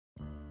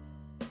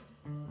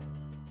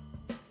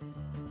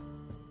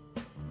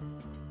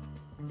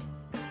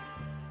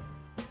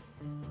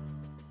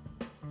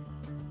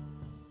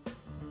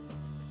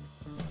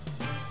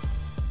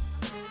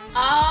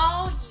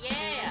Oh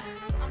yeah,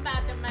 I'm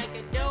about to make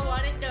it do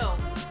what it do.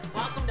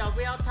 Welcome to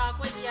Real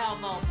Talk with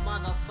Yelvo,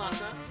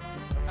 motherfucker.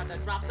 About to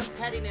drop some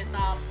pettiness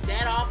off,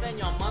 dead off in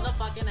your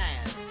motherfucking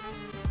ass.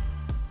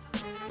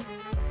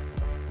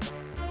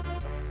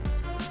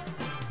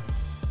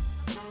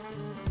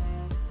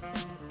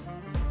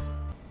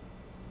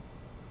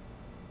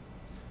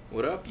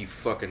 What up, you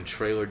fucking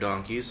trailer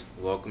donkeys?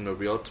 Welcome to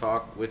Real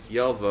Talk with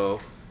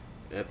Yelvo,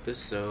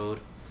 episode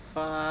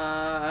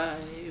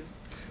 5.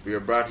 We are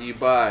brought to you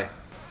by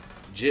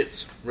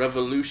Jits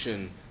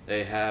Revolution.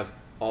 They have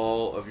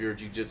all of your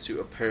jiu-jitsu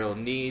apparel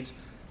needs.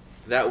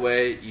 That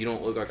way, you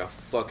don't look like a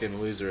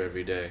fucking loser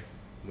every day.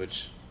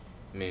 Which,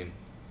 I mean,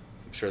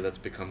 I'm sure that's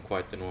become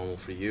quite the normal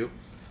for you.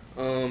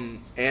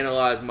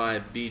 Analyze My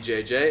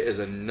BJJ is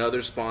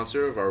another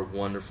sponsor of our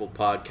wonderful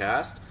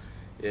podcast.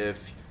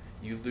 If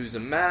you lose a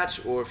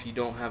match, or if you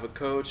don't have a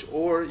coach,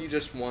 or you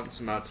just want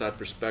some outside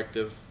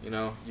perspective,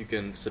 you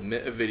can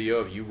submit a video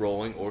of you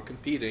rolling or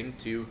competing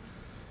to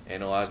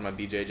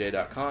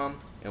analyzemybjj.com,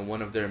 and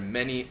one of their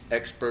many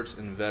experts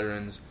and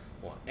veterans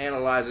will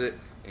analyze it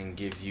and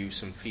give you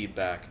some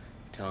feedback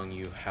telling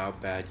you how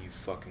bad you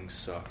fucking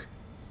suck.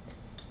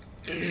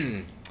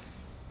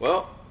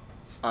 Well,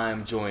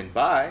 I'm joined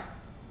by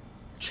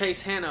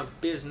Chase Hanna,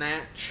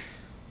 Biznatch,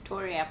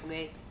 Tori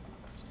Applegate,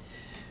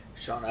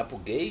 Sean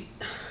Applegate.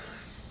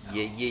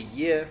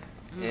 Yeah.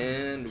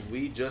 And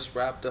we just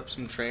wrapped up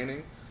some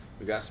training.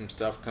 We got some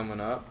stuff coming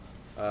up.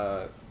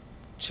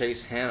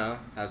 Chase Hanna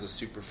has a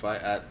super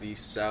fight at the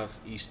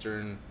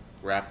Southeastern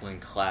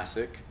Grappling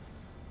Classic.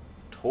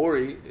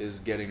 Tori is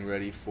getting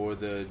ready for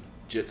the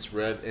Jits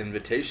Rev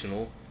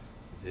Invitational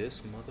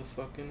this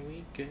motherfucking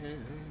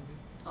weekend.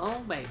 Oh,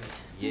 baby.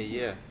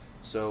 Yeah.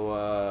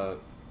 So,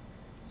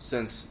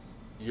 since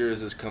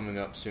yours is coming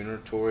up sooner,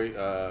 Tori,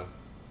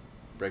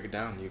 break it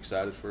down. You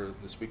excited for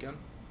this weekend?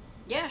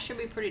 Yeah, it should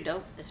be pretty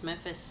dope. It's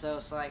Memphis, so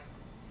it's like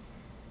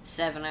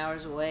 7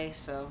 hours away,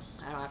 so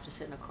I don't have to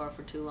sit in a car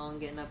for too long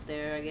getting up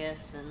there, I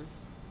guess, and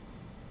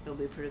it'll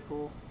be pretty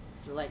cool.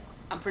 So, like,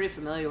 I'm pretty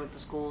familiar with the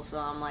school, so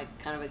I'm, like,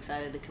 kind of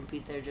excited to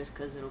compete there just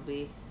because it'll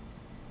be,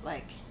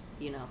 like,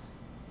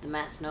 the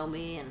mats know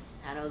me, and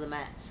I know the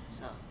mats,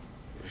 so.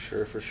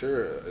 For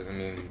sure. I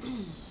mean,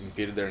 you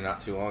competed there not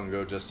too long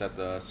ago, just at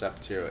the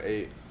Zapatero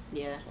 8.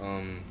 Yeah.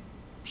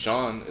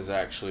 Sean is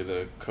actually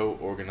the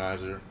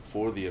co-organizer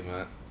for the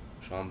event.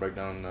 Sean, break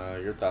down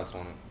your thoughts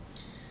on it.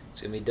 It's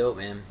going to be dope,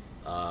 man.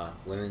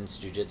 Women's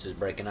jiu-jitsu is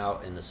breaking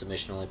out in the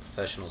submission-only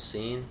professional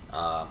scene.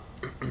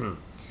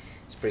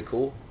 It's pretty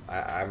cool.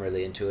 I'm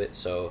really into it.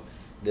 So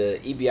the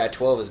EBI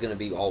 12 is going to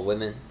be all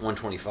women,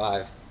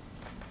 125.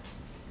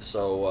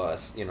 So,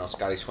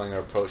 Scotty Swinger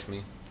approached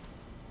me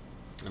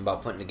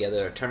about putting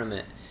together a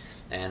tournament.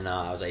 And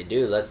I was like,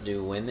 dude, let's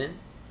do women,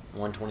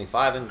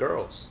 125, and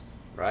girls,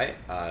 right?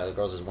 The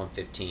girls is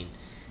 115.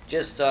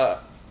 Just to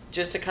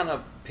kind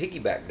of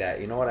piggyback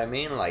that, you know what I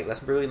mean? Like,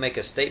 let's really make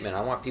a statement.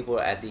 I want people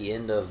at the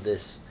end of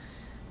this,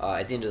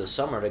 at the end of the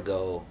summer to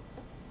go,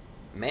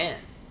 man,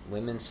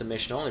 women's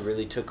submission only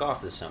really took off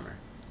this summer.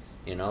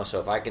 So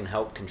if I can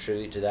help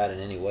contribute to that in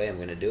any way, I'm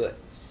going to do it.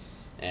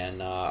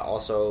 And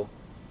also,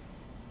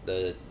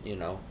 the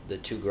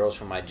two girls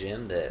from my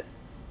gym that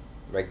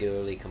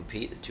regularly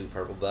compete, the two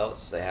purple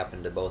belts, they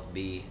happen to both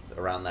be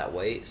around that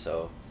weight,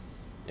 so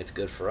it's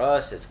good for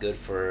us, it's good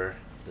for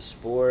the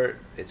sport,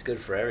 it's good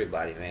for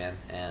everybody, man,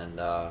 and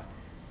I'm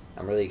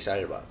really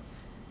excited about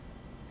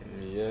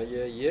it.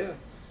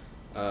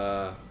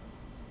 Yeah.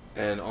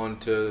 And on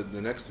to the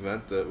next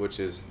event, which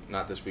is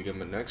not this weekend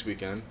but next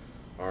weekend.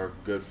 Our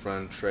good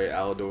friend Trey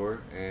Alidor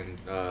and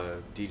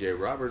DJ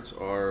Roberts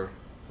are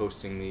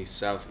hosting the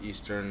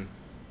Southeastern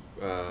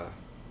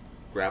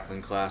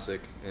Grappling Classic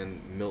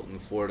in Milton,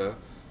 Florida,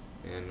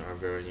 and our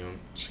very own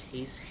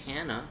Chase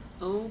Hanna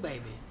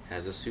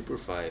has a super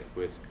fight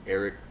with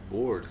Eric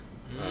Board.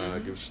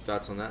 Give us your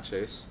thoughts on that,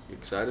 Chase. You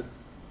excited?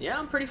 Yeah,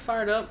 I'm pretty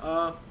fired up.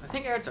 I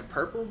think Eric's a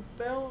purple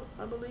belt,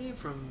 I believe,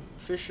 from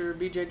Fisher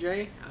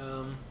BJJ.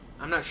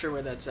 I'm not sure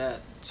where that's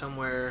at.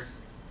 Somewhere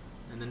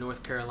in the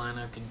North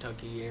Carolina,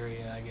 Kentucky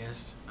area, I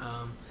guess.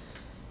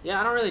 Yeah,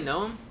 I don't really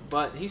know him,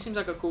 but he seems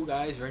like a cool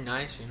guy. He's very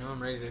nice.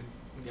 I'm ready to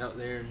get out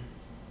there and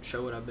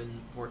show what I've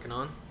been working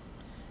on.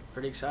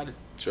 Pretty excited.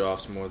 Show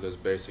off some more of those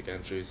basic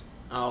entries.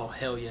 Oh,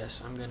 hell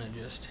yes. I'm going to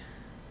just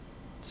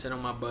sit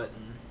on my butt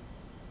and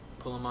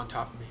pull him on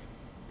top of me.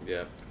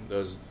 Yeah,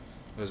 those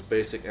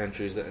basic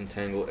entries that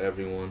entangle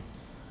everyone.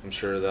 I'm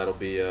sure that'll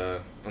be,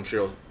 I'm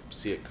sure you'll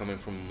see it coming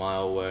from a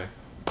mile away.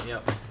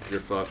 Yep. You're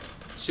fucked.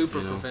 Super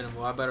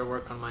preventable. I better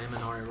work on my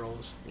MNRA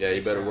rolls. Yeah,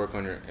 you better work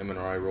on your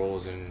MNRI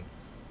rolls and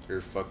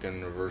your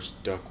fucking reverse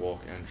duck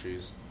walk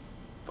entries.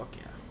 Fuck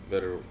yeah.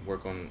 Better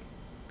work on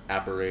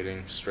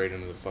apparating straight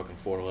into the fucking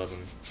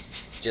 411.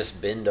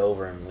 Just bend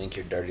over and wink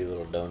your dirty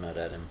little donut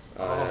at him.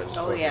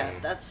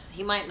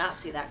 He might not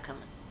see that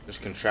coming.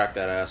 Just contract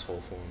that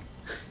asshole for him.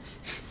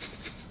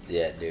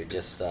 Yeah, dude,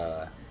 just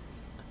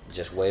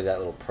wave that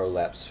little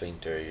prolapse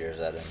sphincter of yours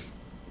at him.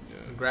 Yeah.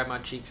 Grab my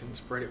cheeks and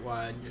spread it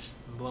wide and just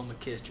blow him a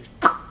kiss. Just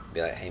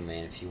Be like, hey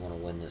man, if you want to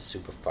win this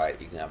super fight,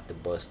 you're gonna have to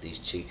bust these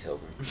cheeks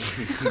open.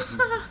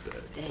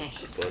 Dang.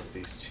 Bust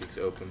these cheeks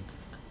open.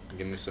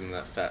 Give me some of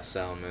that fat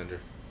salamander.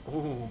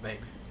 Ooh, baby.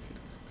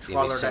 Give me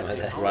Swallow some that of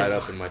that. thing. Right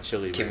up in my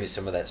chili Give me ring.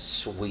 some of that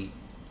sweet,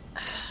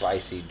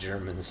 spicy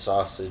German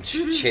sausage,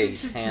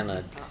 Chase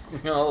Hannah.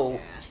 No.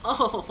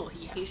 Oh,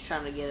 yeah. He's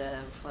trying to get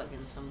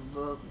some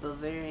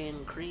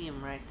Bavarian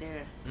cream right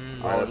there.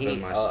 Mm. Right up in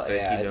my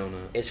steaky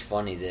donut. It's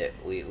funny that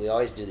we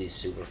always do these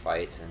super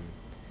fights, and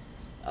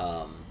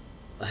I'm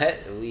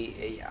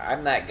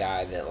that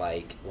guy that,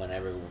 like,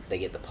 whenever they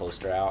get the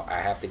poster out, I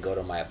have to go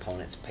to my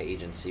opponent's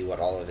page and see what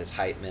all of his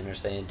hype men are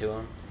saying to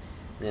him.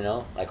 You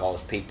know, like all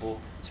his people,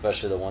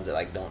 especially the ones that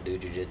like don't do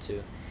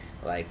jiu-jitsu.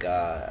 Like,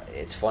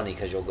 it's funny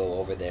because you'll go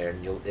over there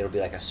and it'll be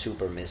like a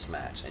super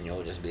mismatch, and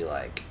you'll just be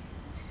like,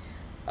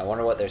 I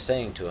wonder what they're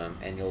saying to him,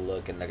 and you'll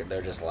look and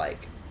they're just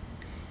like,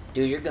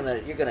 dude, you're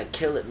gonna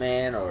kill it,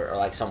 man, or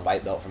like some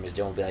white belt from his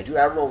gym will be like, dude,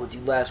 I rolled with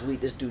you last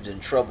week, this dude's in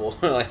trouble,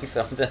 like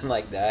something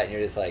like that, and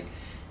you're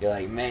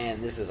like,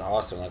 man, this is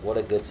awesome, like what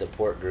a good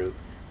support group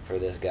for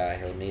this guy,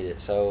 he'll need it.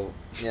 So,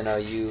 you know,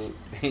 you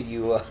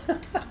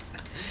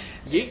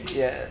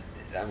yeah,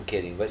 I'm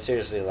kidding, but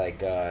seriously, like,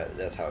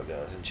 that's how it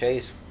goes. And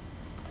Chase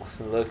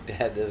looked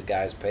at this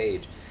guy's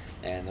page,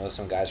 and there was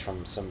some guys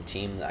from some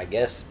team. I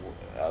guess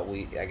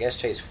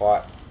Chase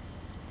fought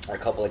a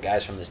couple of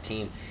guys from this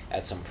team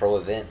at some pro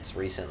events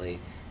recently,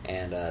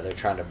 and they're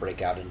trying to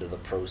break out into the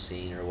pro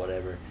scene or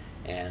whatever.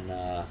 And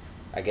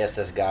I guess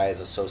this guy is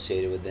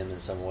associated with them in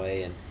some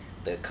way, and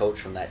the coach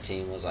from that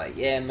team was like,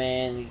 yeah,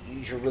 man,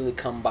 you should really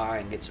come by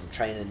and get some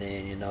training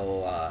in, you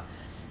know.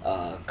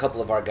 A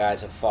couple of our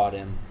guys have fought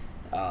him.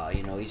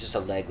 You know, he's just a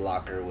leg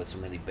locker with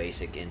some really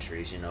basic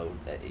entries, you know,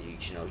 that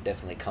you know,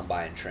 definitely come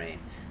by and train.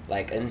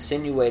 Like,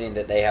 insinuating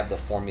that they have the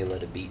formula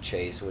to beat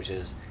Chase, which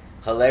is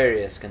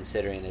hilarious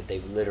considering that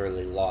they've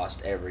literally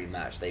lost every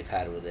match they've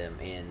had with him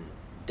in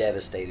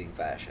devastating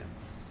fashion.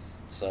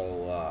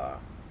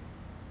 So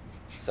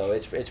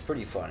it's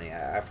pretty funny.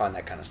 I find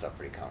that kind of stuff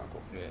pretty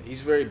comical. Yeah, he's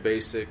very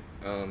basic.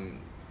 You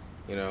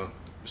know,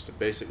 just a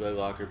basic leg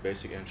locker,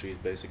 basic entries,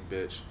 basic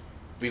bitch.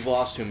 We've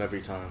lost to him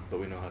every time, but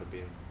we know how to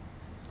beat him.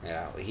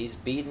 Yeah, he's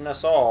beaten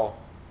us all,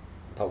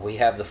 but we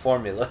have the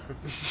formula.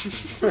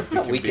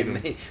 we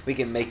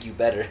can make you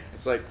better.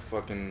 It's like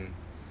fucking,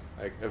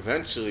 like,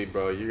 eventually,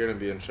 bro, you're gonna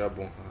be in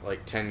trouble.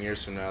 Like 10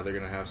 years from now, they're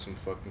gonna have some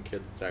fucking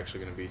kid that's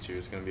actually gonna beat you.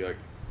 It's gonna be like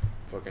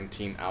fucking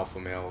Team Alpha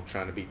Male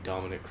trying to beat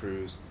Dominic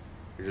Cruz.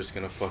 You're just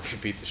gonna fucking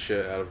beat the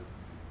shit out of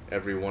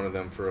every one of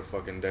them for a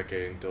fucking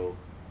decade until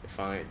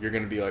you're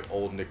gonna be like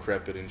old and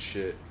decrepit and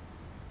shit,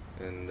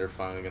 and they're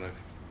finally gonna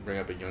bring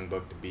up a young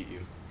buck to beat you.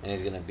 And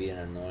he's gonna be an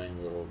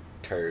annoying little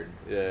turd.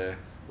 Yeah.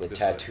 With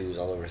tattoos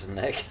all over his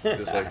neck.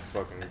 Just like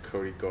fucking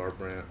Cody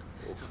Garbrandt,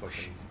 little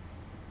fucking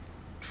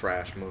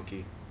trash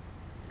monkey.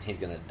 He's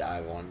gonna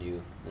dive on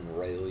you and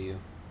rail you.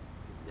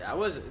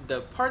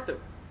 The part that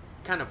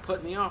kind of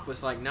put me off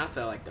was like not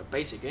the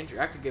basic entry.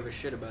 I could give a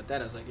shit about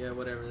that. I was like, yeah,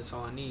 whatever, that's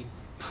all I need.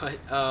 But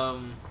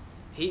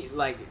he,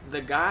 like,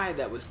 the guy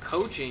that was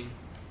coaching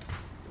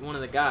one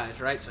of the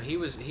guys, right? So he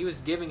was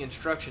giving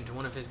instruction to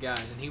one of his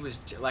guys, and he was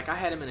like, I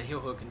had him in a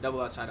heel hook and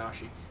double outside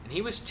ashi, and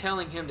he was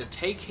telling him to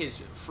take his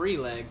free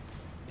leg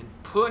and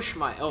push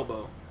my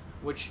elbow,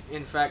 which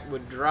in fact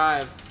would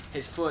drive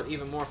his foot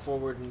even more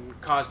forward and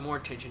cause more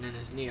tension in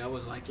his knee. I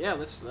was like, yeah,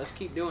 let's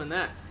keep doing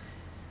that.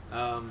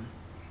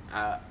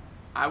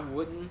 I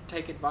wouldn't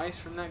take advice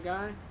from that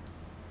guy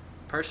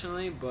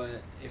personally,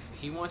 but if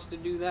he wants to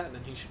do that,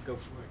 then he should go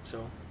for it.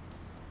 So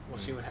we'll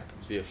see what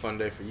happens. Be a fun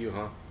day for you,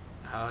 huh?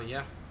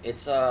 Yeah.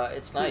 It's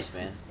nice,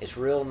 man. It's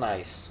real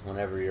nice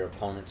whenever your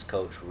opponent's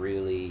coach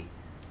really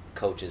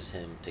coaches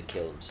him to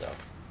kill himself.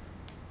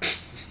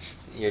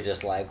 You're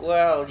just like,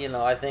 well, you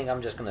know, I think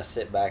I'm just gonna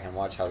sit back and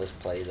watch how this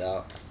plays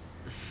out.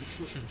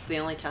 It's the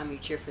only time you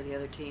cheer for the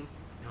other team.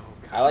 Oh,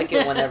 God. I like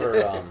it whenever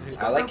Go.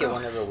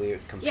 whenever we're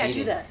competing. Yeah,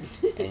 do that.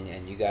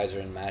 and you guys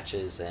are in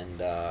matches, and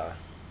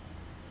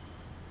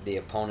the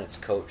opponent's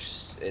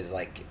coach is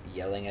like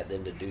yelling at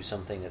them to do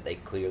something that they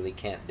clearly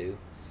can't do,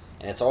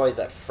 and it's always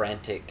that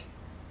frantic,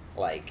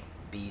 like,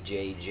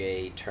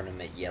 BJJ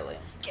tournament yelling.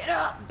 Get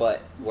up!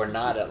 But we're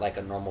not at like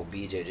a normal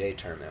BJJ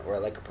tournament. We're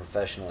at like a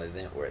professional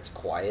event where it's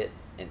quiet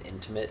and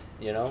intimate,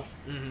 you know?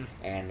 Mm-hmm.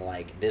 And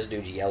like this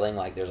dude's yelling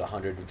like there's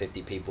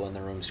 150 people in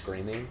the room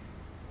screaming,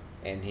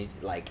 and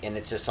and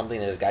it's just something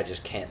that this guy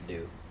just can't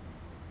do.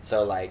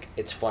 So like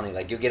it's funny,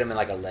 like you'll get him in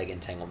like a leg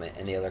entanglement,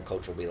 and the other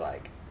coach will be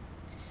like,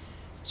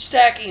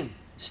 stack him,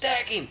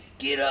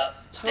 get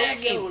up, stack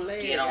him,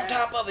 get on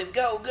top of him,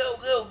 go,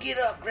 get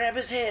up, grab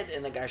his head.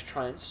 And the guy's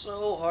trying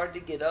so hard to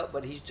get up,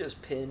 but he's just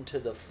pinned to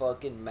the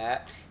fucking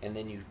mat, and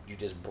then you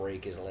just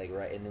break his leg,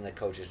 right? And then the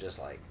coach is just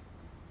like,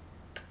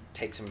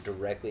 takes him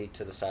directly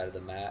to the side of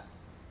the mat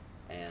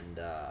and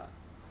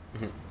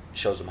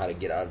shows him how to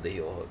get out of the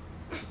heel hook.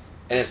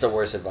 And it's the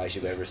worst advice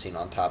you've ever seen,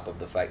 on top of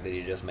the fact that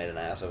he just made an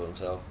ass of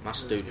himself. My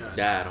student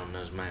died on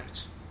those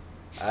mats.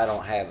 I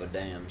don't have a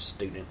damn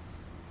student.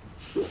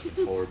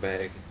 Poor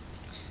bag.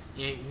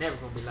 You ain't never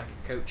gonna be like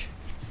a coach.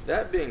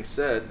 That being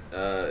said,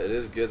 it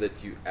is good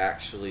that you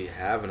actually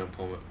have an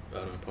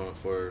opponent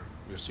for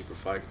your super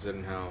fight,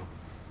 considering how,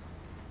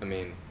 I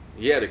mean,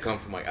 he had to come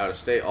from like out of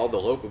state. All the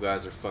local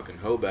guys are fucking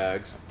hoe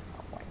bags.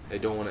 They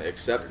don't want to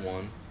accept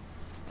one.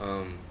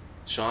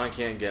 Sean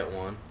can't get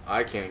one.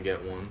 I can't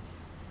get one.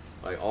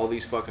 Like all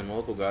these fucking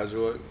local guys are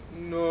like,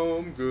 no,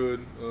 I'm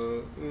good.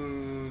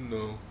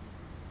 No.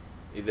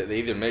 They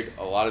either make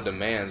a lot of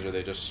demands or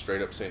they just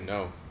straight up say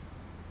no.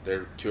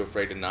 They're too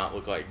afraid to not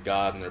look like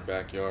God in their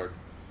backyard.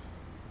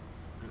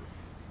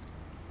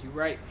 You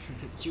right.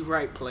 You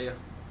right, player.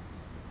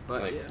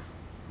 But Like,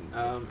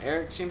 yeah.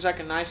 Eric seems like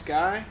a nice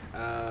guy.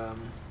 I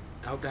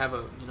hope to have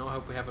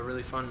hope we have a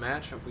really fun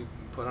match. Hope we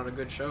put on a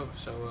good show.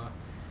 So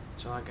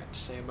that's all I got to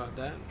say about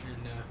that.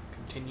 And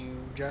continue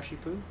Joshy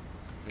Poo.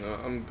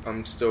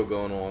 I'm still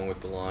going along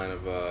with the line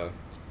of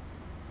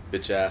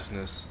bitch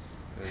assness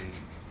and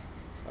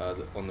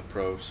on the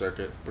pro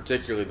circuit,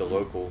 particularly the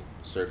local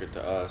circuit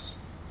to us.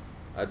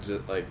 I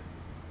just like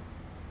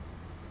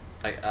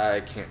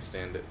I can't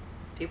stand it.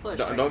 People are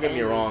Don't get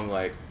me wrong,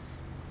 like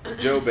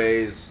Joe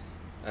Bays,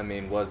 I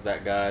mean, was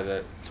that guy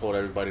that told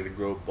everybody to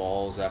grow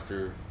balls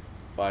after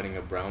fighting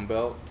a brown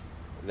belt.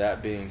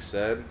 That being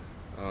said,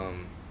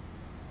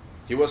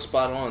 he was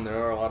spot on.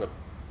 There are a lot of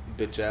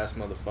bitch ass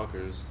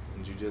motherfuckers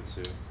in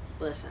jiu-jitsu.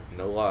 Listen,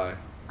 no lie.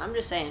 I'm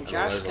just saying,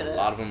 There's a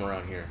lot of them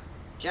around here.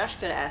 Josh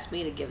could have asked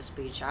me to give a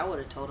speech. I would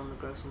have told him to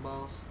grow some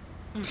balls.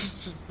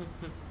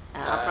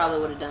 And I probably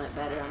would have done it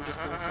better. I'm just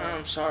gonna say.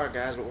 I'm sorry,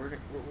 guys, but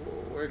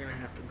we're gonna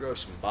have to grow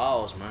some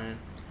balls, man.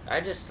 I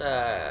just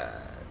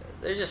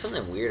there's just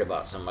something weird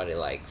about somebody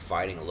like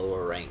fighting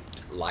lower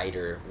ranked,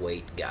 lighter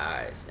weight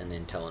guys and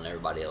then telling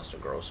everybody else to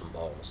grow some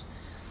balls.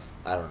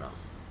 I don't know.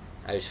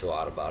 I just feel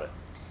odd about it.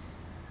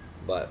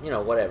 But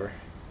whatever.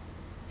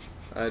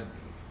 I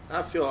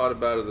feel odd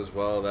about it as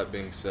well. That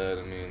being said,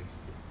 I mean,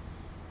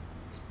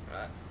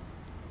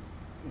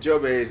 Joe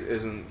Bays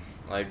isn't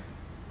like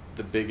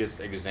the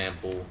biggest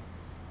example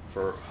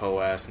for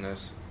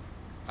hoe-assness.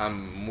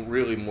 I'm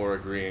really more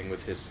agreeing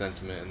with his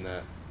sentiment in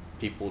that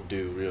people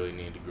do really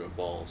need to grow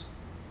balls.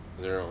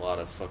 There are a lot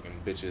of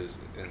fucking bitches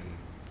in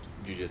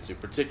jiu-jitsu,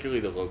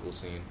 particularly the local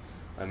scene.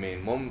 I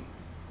mean,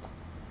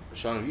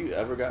 Sean, have you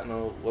ever gotten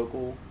a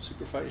local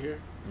super fight here?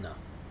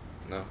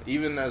 No.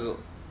 Even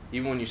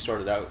when you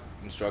started out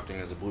instructing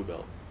as a blue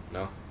belt,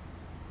 no.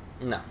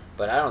 No,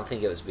 but I don't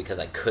think it was because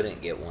I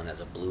couldn't get one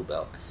as a blue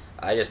belt.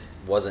 I just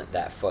wasn't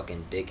that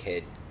fucking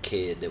dickhead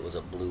kid that was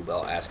a blue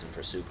belt asking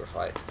for super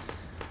fights.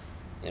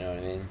 You know what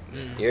I mean?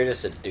 Mm. You're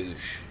just a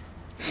douche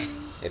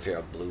if you're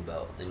a blue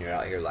belt and you're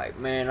out here like,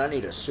 man, I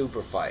need a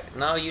super fight.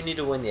 No, you need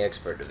to win the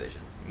expert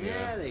division.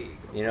 Yeah, there you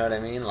go. You know what I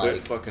mean? Quit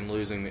Like fucking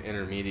losing the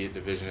intermediate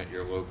division at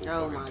your local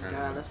Oh fucking my tournament.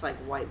 god, that's like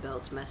white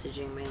belts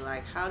messaging me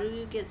like, how do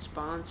you get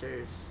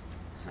sponsors?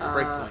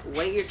 Breakpoint.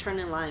 Wait your turn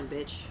in line,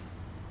 bitch.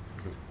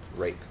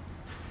 rape.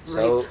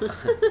 So, Rape.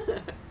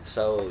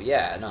 so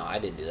yeah, no, I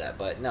didn't do that.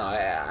 But no,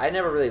 I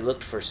never really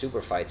looked for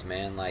super fights,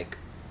 man. Like,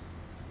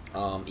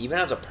 even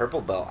as a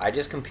purple belt, I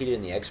just competed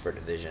in the expert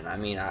division. I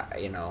mean,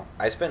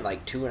 I spent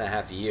like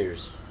 2.5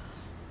 years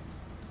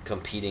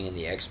competing in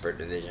the expert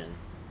division,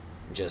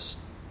 just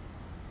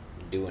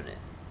doing it,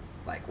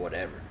 like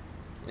whatever.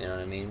 You know what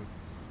I mean?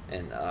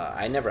 And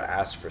I never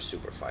asked for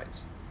super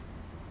fights.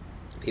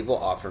 People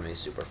offer me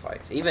super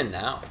fights, even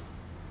now.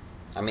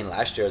 I mean,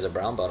 last year as a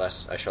brown belt,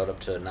 I showed up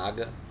to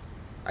Naga.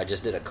 I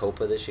just did a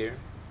Copa this year.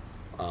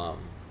 I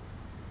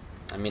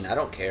mean, I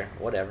don't care.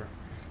 Whatever.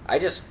 I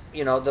just,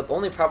 the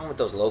only problem with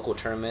those local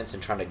tournaments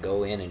and trying to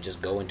go in and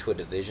just go into a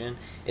division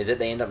is that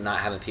they end up not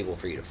having people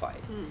for you to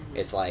fight. Mm-hmm.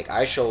 It's like,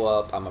 I show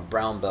up, I'm a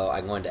brown belt,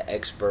 I go into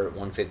expert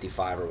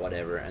 155 or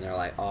whatever, and they're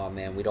like, oh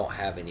man, we don't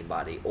have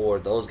anybody, or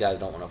those guys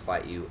don't want to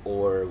fight you,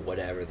 or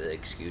whatever the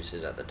excuse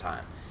is at the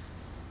time.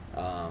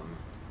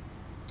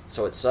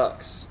 So it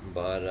sucks,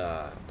 but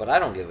I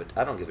don't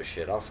give a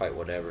shit. I'll fight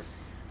whatever.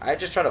 I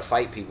just try to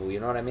fight people, you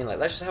know what I mean? Like,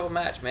 let's just have a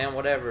match, man,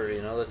 whatever,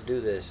 let's do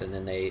this. And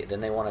then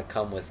they want to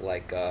come with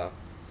like,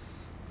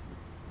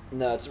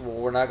 no,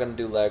 we're not going to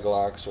do leg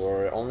locks,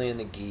 or only in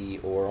the gi,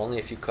 or only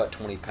if you cut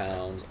 20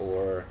 pounds,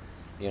 or,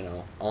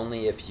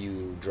 only if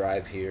you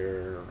drive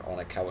here on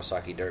a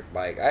Kawasaki dirt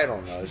bike. I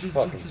don't know. It's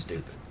fucking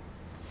stupid.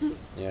 You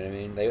know what I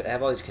mean? They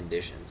have all these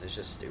conditions. It's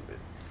just stupid.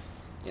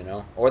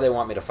 Or they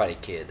want me to fight a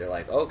kid. They're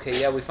like,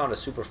 okay, yeah, we found a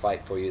super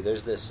fight for you.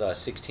 There's this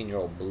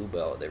 16-year-old blue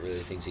belt that really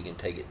thinks he can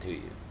take it to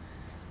you.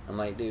 I'm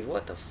like, dude,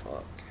 what the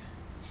fuck?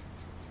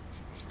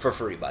 For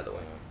free, by the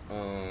way.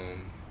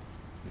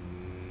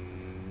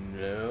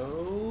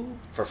 No.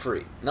 For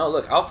free. No,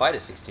 look, I'll fight a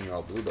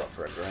 16-year-old blue belt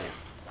for $1,000.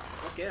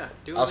 Fuck yeah,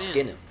 do it. I'll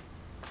skin him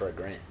for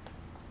 $1,000.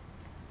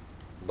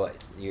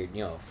 But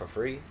for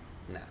free?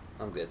 Nah,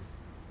 I'm good.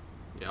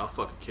 Yeah, I'll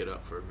fuck a kid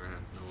up for $1,000.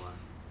 No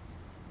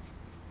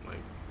lie.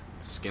 Like,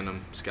 skin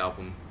him, scalp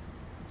him,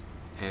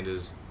 hand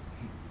his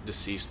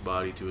deceased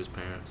body to his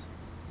parents.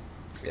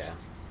 Yeah.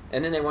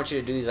 And then they want you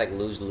to do these, like,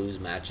 lose-lose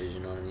matches, you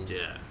know what I mean?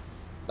 Yeah.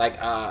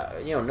 Like,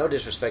 no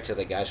disrespect to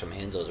the guys from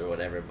Henzo's or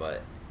whatever,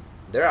 but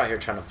they're out here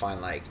trying to find,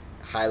 like,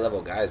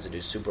 high-level guys to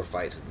do super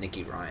fights with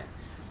Nicky Ryan.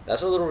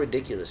 That's a little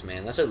ridiculous,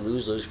 man. That's a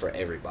lose-lose for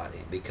everybody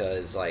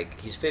because, like,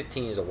 he's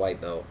 15, he's a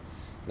white belt.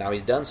 Now,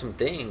 he's done some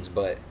things,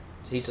 but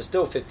he's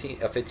still a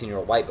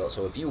 15-year-old white belt.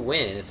 So if you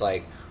win, it's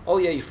like, oh,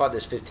 yeah, you fought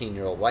this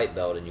 15-year-old white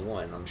belt and you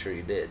won. I'm sure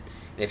you did.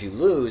 And if you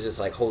lose, it's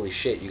like, holy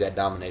shit, you got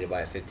dominated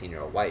by a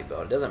 15-year-old white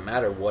belt. It doesn't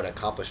matter what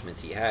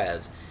accomplishments he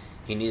has.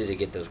 He needs to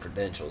get those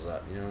credentials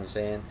up. You know what I'm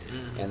saying?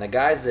 Mm-hmm. And the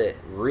guys that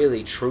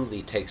really,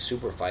 truly take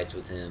super fights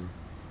with him,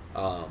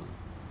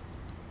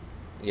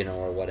 you know,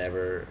 or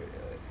whatever,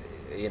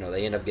 you know,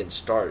 they end up getting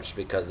starched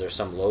because there's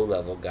some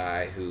low-level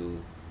guy who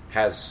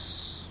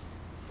has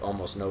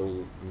almost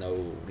no,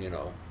 you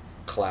know,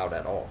 clout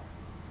at all.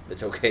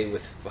 It's okay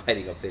with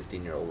fighting a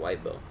 15-year-old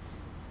white belt.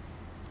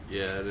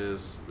 Yeah, it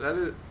is.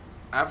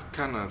 I've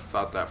kind of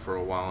thought that for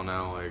a while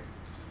now. Like,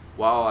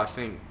 while I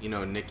think, you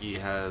know, Nicky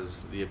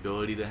has the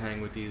ability to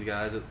hang with these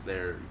guys that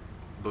they're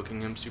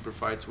booking him super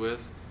fights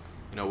with,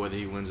 you know, whether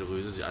he wins or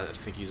loses, I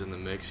think he's in the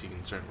mix. He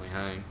can certainly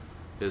hang.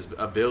 His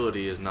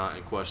ability is not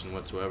in question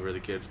whatsoever. The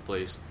kid's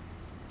placed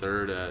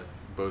third at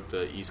both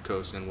the East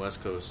Coast and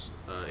West Coast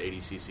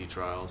ADCC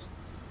trials.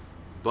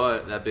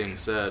 But that being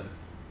said,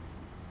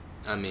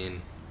 I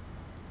mean,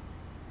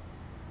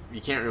 you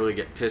can't really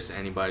get pissed at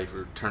anybody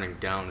for turning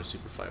down a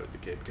super fight with the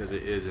kid because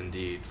it is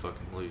indeed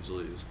fucking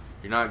lose-lose.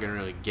 You're not going to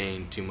really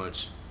gain too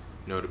much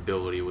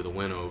notability with a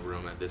win over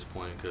him at this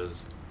point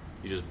because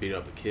you just beat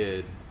up a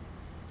kid.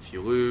 If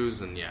you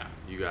lose, then yeah,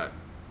 you got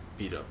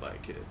beat up by a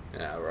kid.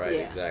 Yeah, right, yeah.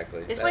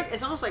 Exactly.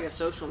 It's almost like a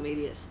social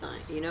media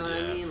stunt, you know what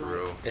I mean? For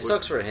real. It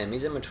sucks for him.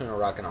 He's in between a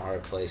rock and a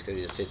hard place because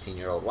he's a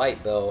 15-year-old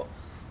white belt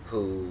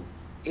who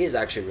is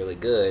actually really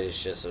good.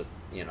 It's just,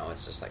 you know,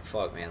 it's just like,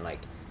 fuck, man, like,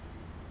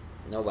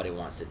 nobody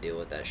wants to deal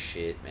with that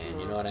shit, man.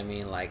 You know what I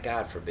mean? Like,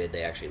 God forbid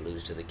they actually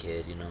lose to the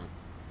kid, you know?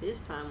 His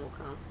time will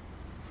come.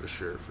 For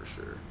sure.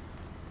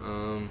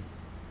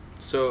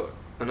 So,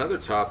 another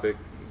topic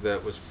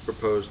that was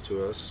proposed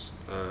to us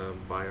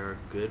by our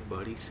good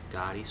buddy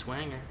Scotty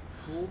Swanger.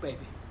 Oh,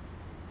 baby.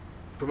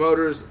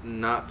 Promoters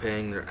not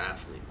paying their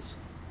athletes.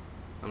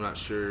 I'm not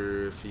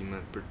sure if he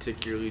meant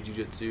particularly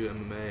jiu-jitsu,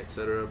 MMA,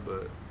 etc.,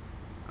 but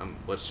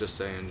let's just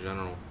say in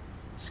general,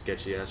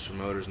 sketchy-ass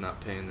promoters not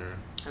paying their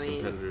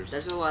competitors.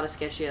 There's a lot of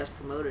sketchy-ass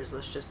promoters,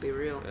 let's just be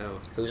real. Yeah.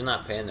 Who's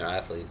not paying their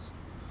athletes?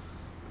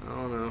 I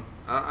don't know.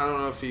 I don't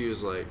know if he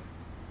was, like,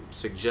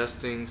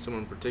 suggesting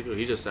someone in particular.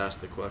 He just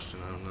asked the question.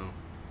 I don't know.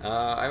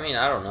 I mean,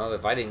 I don't know.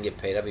 If I didn't get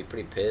paid, I'd be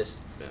pretty pissed.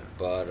 Yeah.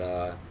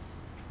 But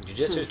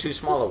jiu-jitsu is too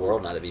small a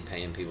world not to be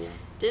paying people.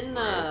 Didn't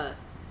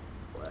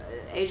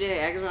AJ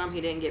Agazarm, he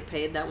didn't get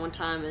paid that one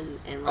time,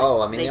 and like, oh,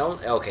 I mean,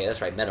 okay,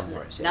 that's right,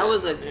 Metamoris. Yeah.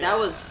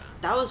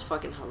 That was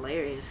fucking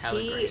hilarious.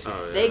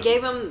 They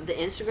gave him the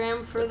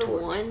Instagram for the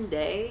one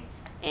day,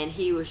 and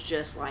he was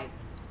just like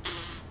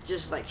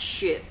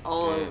shit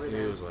all over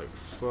them. He was like,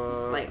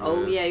 fuck. Like,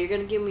 oh yeah, you're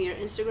gonna give me your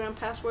Instagram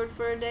password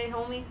for a day,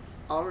 homie?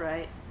 All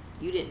right,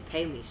 you didn't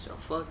pay me, so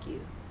fuck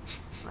you.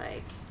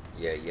 Like,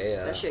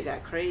 yeah, that shit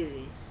got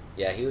crazy.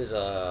 Yeah, he was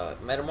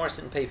Metamoris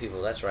didn't pay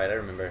people. That's right, I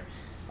remember.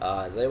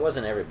 It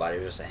wasn't everybody.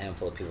 It was just a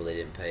handful of people they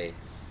didn't pay.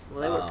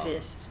 Well, they were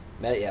pissed.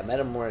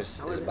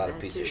 Metamoris is about a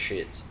piece of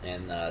shit,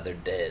 and they're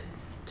dead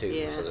too.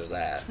 Yeah. So there's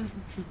that.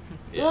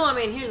 Yeah. Well, I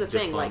mean, here's the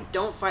thing: like,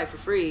 don't fight for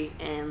free,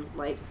 and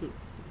like,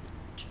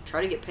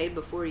 try to get paid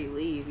before you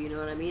leave. You know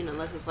what I mean?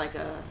 Unless it's like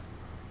a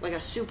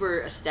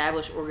super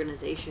established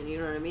organization. You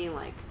know what I mean?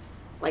 Like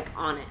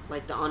On It,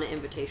 like the On It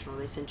Invitational.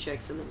 They send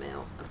checks in the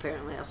mail.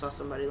 Apparently, I saw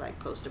somebody like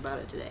post about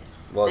it today.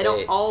 Well, they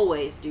don't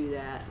always do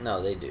that.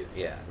 No, they do.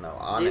 Yeah, no.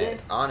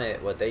 On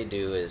It, what they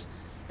do is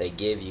they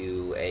give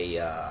you a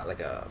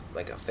like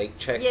a fake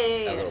check,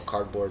 a little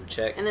cardboard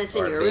check, and then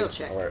send you a real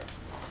check, or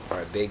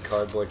a big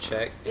cardboard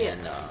check, yeah.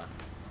 And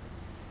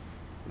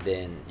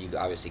then you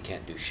obviously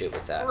can't do shit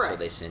with that, so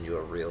they send you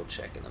a real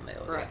check in the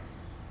mail. Right.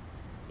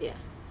 Yeah.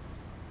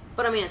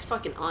 But I mean, it's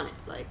fucking On It,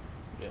 like.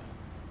 Yeah.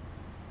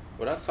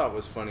 What I thought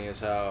was funny is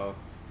how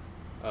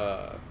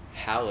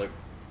Halleck,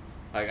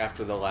 like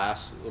after the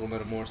last little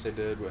Metamoris they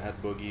did, where it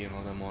had Boogie and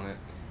all them on it,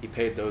 he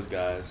paid those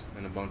guys,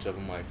 and a bunch of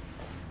them, like,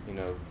 you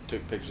know,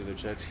 took pictures of their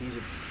checks.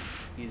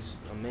 He's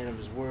a man of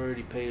his word.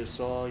 He paid us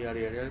all, yada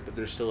yada yada. But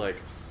there's still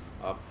like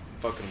a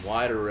fucking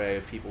wide array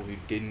of people who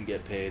didn't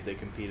get paid that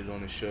competed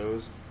on his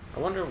shows. I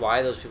wonder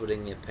why those people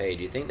didn't get paid.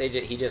 Do you think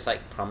he just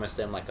like promised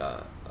them like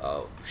a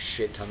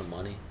shit ton of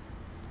money?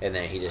 And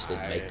then he just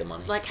didn't make the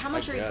money. Like, how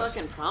much are you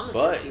fucking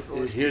promising people?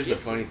 But here's the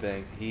funny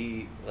thing.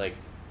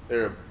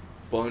 There are a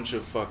bunch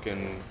of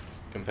fucking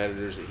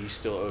competitors that he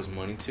still owes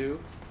money to.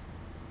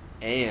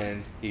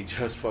 And he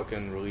just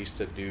fucking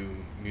released a new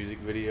music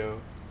video.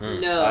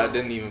 No. I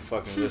didn't even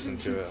fucking listen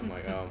to it. I'm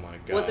like, oh my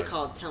god. What's it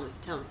called? Tell me.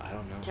 I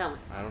don't know. Tell me.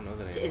 I don't know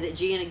the name. Is it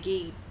G and a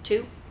G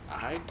 2?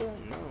 I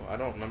don't know. I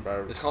don't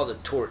remember. It's called A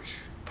Torch.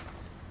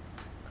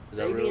 Is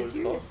that really what it's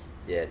called?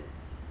 Yeah.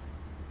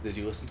 Did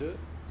you listen to it?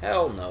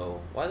 Hell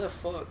no. Why the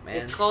fuck, man?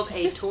 It's called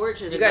A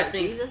Torch. Is you it guys about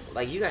think, Jesus?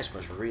 like, you guys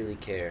must really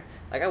care.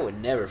 Like, I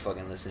would never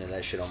fucking listen to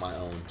that shit on my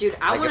own. Dude,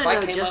 I like,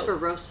 want to know just for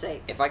roast's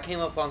sake. If I came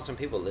up on some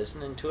people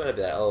listening to it, I'd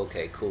be like, oh,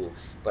 okay, cool.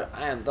 But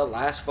I am the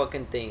last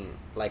fucking thing.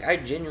 Like, I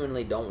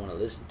genuinely don't want to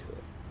listen to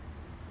it.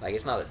 Like,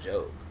 it's not a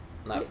joke.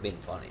 I'm not being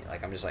funny.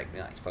 Like, I'm just like,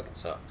 yeah, he fucking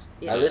sucks.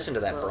 Yeah, I listened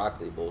to that well-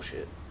 broccoli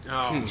bullshit.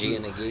 Oh, G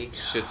and the Gee.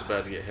 Shit's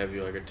about to get heavy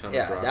like a ton of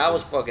Yeah, broccoli. that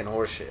was fucking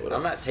horseshit. What a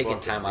I'm not taking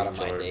fucking time out of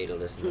my retard. day to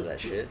listen to that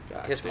shit.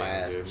 God Kiss my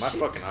damn, ass. dude. My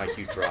fucking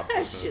IQ dropped That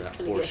listening shit's to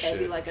that gonna get horse heavy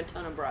shit. like a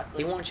ton of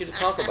broccoli. He wants you to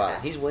talk about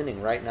it. He's winning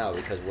right now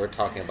because we're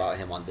talking about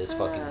him on this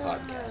fucking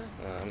podcast.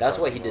 I'm That's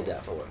what talking he did about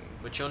that for. fucking-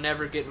 but you'll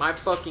never get my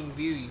fucking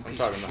view, you I'm piece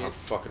talking of about how shit.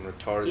 fucking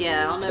retarded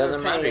Yeah, I'll he is. It never doesn't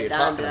pay matter. a You're dime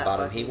talking to that about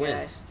him. He fucking guy.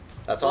 wins.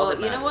 That's all Well, that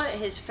you matters. know what?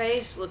 His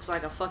face looks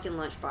like a fucking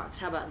lunchbox.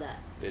 How about that?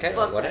 It Okay, does.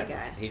 Fuck that whatever.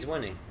 guy. He's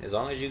winning. As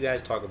long as you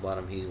guys talk about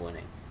him, he's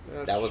winning.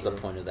 That's That was the true.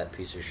 point of that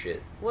piece of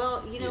shit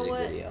Well, you know music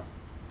what? video.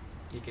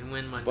 You can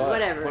win my But-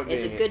 Whatever. point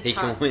It's a being, good he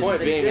can topic. win. Point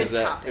It's a being good is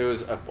that topic. it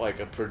was like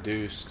a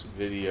produced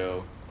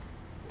video,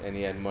 and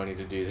he had money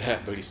to do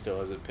that, but he still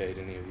hasn't paid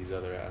any of these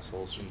other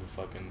assholes from the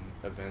fucking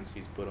events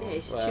he's put on. Yeah,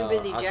 he's Well, too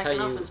busy I'll jacking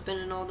tell off you- and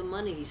spending all the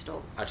money he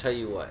stole. I'll tell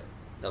you what.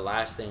 The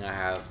last thing I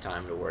have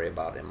time to worry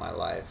about in my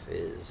life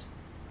is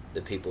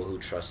the people who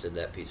trusted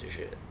that piece of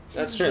shit.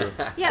 That's true.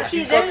 Yeah, If see,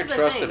 you there's fucking the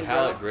trusted thing,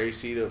 Halleck bro.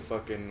 Gracie to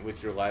fucking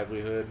with your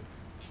livelihood,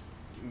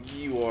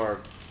 you are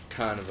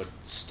kind of a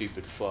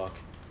stupid fuck.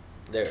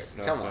 There,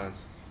 No come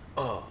offense.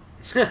 on.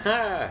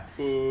 Oh.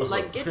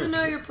 Like, get to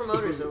know your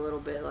promoters a little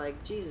bit.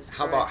 Like, Jesus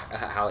How about Christ.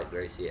 Halleck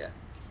Gracie? Yeah,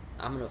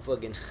 I'm gonna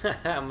fucking,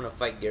 I'm gonna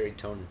fight Gary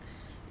Tonin.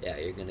 Yeah,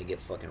 you're gonna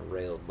get fucking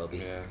railed, Bubby.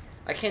 Yeah.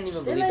 I can't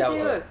even Didn't believe they that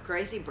was do a. a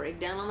Gracie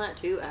breakdown on that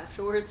too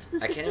afterwards?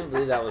 I can't even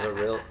believe that was a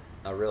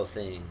real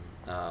thing,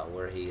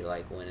 where he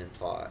like went and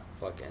fought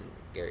fucking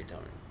Gary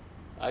Tonin.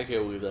 I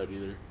can't believe that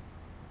either.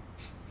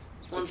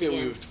 I Once can't again,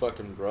 believe his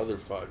fucking brother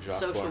fought Josh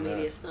social Barnett.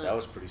 media stunt. That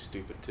was pretty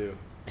stupid too.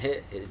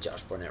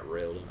 Josh Barnett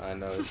railed him. I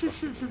know.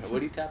 What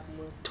did he tap him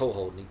with? Toe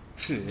holding.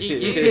 wasn't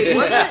that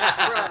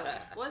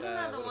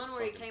the what a one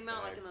where he fucking came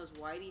out like fag. in those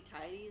whitey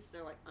tighties?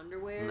 They're like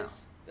underwears. No, that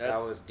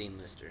That's- was Dean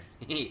Lister.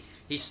 He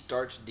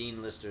starched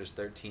Dean Lister's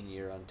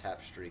 13-year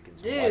untapped streak in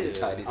some Dude. white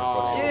tighties in front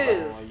of Oh,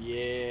 everybody. Dude.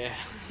 yeah.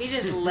 He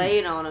just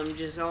laid on him,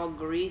 just all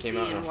greasy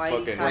Came out in and a whitey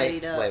fucking-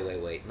 tidied up.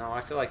 Wait. No,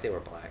 I feel like they were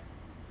black.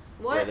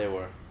 What? Yeah, they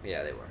were.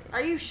 Yeah, they were.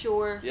 Are you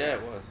sure? Yeah,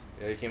 it was.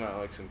 Yeah, he came out in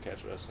like some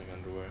catch wrestling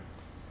underwear.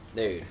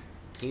 Dude,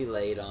 he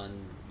laid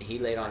on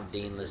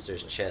Dean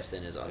Lister's chest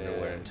in his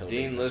underwear Yeah. until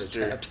Dean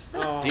Lister. tapped.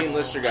 Oh. Dean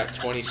Lister got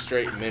 20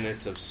 straight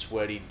minutes of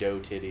sweaty dough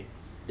titty.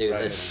 Dude,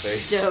 Right in listen,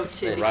 his face. Dope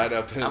titty. Right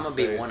up in I'm his gonna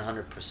be face.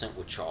 100%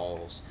 with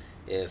Charles.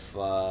 If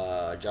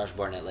Josh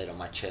Barnett laid on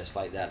my chest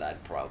like that,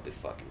 I'd probably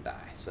fucking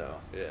die.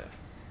 So Yeah.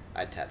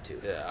 I'd tap too.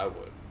 Yeah, I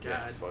would.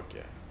 Yeah, God. fuck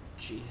yeah.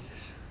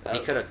 Jesus. He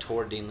could have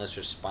tore Dean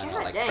Lister's spine out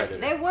God like dang,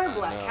 Predator. they were I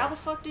black. know. How the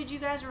fuck did you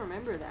guys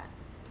remember that?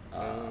 I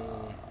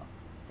don't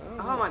Oh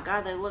know. my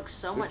god, they look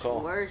so Good much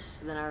call.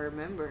 worse than I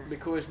remember.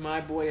 Because my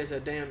boy is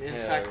a damn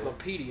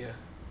encyclopedia.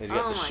 He's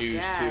got Oh the my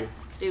shoes God. too.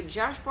 Dude,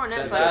 Josh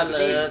Barnett's Cause like I a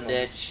big, love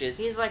that shit.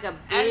 he's like a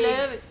I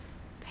love big, it.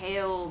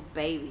 pale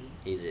baby.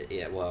 He's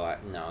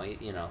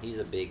he's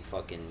a big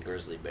fucking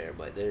grizzly bear,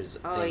 but there's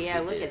Oh things yeah,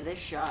 he look did. at this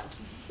shot.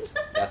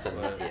 That's a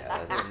What?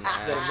 yeah. Is that a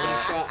Ass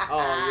money shot?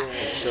 Oh, It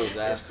yeah. shows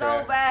ass It's so crack.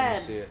 Let me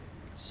bad. see it.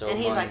 So And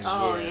he's much, like,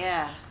 oh yeah.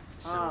 yeah.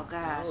 So- Oh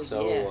god.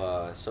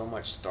 So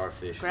much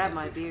starfish. Grab in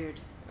my that beard.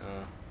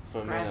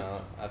 For a Grab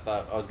minute, I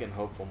thought I was getting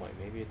hopeful. I'm like,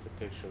 maybe it's a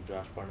picture of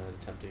Josh Barnett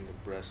attempting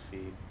to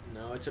breastfeed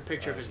No, it's a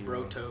picture of his he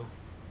bro won. toe.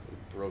 his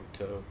broke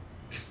toe.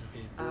 His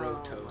bro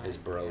toe. my His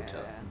bro God.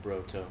 toe.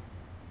 Bro toe.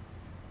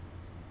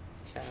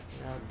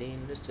 Chopping out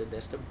Dean Lister,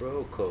 that's the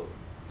bro code.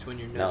 It's when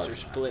your No, nuts are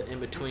it's not. split in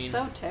between It's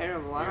so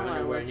terrible. I your don't want to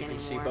underwear look and you can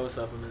see anymore. both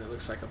of them and it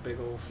looks like a big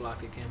old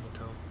floppy camel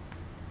toe.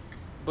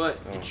 But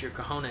Oh. it's your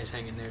cojones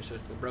hanging there, so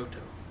it's the bro toe.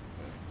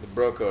 The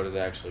bro code is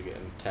actually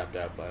getting tapped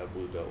out by a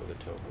blue belt with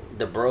a toe hold.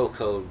 The bro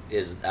code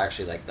is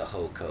actually like the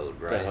hoe code,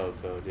 right? The hoe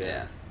code, yeah.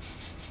 Yeah.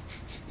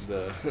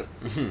 The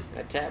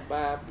tapped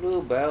by a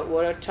blue belt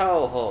with a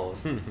toe hold.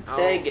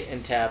 Stay Oh.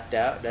 getting tapped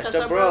out. That's That's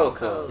the a bro bro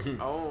code. code.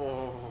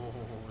 Oh,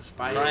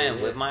 spicy.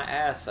 Trying with my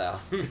ass out.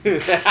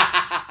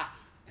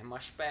 And my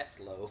spat's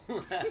low.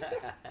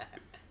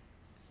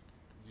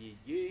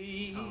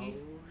 Yeah. Oh,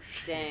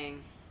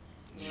 Dang.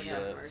 Lord Yeah.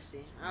 have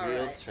mercy. Real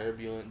Alright.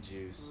 turbulent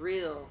juice.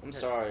 Real. I'm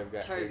sorry I've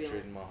got Turbulent.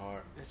 hatred in my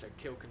heart. that's a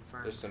kill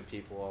confirmed. There's some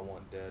people I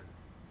want dead.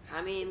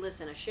 I mean,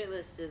 listen, a shit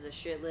list is a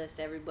shit list.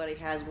 Everybody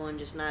has one,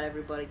 just not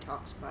everybody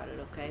talks about it,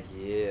 okay?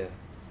 Yeah.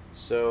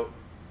 So,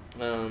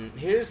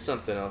 here's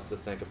something else to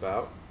think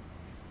about.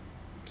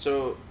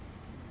 So,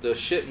 the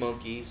shit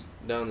monkeys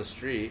down the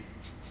street,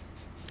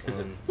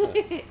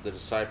 the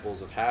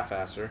disciples of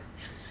Half-Asser,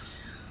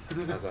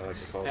 as I like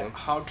to call them.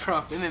 Hog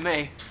Drop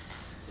MMA.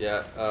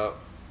 Yeah,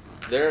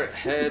 their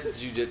head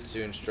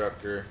jiu-jitsu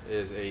instructor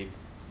is a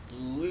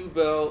blue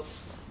belt,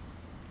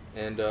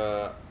 and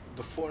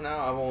before now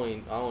I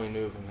only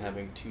knew of him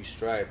having 2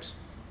 stripes,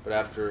 but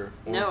after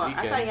one No, weekend,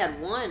 I thought he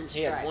had one stripe.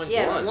 He had one He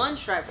had stripe. one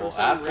stripe from well,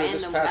 some after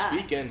random this past guy.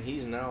 weekend,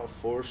 he's now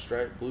a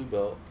 4-stripe blue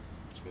belt,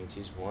 which means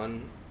he's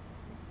one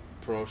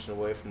promotion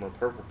away from a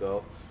purple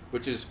belt,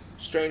 which is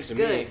strange to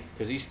me Good.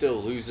 because he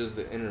still loses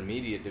the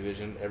intermediate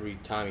division every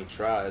time he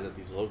tries at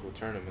these local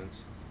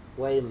tournaments.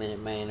 Wait a minute,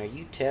 man. Are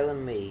you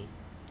telling me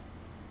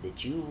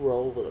that you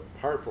roll with a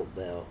purple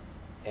belt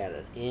at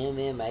an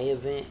MMA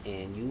event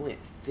and you went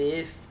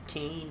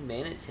 15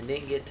 minutes and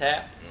didn't get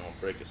tapped? I'll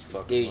break his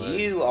fucking Dude, leg.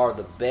 you are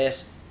the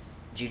best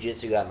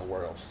jiu-jitsu guy in the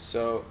world.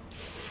 So,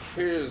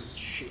 here's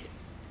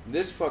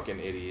this fucking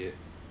idiot.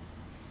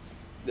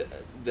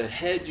 The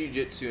head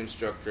jiu-jitsu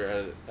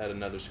instructor at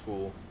another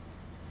school,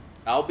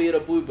 albeit a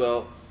blue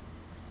belt,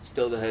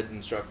 still the head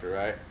instructor,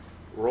 right?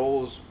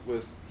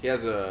 He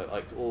has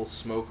a little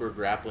smoker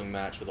grappling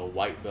match with a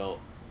white belt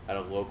at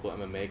a local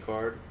MMA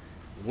card,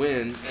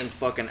 wins and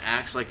fucking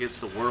acts like it's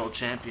the world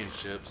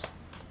championships.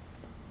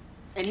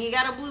 And he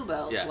got a blue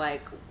belt. Yeah.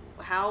 Like,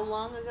 how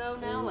long ago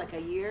now? Ooh. Like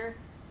a year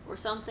or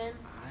something?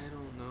 I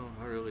don't know.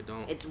 I really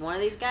don't. It's one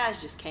of these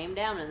guys just came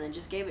down and then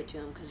just gave it to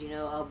him because,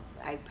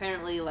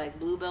 apparently, like,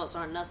 blue belts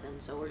aren't nothing,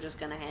 so we're just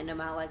going to hand them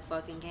out like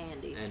fucking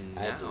candy. And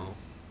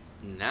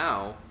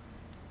now,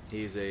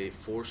 he's a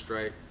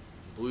 4-stripe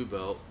blue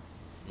belt,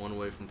 one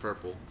away from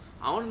purple.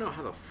 I want to know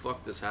how the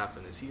fuck this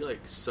happened. Is he like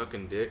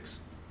sucking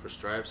dicks for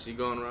stripes? Is he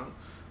going around,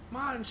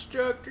 my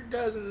instructor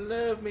doesn't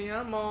love me,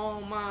 I'm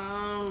on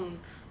my own.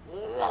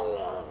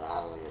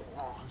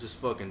 Just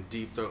fucking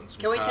deep throating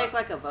some Can we cock. take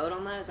like a vote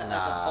on that? Is that like a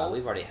Nah, poll?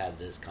 we've already had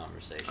this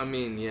conversation. I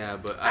mean, yeah,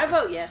 but I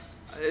vote yes.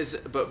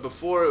 But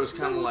before it was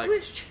kind of No, like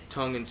twist.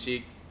 tongue in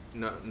cheek.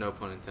 No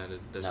pun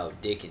intended. No,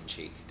 dick in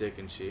cheek. Dick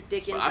in cheek.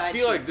 Dick But I inside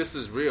feel cheek. like this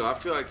is real. I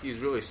feel like he's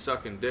really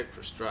sucking dick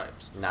for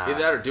stripes. Nah. Either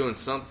that or doing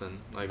something.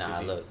 Like, Nah, is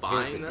he look,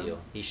 buying here's the them?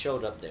 deal. He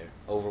showed up there,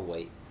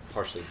 overweight,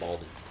 partially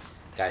balding.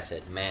 Guy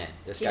said, man,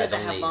 this He guy's doesn't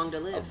have only long to a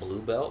live.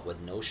 blue belt with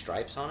no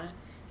stripes on it.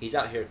 He's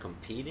out here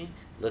competing.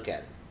 Look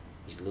at him.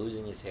 He's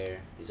losing his hair.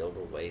 He's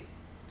overweight.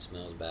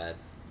 Smells bad.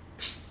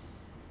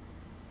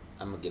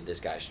 I'm going to give this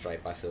guy a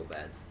stripe. I feel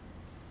bad.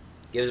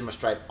 Gives him a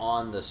stripe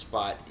on the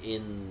spot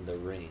in the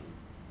ring.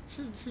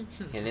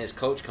 And his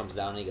coach comes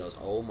down and he goes,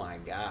 oh my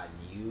God,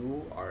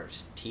 you are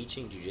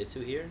teaching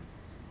jiu-jitsu here?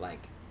 Like,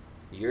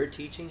 you're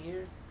teaching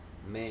here?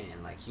 Man,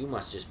 like, you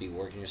must just be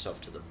working yourself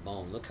to the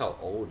bone. Look how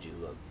old you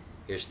look.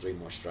 Here's 3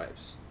 more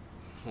stripes.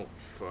 Oh,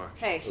 fuck.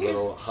 Hey, A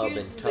little hub and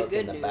here's the tuck good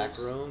in the news. back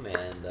room,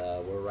 and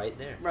we're right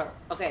there. Bro,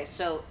 okay,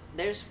 so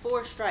there's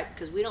 4 stripes,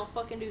 because we don't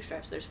fucking do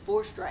stripes. There's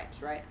 4 stripes,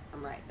 right?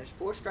 I'm right. There's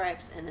 4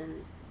 stripes, and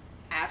then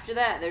after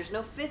that, there's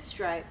no 5th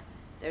stripe.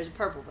 There's a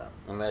purple belt.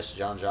 Unless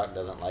Jean-Jacques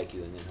doesn't like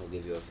you, and then he'll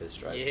give you a 5th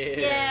stripe.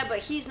 Yeah, but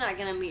he's not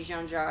going to meet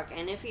Jean-Jacques,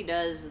 and if he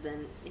does,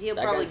 then he'll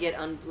That probably guy's-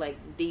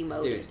 get,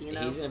 demoted, Dude, you know?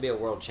 he's going to be a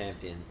world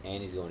champion,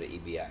 and he's going to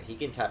EBI. He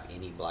can tap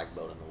any black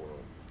belt in the world.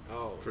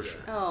 Oh, For sure.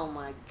 Oh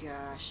my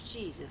gosh,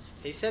 Jesus.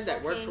 He said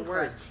that word fucking for word.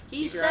 Christ.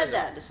 He Keep your eyes said up.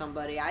 that to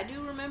somebody. I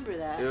do remember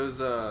that. It was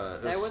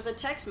There was a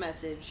text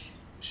message.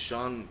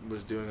 Sean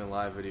was doing a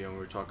live video and we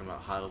were talking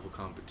about high level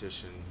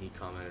competition. He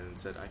commented and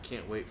said, I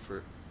can't wait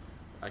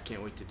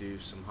to do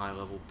some high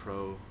level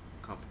pro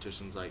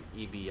competitions like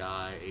EBI,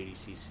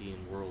 ADCC,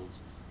 and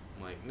Worlds.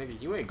 I'm like,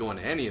 nigga, you ain't going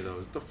to any of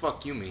those. What the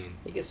fuck you mean?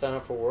 He can sign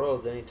up for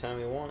Worlds anytime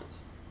he wants.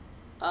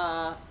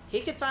 He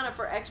could sign up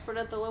for expert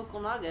at the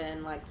local Naga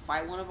and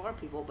fight one of our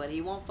people, but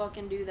he won't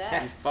fucking do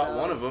that. He fought so-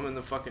 one of them in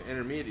the fucking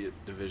intermediate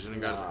division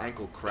and got his Nah.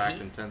 ankle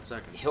cracked in 10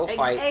 seconds. He'll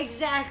fight.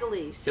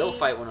 Exactly. See, He'll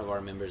fight one of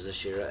our members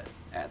this year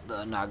at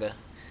the Naga.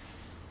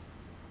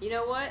 You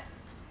know what?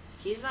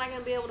 He's not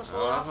gonna be able to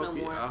hold Oh, I off no hope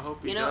he- more. I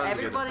hope he you know, does get a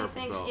everybody purple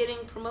thinks belt.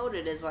 getting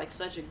promoted is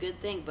such a good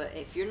thing, but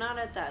if you're not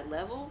at that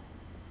level,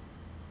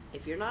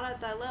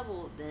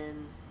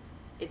 then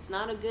it's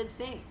not a good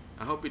thing.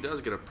 I hope he does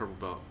get a purple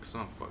belt because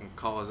I'm gonna fucking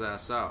call his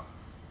ass out.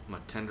 I'm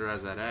gonna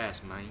tenderize that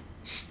ass, man.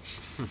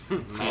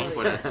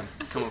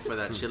 Come up for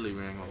that chili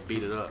ring. I'm gonna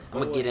beat it up. I'm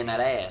going to get in that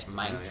ass,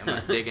 man. I'm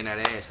gonna dig in that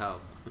asshole.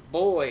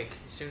 Boy,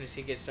 as soon as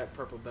he gets that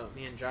purple belt,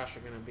 me and Josh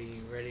are gonna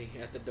be ready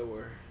at the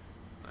door.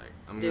 Like,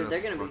 I'm Dude, they're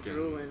gonna gonna be fucking,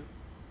 drooling.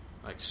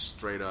 Like,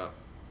 straight up,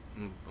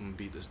 I'm gonna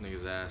beat this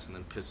nigga's ass and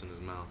then piss in his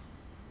mouth.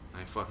 I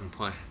ain't fucking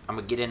playing. I'm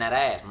going to get in that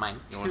ass, man.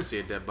 You want to see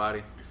a dead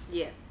body?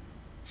 Yeah.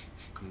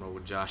 Come roll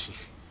with Joshy.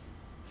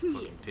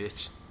 Fucking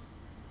bitch.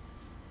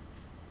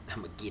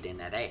 I'm going to get in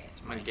that ass,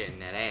 I'm man. gonna get in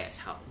that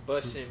asshole.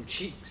 Bust them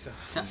cheeks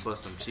off. I'm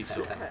bust some cheeks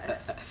open.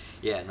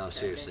 Yeah, no,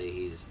 seriously,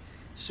 he's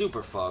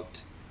super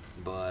fucked,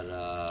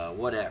 but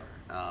whatever.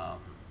 As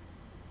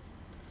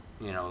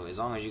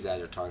long as you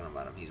guys are talking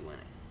about him, he's winning.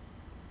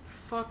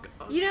 Fuck.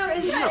 You know,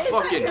 is You're that a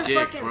fucking your dick,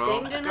 fucking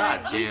bro. thing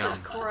tonight? God Jesus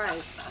damn.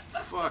 Christ.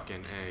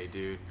 Fucking A,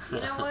 dude. You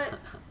know what?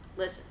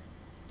 Listen,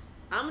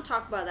 I'm gonna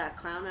talk about that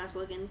clown ass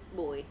looking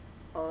boy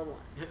all I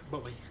want.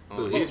 Boy.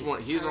 Oh, he's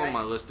on Alright.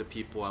 my list of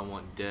people I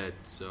want dead,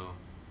 so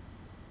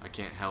I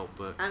can't help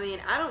but. I mean,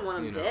 I don't want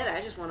him You know. dead.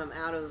 I just want him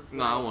out of.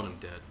 No, I want him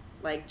dead.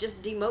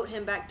 Just demote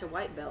him back to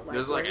white belt.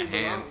 There's where a he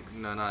hand. belongs.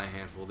 No, not a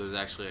handful. There's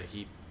actually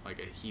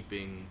a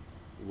heaping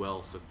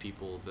wealth of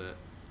people that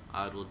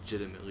I'd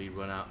legitimately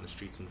run out in the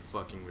streets and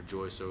fucking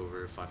rejoice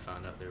over if I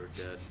found out they were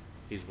dead.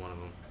 He's one of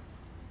them.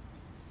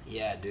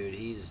 Yeah, dude,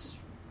 he's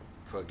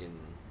fucking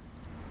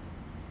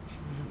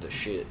the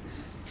shit.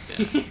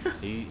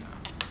 Yeah,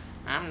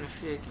 I'm the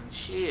fucking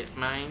shit,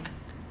 man.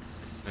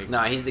 Like,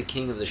 Nah, he's the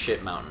king of the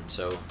shit mountain,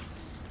 so,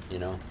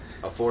 a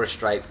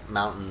 4-stripe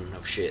mountain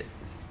of shit.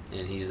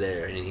 and he's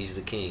there, and he's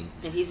the king.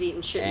 And he's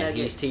eating shit and nuggets.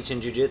 He's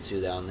teaching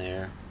jiu-jitsu down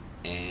there,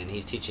 and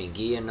he's teaching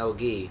gi and no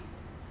gi,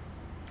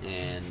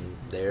 and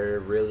they're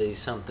really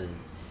something.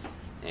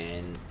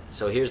 And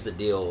so here's the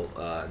deal.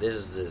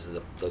 This is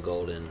the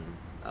golden...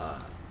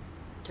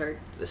 Turd?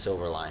 The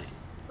silver lining.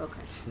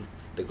 Okay.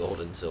 The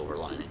golden silver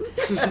lining.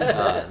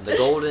 The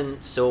golden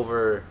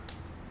silver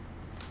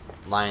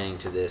lining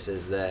to this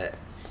is that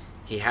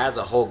he has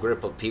a whole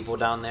group of people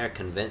down there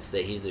convinced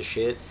that he's the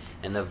shit,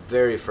 and the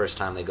very first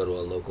time they go to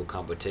a local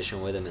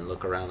competition with him and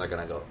look around, they're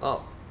going to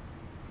go,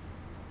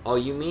 oh,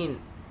 you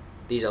mean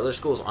these other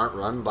schools aren't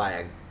run by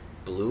a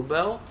blue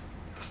belt?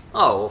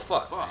 Oh, well,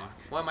 fuck. Man.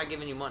 Why am I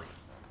giving you money?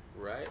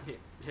 Right?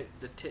 Hit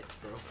the tits,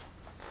 bro.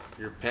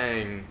 You're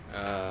paying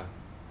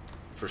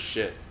for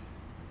shit.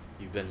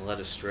 You've been led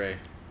astray,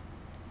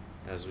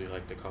 as we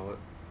like to call it.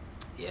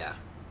 Yeah.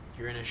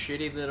 You're in a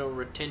shitty little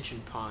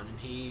retention pond, and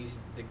he's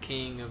the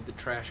king of the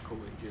trash koi,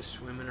 just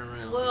swimming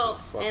around.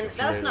 Well, and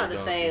that's not to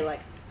say,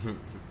 like,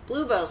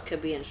 blue belts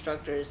could be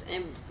instructors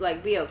and,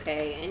 like, be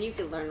okay, and you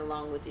could learn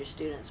along with your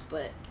students,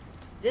 but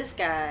this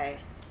guy...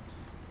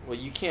 Well,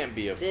 you can't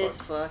be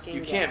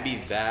You can't be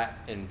that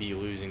and be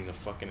losing the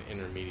fucking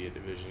intermediate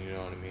division, you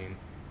know what I mean?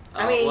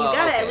 I mean, you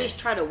gotta at least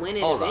try to win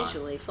it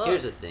eventually. Fuck.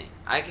 Here's the thing.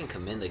 I can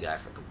commend the guy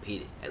for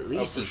competing. At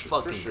least he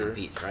fucking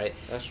competes, right?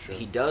 That's true.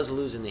 He does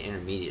lose in the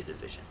intermediate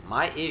division.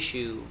 My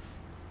issue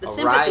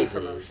sympathy arises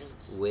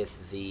promotions.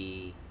 with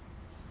the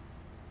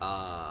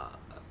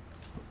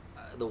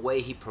way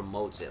he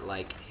promotes it.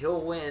 Like,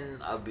 he'll win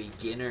a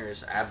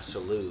beginner's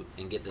absolute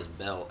and get this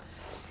belt,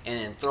 and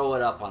then throw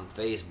it up on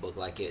Facebook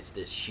like it's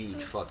this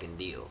huge fucking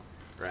deal.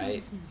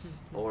 Right?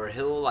 Or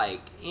he'll,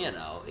 like, you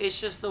know,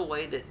 it's just the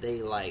way that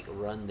they, like,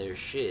 run their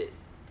shit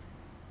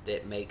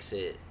that makes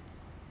it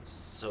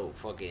so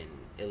fucking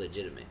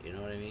illegitimate, you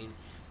know what I mean?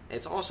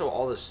 It's also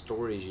all the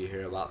stories you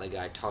hear about the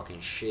guy talking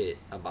shit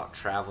about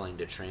traveling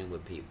to train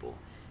with people.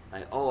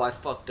 Like, oh, I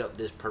fucked up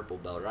this purple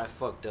belt, or I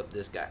fucked up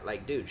this guy.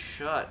 Like, dude,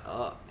 shut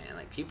up, man.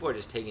 Like, people are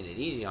just taking it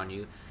easy on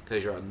you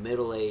because you're a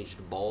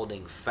middle-aged,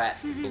 balding, fat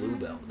blue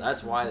belt.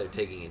 That's why they're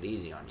taking it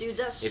easy on you. Dude,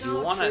 that's if so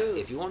you wanna, true.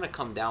 If you want to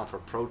come down for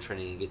pro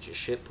training and get your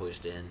shit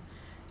pushed in,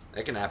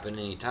 that can happen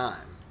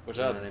anytime. Which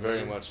I'd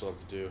very much love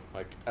to do.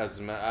 Like, I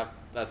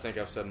think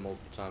I've said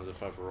multiple times,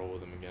 if I ever roll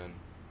with him again,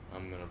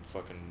 I'm going to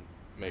fucking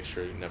make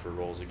sure he never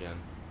rolls again.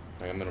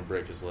 Like, I'm going to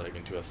break his leg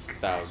into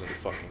 1,000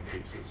 fucking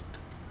pieces.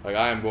 Like,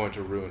 I am going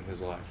to ruin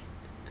his life.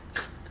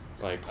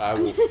 Like, I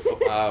want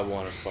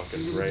to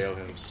fucking rail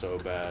him so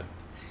bad.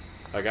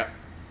 Like,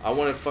 I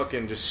want to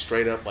fucking just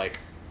straight up, like,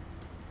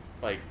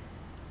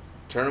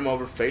 turn him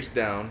over face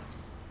down,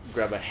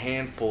 grab a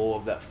handful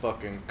of that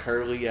fucking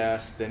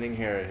curly-ass, thinning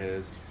hair of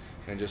his,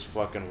 and just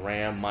fucking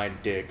ram my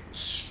dick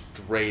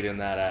straight in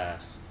that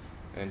ass.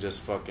 And just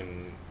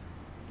fucking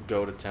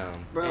go to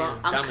town. Bro,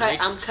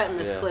 I'm cutting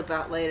this clip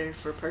out later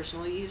for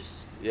personal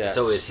use. Yeah,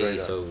 so is he.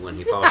 So when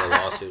he files a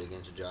lawsuit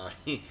against Josh,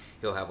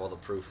 he'll have all the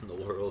proof in the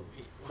world.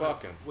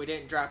 Fuck him. We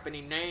didn't drop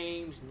any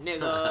names,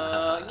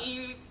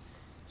 nigga.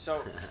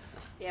 So,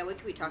 yeah, we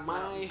could be talking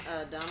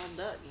about Donald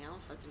Duck. You know,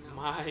 fucking know.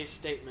 My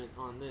statement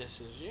on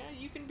this is, yeah,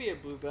 you can be a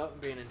blue belt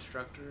and be an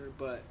instructor,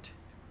 but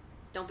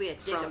don't be a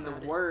dick from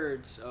about the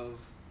words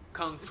of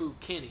Kung Fu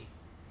Kenny,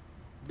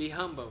 be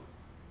humble,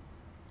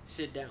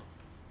 sit down.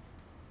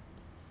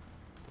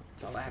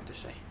 That's all I have to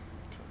say.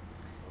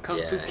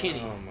 Kung Fu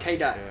Kenny,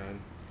 K-Dot.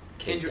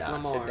 Kendrick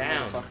Lamar, sit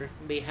down. Motherfucker.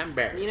 Be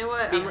humble. You know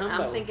what?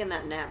 I'm thinking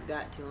that nap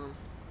got to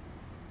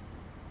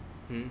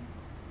him.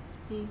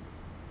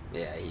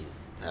 Yeah, he's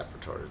half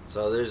retarded.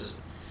 So there's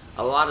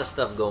a lot of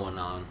stuff going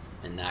on,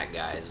 and that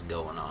guy's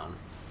going on.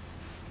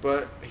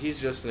 But he's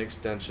just an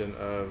extension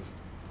of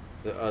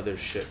the other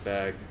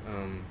shitbag.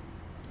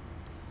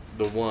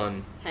 The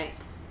one,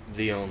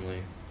 the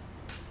only,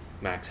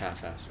 Max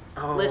Half-Asser.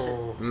 Oh.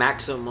 Listen.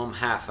 Maximum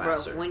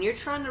Half-Asser. Bro, when you're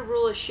trying to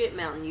rule a shit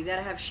mountain, you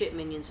gotta have shit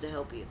minions to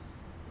help you.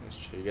 That's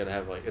true. You gotta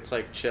have, like, it's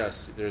like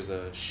chess. There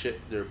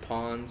are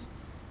pawns.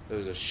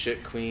 There's a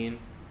shit queen,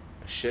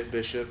 a shit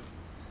bishop,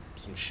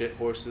 some shit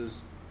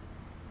horses,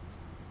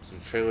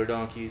 some trailer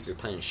donkeys. You're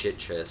playing shit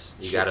chess.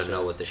 You Shit gotta chess.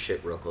 know what the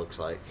shit rook looks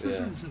like.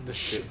 Yeah, the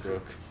shit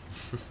rook.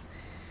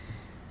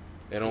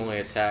 It only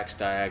attacks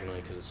diagonally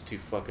because it's too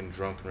fucking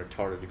drunk and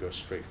retarded to go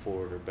straight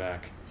forward or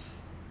back.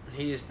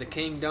 He is the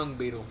King Dung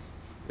Beetle.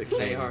 The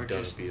king dung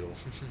beetle.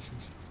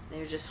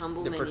 They're just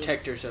humble the minions.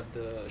 protectors of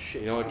the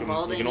shit. You can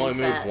only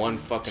move one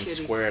fucking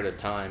square at a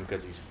time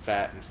because he's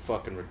fat and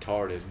fucking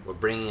retarded. We're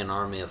bringing an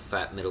army of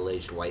fat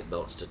middle-aged white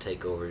belts to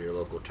take over your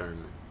local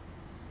tournament.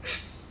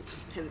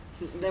 And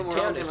then we're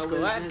all gonna lose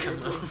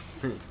miserably.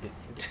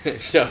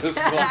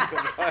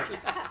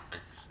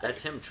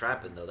 That's him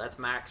trapping, though. That's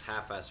Max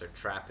Half-Asser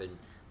trapping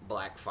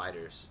black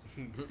fighters.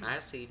 I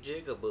see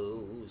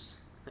jigaboos.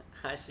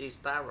 I see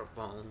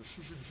styrofoam.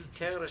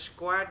 Tell the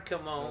squad,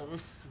 come on.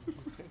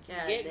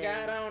 Get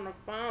God on the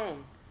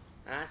phone.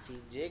 I see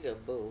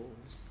jigaboos.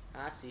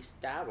 I see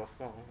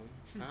styrofoam.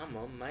 I'm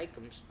gonna make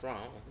them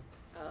strong.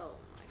 Oh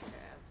my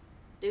god.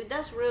 Dude,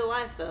 that's real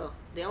life though.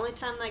 The only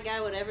time that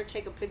guy would ever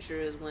take a picture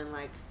is when,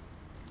 like,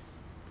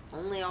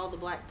 Only all the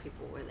black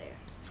people were there.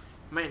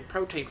 Man,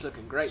 Pro Team's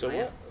looking great, So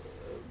man.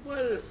 what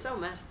is... So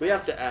messed up. We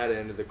have to add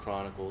into the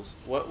Chronicles.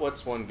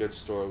 What's one good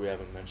story we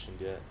haven't mentioned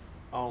yet?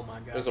 Oh my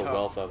God. There's a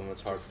wealth of them.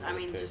 It's hard for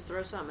me to pick. Just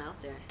throw something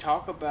out there.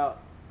 Talk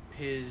about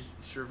his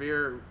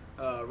severe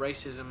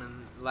racism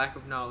and lack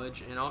of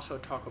knowledge, and also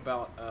talk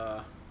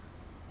about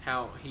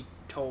how he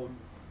told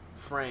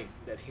Frank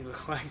that he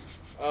looked like...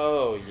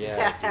 Oh,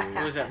 yeah, dude.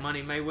 Who was that,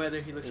 Money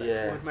Mayweather? He looks like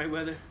Floyd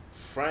Mayweather.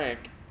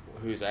 Frank,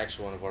 who's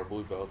actually one of our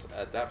blue belts,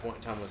 at that point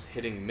in time was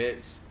hitting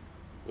mitts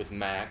with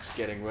Max,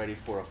 getting ready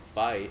for a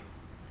fight.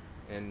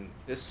 And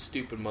this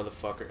stupid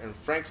motherfucker... And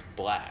Frank's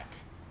black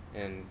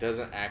and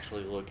doesn't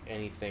actually look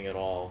anything at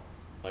all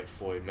like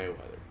Floyd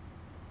Mayweather.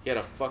 He had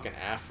a fucking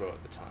afro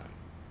at the time.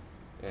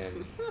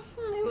 And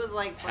it was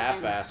like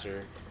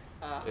half-asser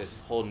is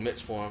holding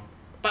mitts for him.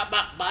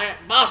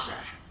 Bossa!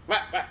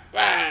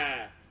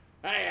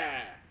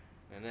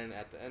 And then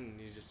at the end,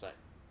 he's just like,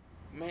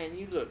 man,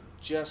 you look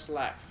just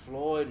like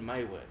Floyd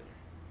Mayweather.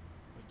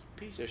 Like, you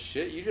piece of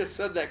shit. You just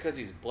said that because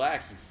he's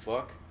black, you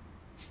fuck.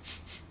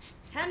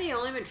 Hadn't he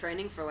only been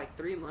training for like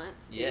 3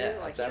 months? Too? Yeah,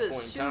 like, at that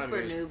point in time,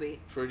 he was newbie.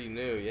 Pretty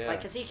new, yeah. Like,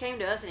 because he came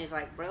to us and he's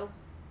like, bro,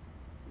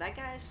 that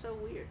guy is so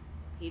weird.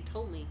 He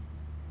told me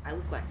I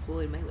look like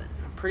Floyd Mayweather.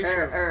 I'm pretty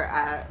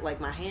sure.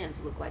 Like, my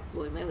hands look like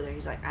Floyd Mayweather.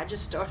 He's like, I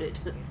just started.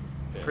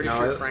 Pretty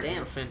sure Frank was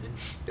offended.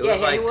 It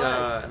was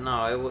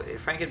like,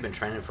 Frank had been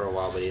training for a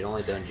while, but he'd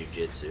only done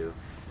jiu-jitsu,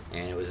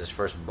 and it was his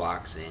first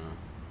boxing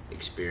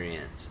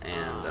experience,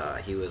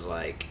 and he was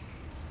like,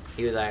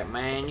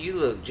 man, you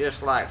look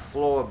just like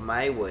Floyd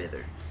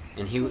Mayweather.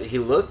 And he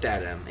looked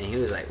at him, and he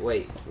was like,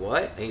 wait,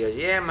 what? And he goes,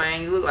 yeah,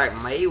 man, you look like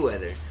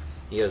Mayweather.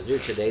 He goes,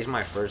 dude, today's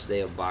my first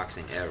day of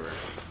boxing ever.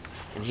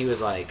 And he was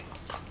like,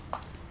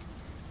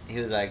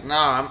 no,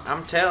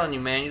 I'm telling you,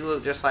 man, you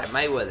look just like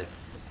Mayweather.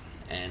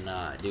 And,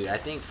 dude, I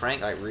think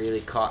Frank, like,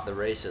 really caught the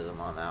racism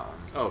on that one.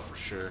 Oh, for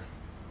sure.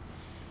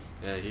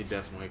 Yeah, he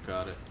definitely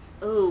caught it.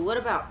 Ooh, what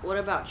about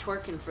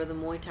twerking for the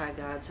Muay Thai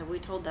gods? Have we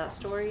told that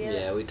story yet?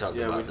 Yeah, we talked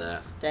about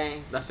that.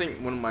 Dang. I think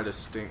one of my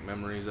distinct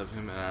memories of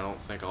him, and I don't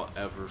think I'll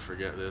ever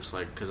forget this,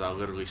 like, because I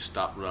literally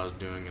stopped what I was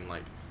doing and,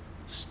 like,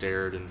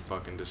 stared in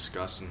fucking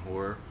disgust and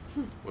horror,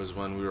 was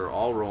when we were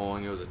all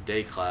rolling. It was a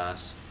day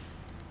class.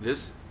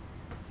 This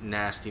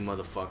nasty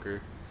motherfucker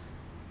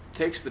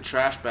takes the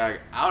trash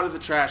bag out of the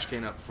trash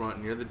can up front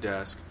near the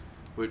desk,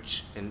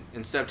 which,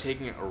 instead of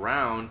taking it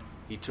around,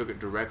 he took it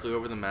directly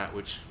over the mat,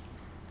 which,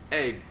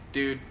 hey,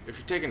 dude, if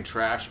you're taking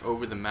trash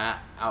over the mat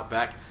out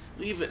back,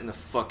 leave it in the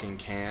fucking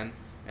can,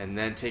 and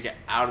then take it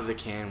out of the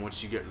can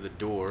once you get to the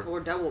door. Or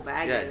double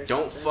bag it or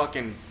don't something.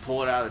 fucking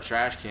pull it out of the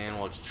trash can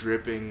while it's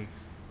dripping,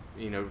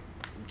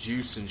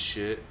 juice and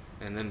shit,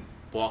 and then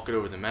walk it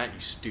over the mat, you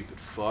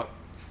stupid fuck.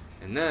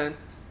 And then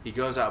he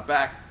goes out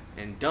back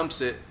and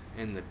dumps it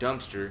in the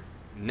dumpster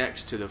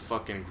next to the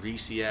fucking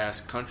greasy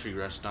ass country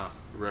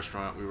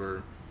restaurant we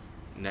were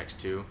next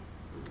to.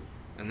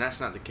 And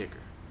that's not the kicker.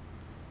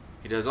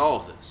 He does all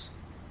of this.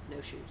 No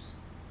shoes.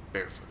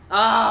 Barefoot. Oh,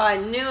 I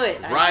knew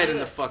it. Right in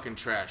the fucking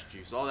trash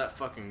juice. All that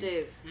fucking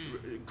Dude.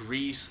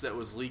 grease that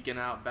was leaking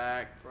out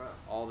back. Bro.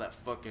 All that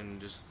fucking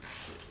just...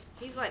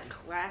 He's like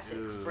classic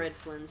Fred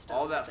Flintstone.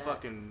 All that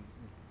fucking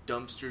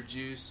dumpster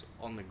juice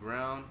on the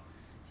ground.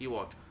 He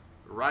walked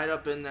right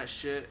up in that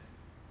shit,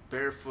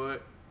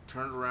 barefoot,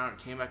 turned around,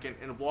 came back in,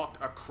 and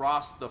walked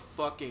across the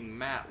fucking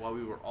mat while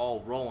we were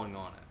all rolling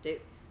on it.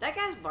 Dude, that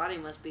guy's body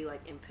must be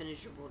like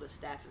impenetrable to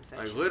staph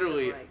infections. Like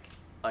literally,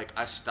 like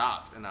I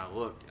stopped and I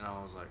looked and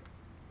I was like,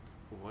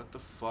 "What the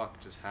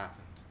fuck just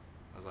happened?"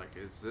 I was like,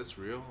 "Is this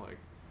real?"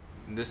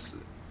 This,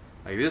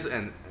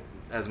 and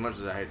as much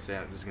as I hate to say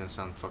it, this is gonna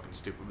sound fucking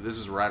stupid, but this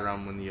is right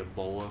around when the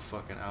Ebola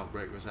fucking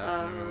outbreak was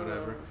happening or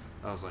whatever.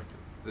 I was like,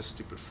 "This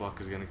stupid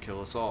fuck is gonna kill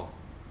us all.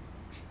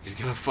 He's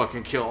gonna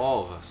fucking kill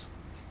all of us."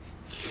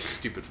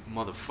 Stupid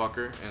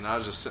motherfucker. And I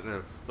was just sitting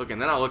there looking.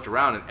 Then I looked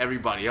around and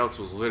everybody else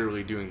was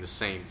literally doing the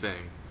same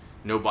thing.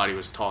 Nobody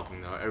was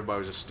talking though. Everybody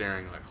was just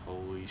staring like,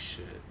 holy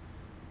shit,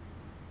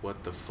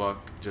 what the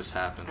fuck just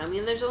happened? I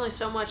mean, there's only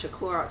so much a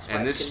Clorox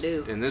wipe can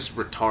do. And this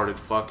retarded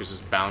fuck is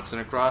just bouncing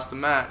across the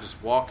mat, just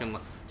walking,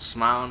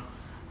 smiling.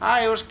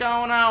 Hey, what's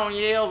going on,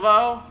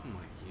 Yelvo? I'm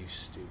like, you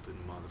stupid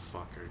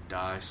motherfucker,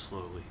 die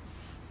slowly.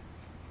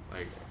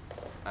 Like,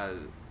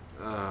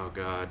 oh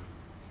god.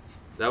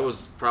 That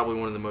was probably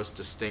one of the most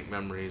distinct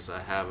memories I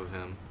have of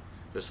him.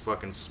 Just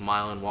fucking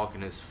smiling,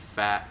 walking his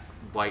fat,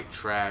 white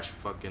trash,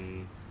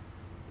 fucking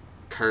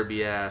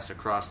Kirby ass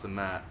across the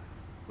mat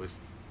with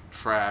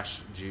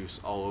trash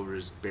juice all over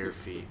his bare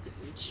feet.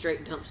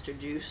 Straight dumpster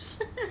juice.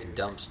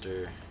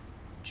 Dumpster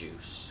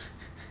juice.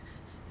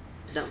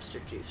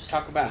 Dumpster juice.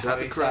 Talk about Is that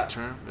the correct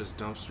term? Is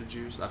dumpster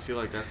juice? I feel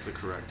like that's the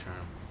correct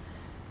term.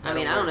 I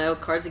mean, I don't know.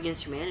 Cards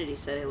Against Humanity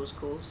said it was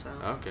cool, so.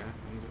 Okay.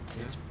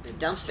 The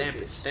dumpster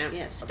juice. Stamp.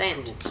 Yeah,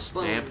 stamped.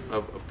 Stamp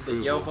of approval. The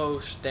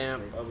Yelvo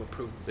stamp of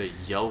approval. The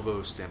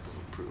Yelvo stamp of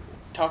approval.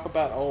 Talk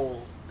about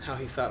how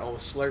he thought old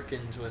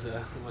Slurkins was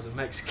a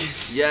Mexican.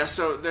 Yeah,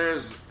 so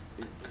there's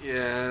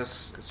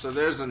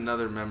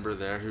another member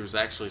there who's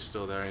actually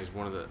still there. He's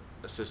one of the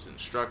assistant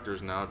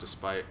instructors now,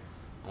 despite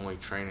only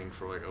training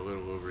for like a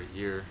little over a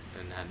year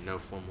and had no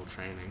formal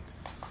training.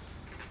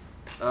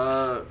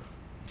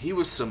 He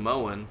was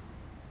Samoan.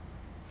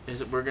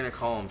 We're gonna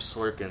call him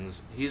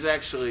Slurkins. He's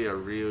actually a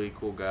really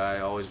cool guy.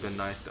 Always been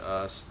nice to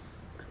us.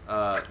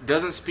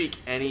 Doesn't speak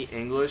any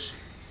English.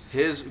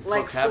 His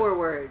 4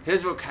 words.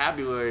 His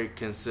vocabulary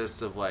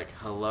consists of like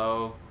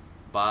hello,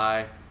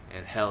 bye,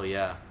 and hell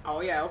yeah.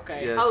 Oh yeah,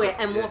 okay. Yeah,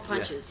 and more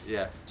punches.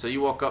 Yeah. So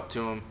you walk up to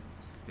him,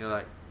 you're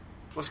like,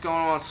 "What's going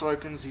on,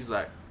 Slurkins?" He's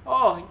like,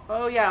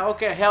 "Oh yeah,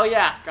 okay, hell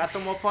yeah, got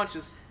them more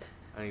punches,"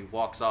 and he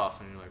walks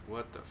off, and you're like,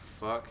 "What the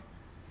fuck?"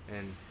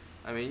 And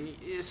I mean,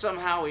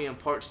 somehow he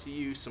imparts to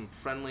you some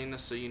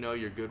friendliness, so you know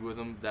you're good with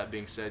him. That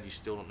being said, you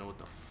still don't know what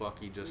the fuck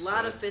he just said. A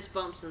lot of fist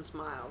bumps and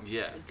smiles.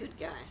 Yeah. A good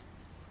guy.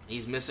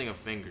 He's missing a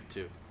finger,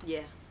 too.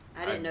 Yeah.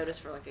 I didn't notice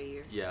for like a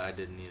year. Yeah, I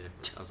didn't either.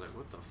 I was like,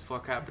 what the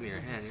fuck happened to your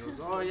hand? He goes,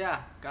 oh,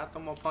 yeah, got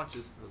them more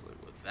punches. I was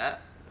like, with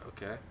that?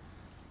 Okay.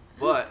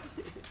 But,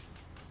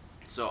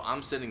 so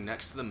I'm sitting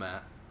next to the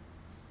mat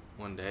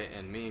one day,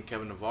 and me and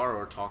Kevin Navarro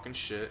are talking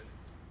shit,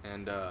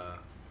 and,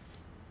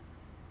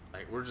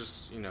 like, we're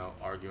just,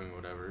 arguing,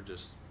 whatever,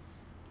 just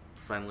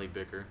friendly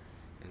bicker.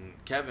 And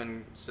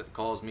Kevin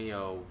calls me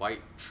a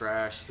white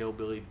trash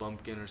hillbilly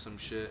bumpkin or some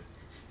shit.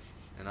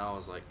 And I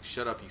was like,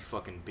 shut up, you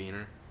fucking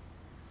beaner.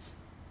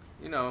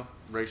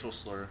 Racial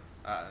slur.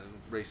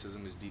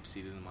 Racism is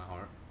deep-seated in my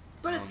heart.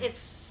 But it's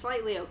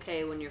slightly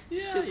okay when you're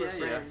super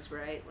friends,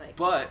 right? Like,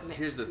 but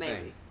here's the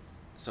thing.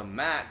 So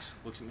Max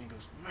looks at me and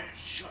goes, man,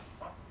 shut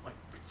up.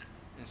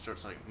 And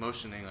starts,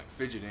 motioning,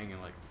 fidgeting,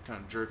 and,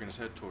 kind of jerking his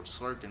head towards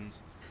Slurkins.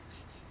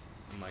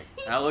 And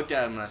I looked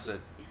at him and I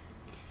said,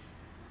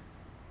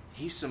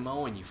 he's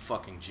Samoan, you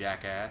fucking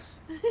jackass.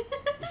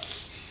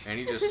 And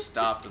he just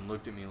stopped and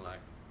looked at me like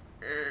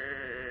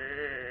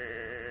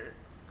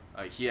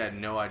he had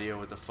no idea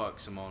what the fuck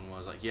Samoan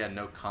was. He had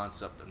no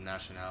concept of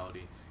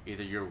nationality.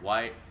 Either you're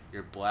white,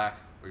 you're black,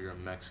 or you're a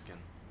Mexican.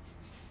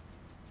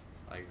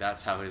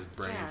 That's how his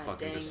brain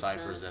fucking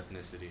deciphers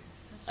ethnicity.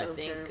 So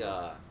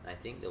I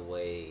think the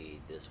way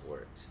this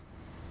works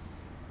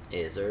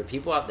is there are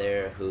people out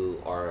there who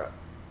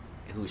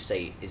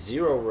say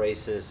zero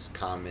racist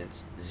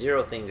comments,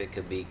 zero things that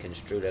could be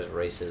construed as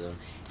racism,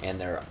 and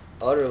they're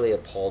utterly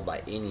appalled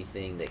by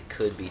anything that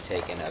could be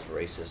taken as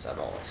racist at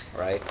all,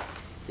 right?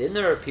 Then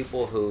there are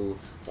people who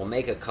will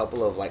make a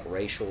couple of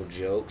racial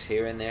jokes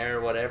here and there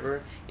or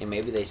whatever, and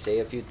maybe they say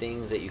a few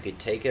things that you could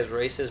take as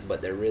racist,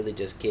 but they're really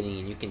just kidding,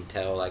 and you can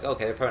tell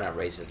okay, they're probably not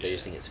racist, they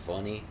just think it's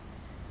funny.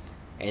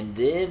 And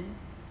then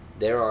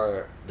there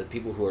are the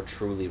people who are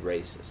truly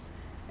racist.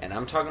 And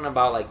I'm talking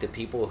about the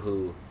people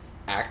who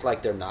act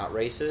like they're not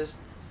racist,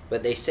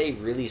 but they say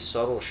really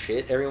subtle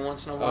shit every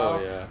once in a while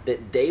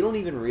that they don't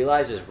even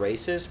realize is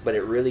racist, but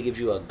it really gives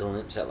you a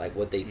glimpse at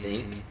what they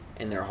think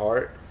in their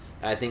heart.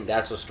 And I think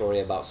that's a story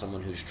about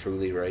someone who's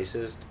truly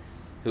racist,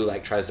 who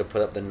tries to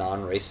put up the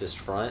non-racist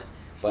front,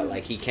 but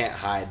he can't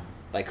hide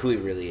who he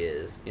really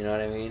is. You know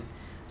what I mean?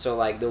 So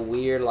the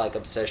weird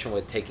obsession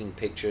with taking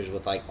pictures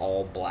with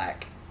all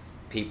black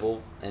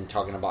people and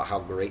talking about how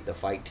great the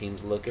fight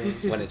team's looking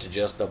when it's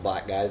just the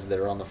black guys that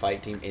are on the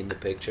fight team in the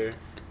picture,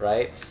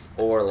 right?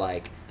 Or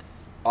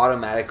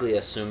automatically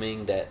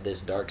assuming that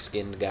this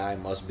dark-skinned guy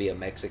must be a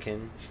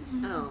Mexican.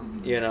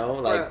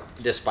 Oh.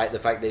 Despite the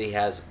fact that he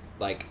has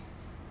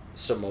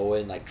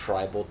Samoan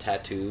tribal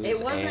tattoos.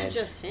 It wasn't and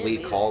just him. We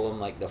either. call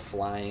him the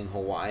flying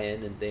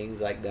Hawaiian and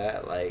things like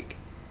that.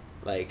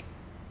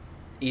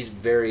 He's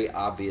very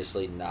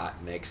obviously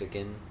not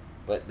Mexican.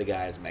 But the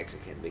guy is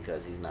Mexican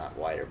because he's not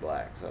white or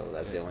black, so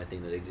that's the only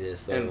thing that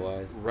exists. And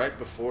otherwise, right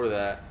before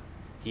that,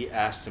 he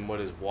asked him what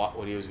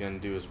he was going to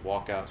do his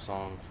walkout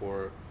song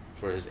for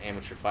his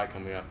amateur fight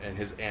coming up, and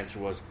his answer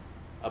was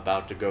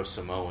about to go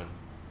Samoan,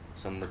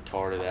 some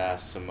retarded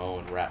ass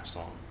Samoan rap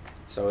song.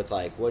 So it's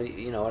what do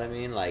you know what I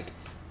mean?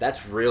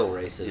 That's real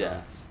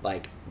racism.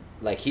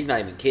 Yeah. He's not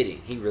even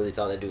kidding. He really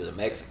thought that dude was a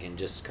Mexican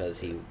just because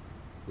he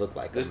looked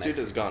like this a Mexican.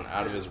 dude has gone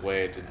out of his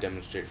way to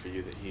demonstrate for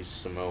you that he's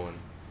Samoan.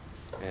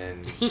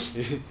 And he's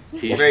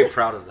very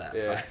proud of that.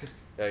 Yeah,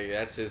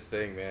 that's his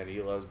thing, man.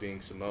 He loves being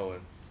Samoan.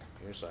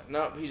 And you're just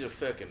nope, he's a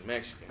fucking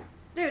Mexican.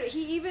 Dude,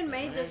 he even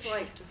made this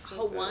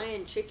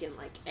Hawaiian chicken.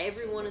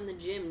 Everyone in the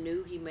gym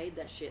knew he made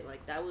that shit.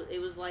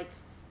 It was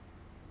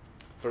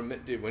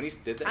dude, when he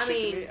did that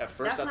shit to me, at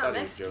first I thought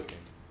he was joking.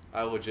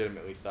 I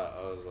legitimately thought,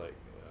 I was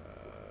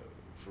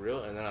for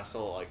real? And then I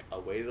saw, I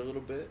waited a little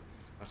bit.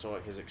 I saw,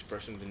 his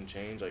expression didn't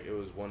change. It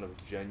was one of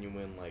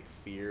genuine,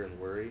 fear and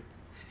worry.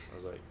 I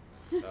was like,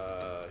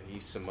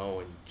 he's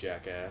Samoan, you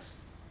jackass.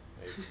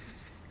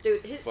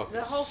 Dude,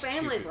 the whole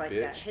family's like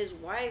bitch. that. His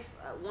wife,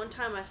 one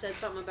time I said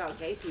something about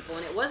gay people,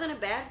 and it wasn't a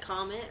bad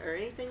comment or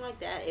anything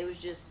like that. It was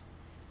just,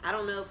 I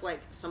don't know if,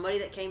 somebody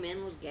that came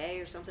in was gay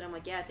or something. I'm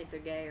like, yeah, I think they're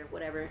gay or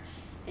whatever.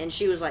 And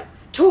she was like,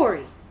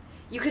 Tori,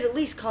 You could at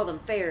least call them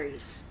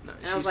fairies. No,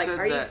 and I was like,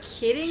 are you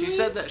kidding me? She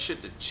said that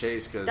shit to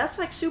Chase because... That's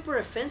like super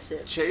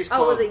offensive.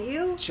 Was it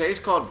you? Chase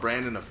called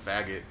Brandon a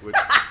faggot, which,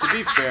 to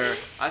be fair,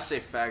 I say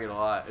faggot a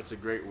lot. It's a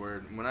great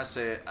word. When I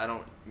say it, I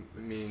don't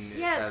mean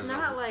it as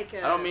not like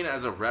a... I don't mean it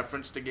as a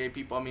reference to gay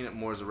people. I mean it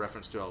more as a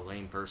reference to a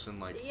lame person.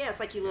 Like, yeah, it's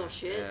like you little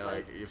shit. Yeah,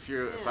 like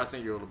if I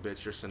think you're a little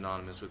bitch, you're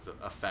synonymous with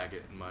a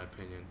faggot, in my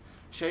opinion.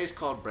 Chase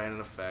called Brandon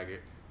a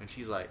faggot, and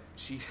she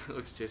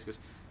looks at Chase and goes,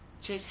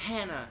 Chase,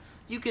 Hannah,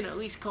 you can at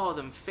least call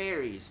them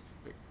fairies.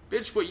 Like,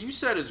 bitch, what you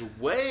said is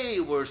way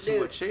worse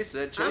than what Chase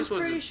said. Chase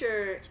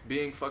wasn't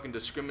being fucking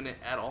discriminate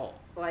at all.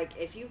 Like,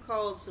 if you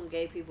called some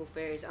gay people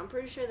fairies, I'm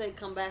pretty sure they'd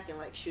come back and,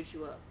 like, shoot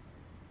you up.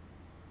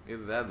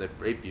 Either that or they'd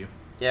rape you.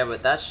 Yeah,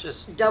 but that's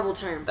just... Double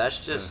term.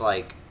 That's just,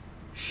 like,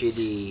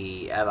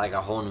 shitty at, like,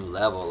 a whole new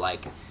level.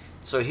 Like,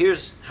 so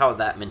here's how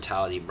that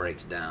mentality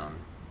breaks down.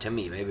 To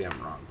me, maybe I'm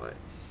wrong, but...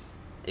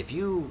 If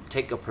you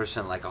take a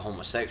person like a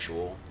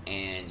homosexual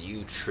and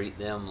you treat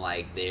them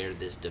like they're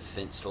this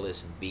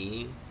defenseless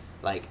being,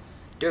 like,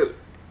 dude,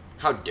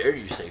 how dare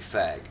you say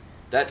fag?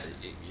 That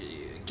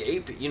gay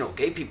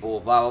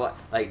people, blah blah blah.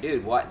 Like,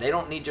 dude, why? They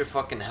don't need your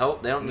fucking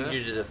help. They don't need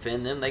you to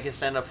defend them. They can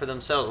stand up for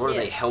themselves. What are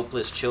they,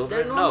 helpless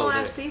children? They're normal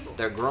ass people.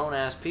 They're grown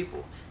ass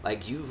people.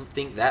 Like, you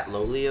think that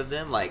lowly of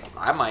them? Like,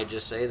 I might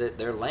just say that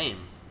they're lame,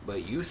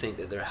 but you think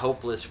that they're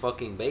helpless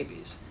fucking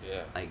babies.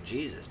 Yeah. Like,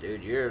 Jesus,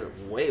 dude, you're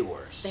way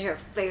worse. They're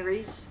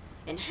fairies,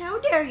 and how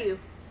dare you?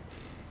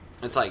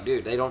 It's like,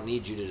 dude, they don't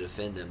need you to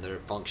defend them. They're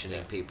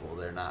functioning people.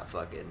 They're not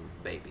fucking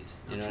babies.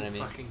 You know what I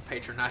mean? Fucking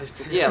patronize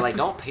them. Yeah, like,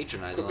 don't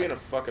patronize them. Quit being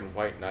a fucking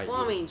white knight. Well,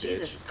 I mean,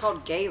 Jesus, it's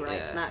called gay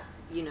rights, not,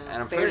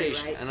 fairy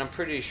rights. And I'm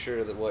pretty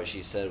sure that what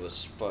she said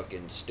was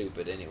fucking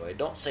stupid anyway.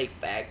 Don't say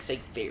fag, say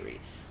fairy.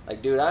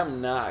 Like, dude,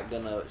 I'm not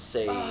gonna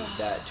say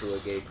that to a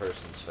gay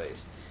person's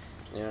face.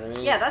 You know what I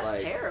mean? Yeah,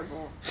 that's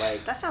terrible.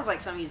 Like, that sounds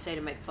like something you'd say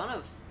to make fun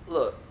of.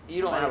 Look,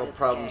 you don't have a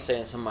problem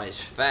saying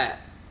somebody's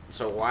fat,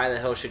 so why the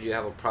hell should you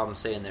have a problem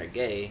saying they're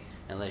gay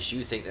unless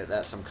you think that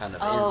that's some kind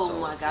of insult? Oh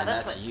my God,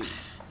 that's like, you.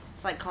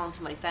 It's like calling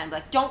somebody fat and be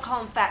like, don't call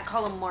them fat,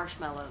 call them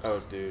marshmallows.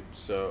 Oh, dude.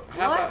 So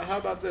how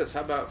about this?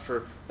 How about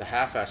for the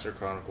Half-Asser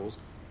Chronicles,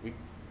 we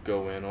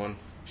go in on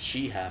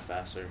She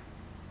Half-Asser.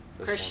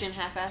 Christian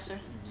half-asser?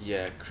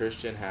 Yeah,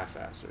 Christian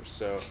half-asser.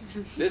 So,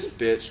 this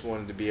bitch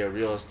wanted to be a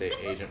real estate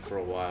agent for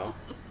a while.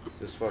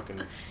 This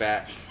fucking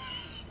fat,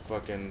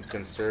 fucking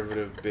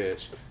conservative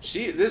bitch.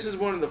 This is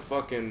one of the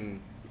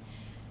fucking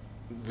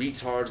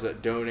retards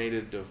that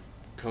donated to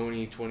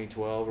Coney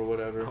 2012 or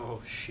whatever.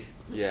 Oh, shit.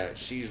 Yeah,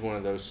 she's one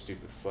of those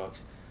stupid fucks.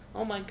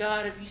 Oh my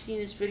God, have you seen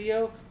this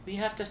video? We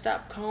have to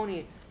stop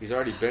Coney. He's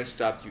already been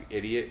stopped, you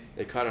idiot.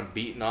 They caught him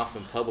beating off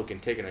in public and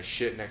taking a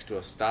shit next to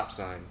a stop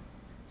sign.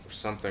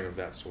 Something of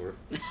that sort.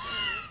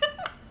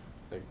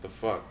 Like, the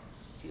fuck.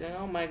 She's like,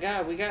 oh my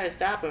God, we gotta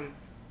stop him.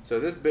 So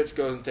this bitch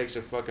goes and takes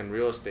her fucking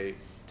real estate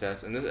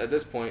test. And at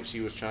this point, she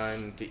was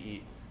trying to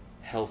eat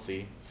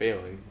healthy.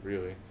 Failing,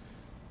 really.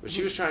 But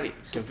she was trying to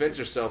convince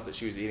herself that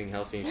she was eating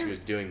healthy and she was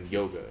doing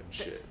yoga and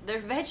shit.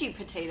 They're veggie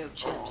potato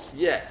chips.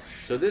 Yeah.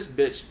 So this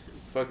bitch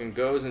fucking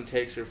goes and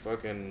takes her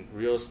fucking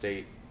real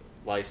estate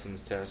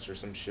license test or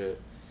some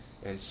shit.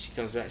 And she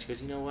comes back and she goes,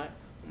 you know what?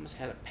 I almost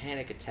had a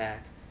panic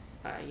attack.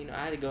 I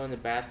had to go in the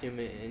bathroom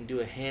and do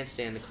a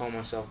handstand to calm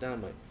myself down.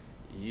 I'm like,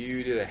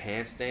 you did a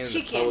handstand in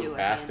the public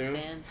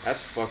bathroom?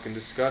 That's fucking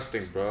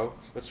disgusting, bro.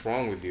 What's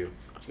wrong with you?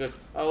 She goes,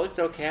 oh, it's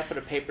okay. I put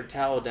a paper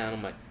towel down.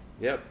 I'm like,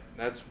 yep,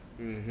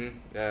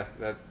 yeah,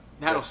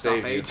 that'll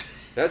stop AIDS.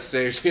 That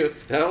saves you.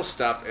 That'll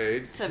stop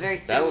AIDS. It's a very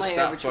thin That'll layer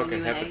stop between fucking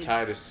you and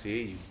hepatitis AIDS.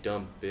 C, you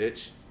dumb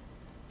bitch.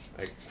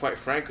 Like, quite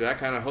frankly, I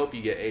kind of hope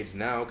you get AIDS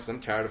now because I'm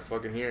tired of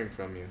fucking hearing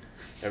from you.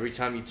 Every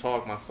time you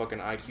talk, my fucking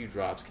IQ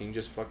drops. Can you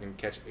just fucking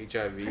catch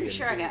HIV Pretty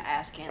sure I got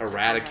ass cancer.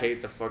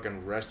 Eradicate the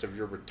fucking rest of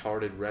your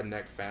retarded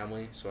redneck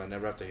family so I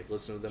never have to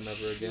listen to them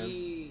ever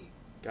again?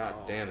 God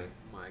damn it.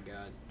 Oh my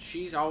God.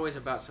 She's always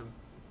about some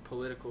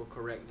political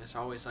correctness.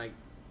 Always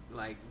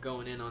like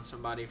going in on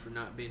somebody for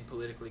not being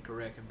politically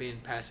correct and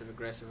being passive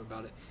aggressive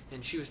about it.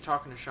 And she was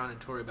talking to Sean and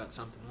Tori about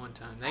something one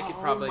time. They could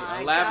probably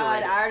elaborate.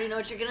 God, I already know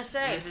what you're gonna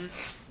say.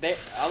 Mm-hmm.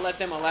 I'll let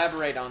them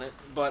elaborate on it,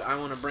 but I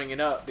want to bring it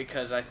up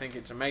because I think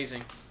it's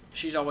amazing.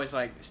 She's always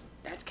like,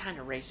 that's kind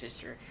of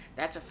racist, or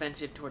that's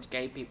offensive towards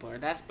gay people, or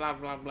that's blah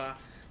blah blah.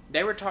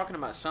 They were talking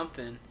about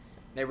something.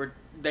 They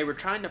were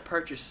trying to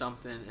purchase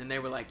something, and they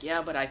were like,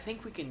 yeah, but I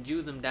think we can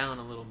Jew them down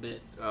a little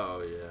bit.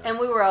 Oh yeah. And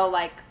we were all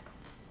like,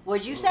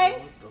 what'd you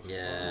say?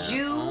 Yeah.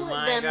 Jew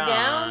them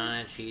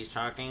down? She's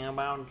talking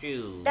about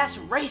Jews. That's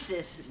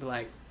racist.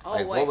 Like,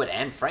 wait. What would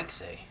Anne Frank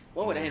say?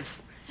 What would Anne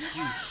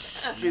you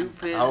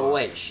stupid. Oh,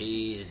 wait,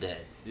 she's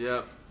dead.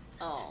 Yep.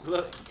 Oh,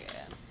 look.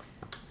 God.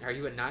 Are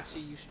you a Nazi,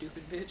 you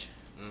stupid bitch?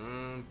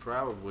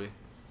 Probably.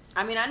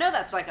 I mean, I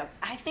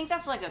think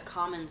that's like a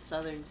common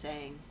Southern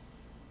saying.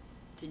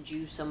 To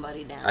Jew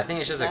somebody down. I think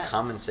it's just a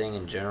common saying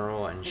in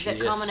general, and she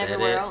just said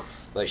it.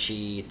 Else? But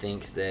she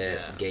thinks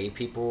that gay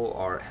people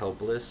are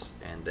helpless,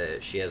 and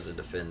that she has to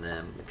defend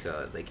them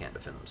because they can't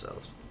defend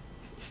themselves.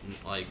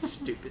 Like,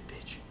 Stupid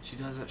bitch. she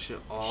does that shit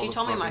all She the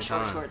told me my fucking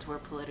short time. shorts were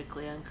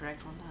politically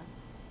incorrect one time.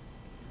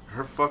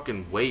 Her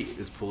fucking weight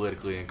is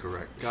politically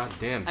incorrect. God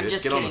damn, I'm bitch.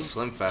 just Get kidding. on the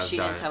Slim Fast She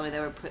diet. didn't tell me they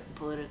were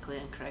politically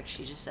incorrect.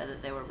 She just said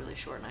that they were really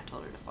short, and I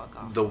told her to fuck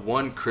off. The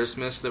one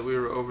Christmas that we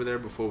were over there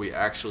before we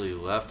actually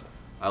left,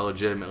 I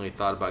legitimately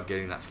thought about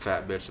getting that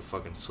fat bitch a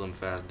fucking Slim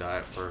Fast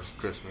diet for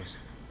Christmas.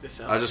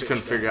 I just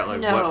couldn't figure out like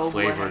No what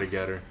flavor way. to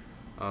get her.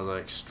 I was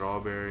like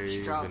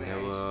strawberry, Strawberry.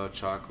 vanilla,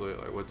 chocolate.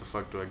 Like, what the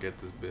fuck do I get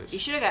this bitch? You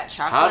should have got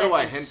chocolate. How do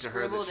I and hint to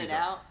her that scribbled she's it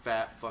out. a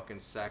fat fucking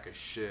sack of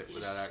shit You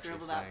without just actually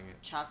scribbled out saying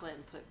it? chocolate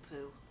and put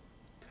poo.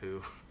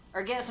 Poo.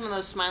 Or get some of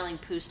those smiling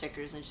poo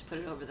stickers and just put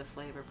it over the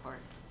flavor part.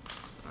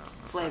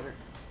 Flavor.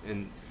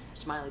 And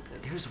Smiley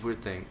poo. here's the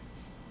weird thing.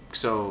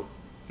 So,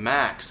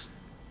 Max,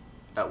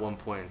 at one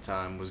point in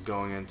time, was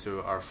going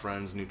into our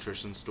friend's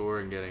nutrition store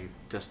and getting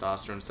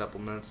testosterone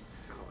supplements.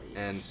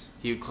 And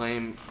he would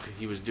claim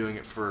he was doing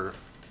it for,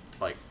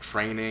 like,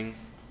 training,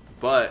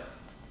 but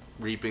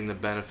reaping the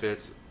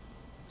benefits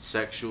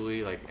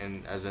sexually, like,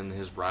 and as in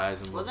his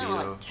rise in Wasn't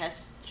libido. it like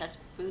test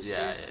boosters?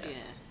 Yeah.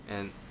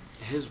 And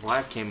his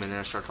wife came in there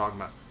and started talking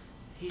about,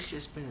 he's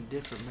just been a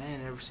different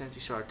man ever since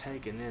he started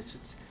taking this.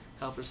 It's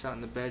helped us out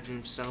in the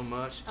bedroom so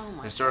much. Oh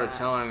my and started God.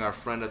 telling our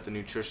friend at the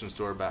nutrition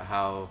store about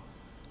how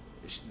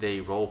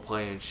they role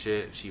play and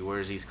shit. And she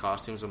wears these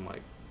costumes. I'm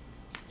like,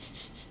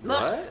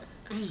 what?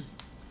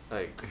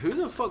 Like, who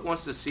the fuck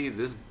wants to see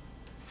this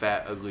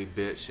fat, ugly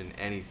bitch in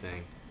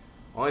anything?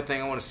 Only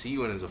thing I want to see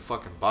you in is a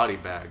fucking body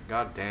bag.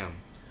 God damn.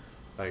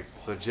 Like,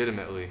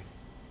 legitimately.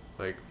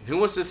 Like, who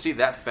wants to see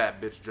that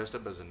fat bitch dressed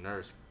up as a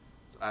nurse?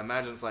 I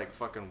imagine it's like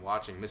fucking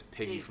watching Miss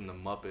Piggy Dude, from the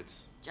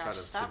Muppets try Josh,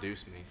 to stop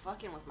seduce me.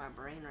 fucking with my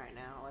brain right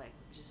now. Like,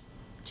 just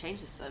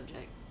change the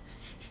subject.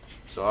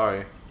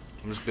 Sorry.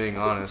 I'm just being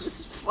This honest.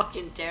 is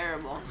fucking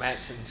terrible.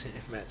 Matt's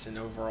in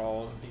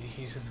overalls.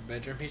 He's in the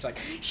bedroom. He's like,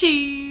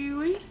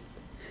 seaweed.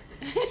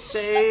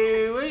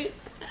 Seaweed.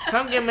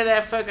 Come give me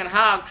that fucking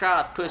hog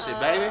trough pussy,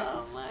 baby.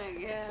 Oh my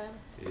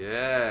god.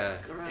 Yeah.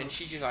 Gross. And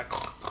she just like,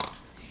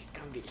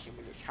 come get some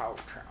of this hog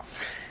trough.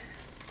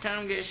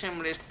 Come get some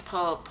of this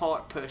pulled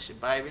pork pussy,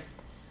 baby.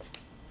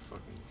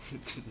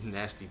 Fucking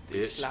nasty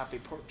bitch. Sloppy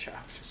pork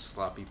chops.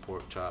 Sloppy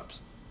pork chops.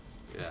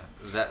 Yeah.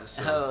 That's.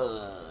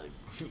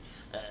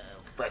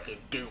 Fucking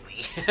do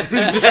me.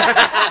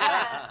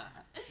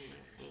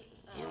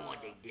 You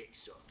want the dick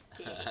sucked.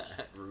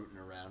 Rooting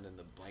around in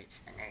the blanket.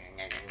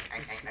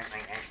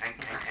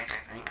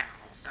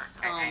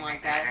 Oh my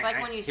god, it's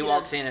like when you see He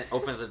walks in and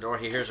opens the door.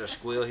 He hears her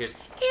squeal. Hears.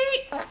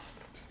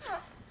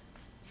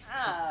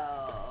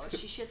 Oh,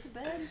 she shit the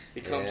bed?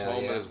 He comes Yeah,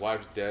 home yeah. and his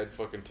wife's dead.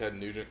 Fucking Ted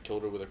Nugent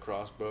killed her with a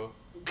crossbow.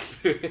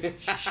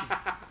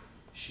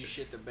 She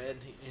shit the bed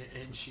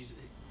and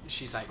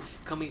she's like,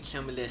 come eat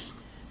some of this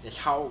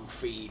hog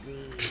feed.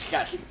 It's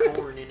got some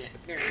corn in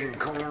it.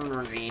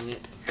 Corn in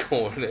it.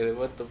 Corn in it.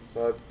 What the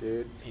fuck,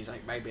 dude? He's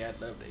like, baby, I'd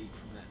love to eat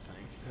from that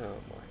thing. Oh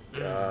my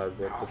god,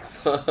 what the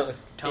fuck?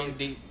 Tongue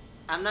deep.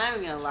 I'm not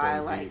even gonna lie,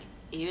 Totally. like,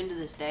 even to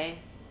this day,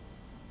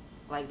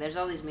 like, there's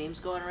all these memes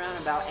going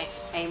around about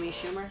Amy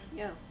Schumer.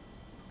 Yo.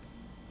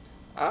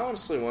 I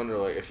honestly wonder,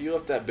 like, if you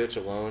left that bitch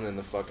alone in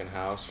the fucking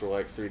house for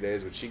like 3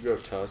 days, would she grow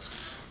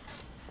tusks?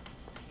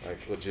 Like,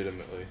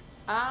 legitimately.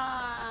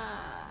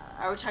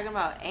 Are we talking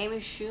about Amy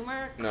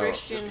Schumer, No,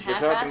 Christian we're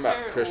talking about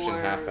Half-Asser, Christian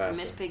or Half-Asser.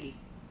 Miss Piggy?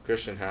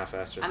 Christian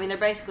half-asser. I mean, they're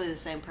basically the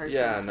same person.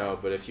 yeah, so. no,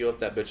 but if you left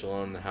that bitch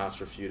alone in the house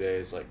for a few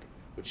days, like,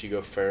 would she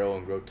go feral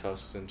and grow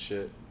tusks and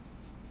shit?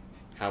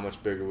 How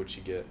much bigger would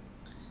she get?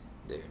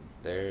 Dude,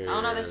 there's. I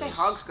don't know. They say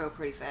hogs grow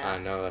pretty I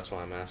fast. know, that's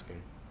why I'm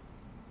asking.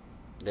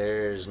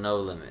 There's no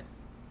limit.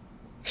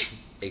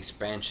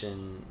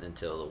 Expansion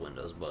until the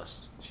windows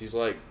bust. She's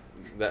like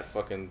that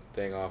fucking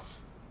thing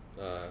off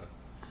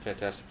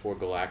Fantastic Four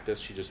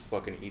Galactus. She just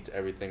fucking eats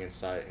everything in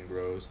sight and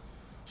grows.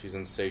 She's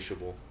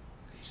insatiable.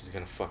 She's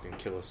gonna fucking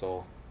kill us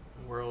all.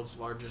 World's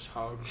largest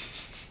hog.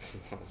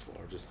 World's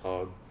largest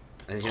hog.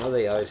 And you know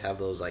they always have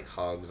those like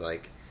hogs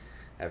like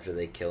after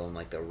they kill them,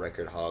 like the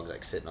record hogs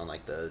like sitting on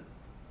like the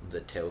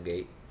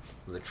tailgate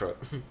of the truck.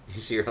 You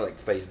see her like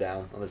face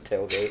down on this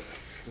tailgate.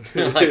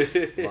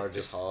 Like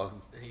largest hog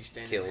He's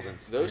standing killed there. in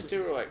Those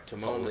two are like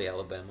Timon. Foley,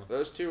 Alabama.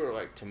 Those two are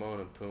like Timon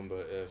and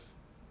Pumbaa if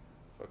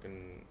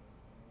fucking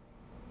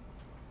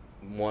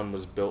one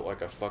was built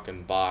like a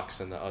fucking box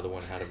and the other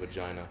one had a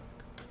vagina.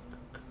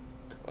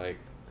 Like,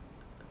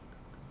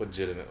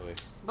 legitimately.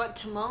 But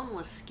Timon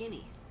was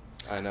skinny.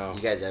 I know.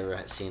 You guys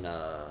ever seen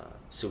a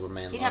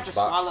Superman He'd lunchbox? have to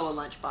swallow a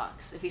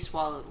lunchbox if he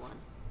swallowed one.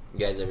 You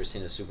guys ever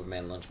seen a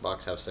Superman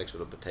lunchbox have sex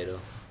with a potato?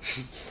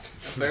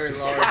 A very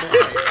large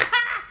potato.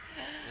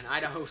 An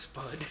Idaho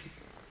spud.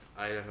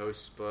 Idaho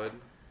spud.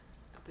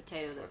 A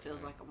potato that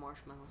feels like a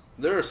marshmallow.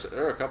 There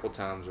are a couple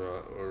times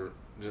where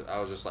I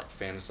was just like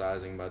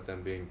fantasizing about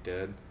them being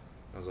dead.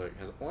 I was like,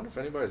 I wonder if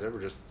anybody's ever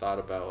just thought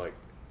about like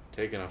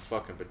taking a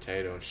fucking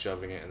potato and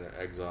shoving it in their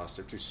exhaust.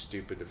 They're too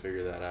stupid to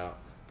figure that out.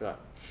 Like,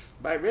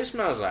 baby, it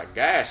smells like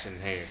gas in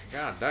here.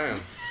 God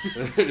damn.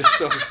 They just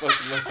don't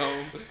fucking went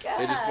home.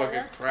 They just fucking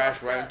that's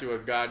crashed fucked right up. into a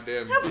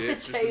goddamn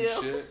ditch or Potato.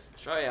 some shit.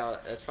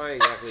 That's probably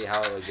exactly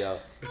how it would go.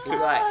 He'd be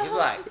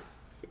like,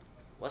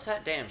 what's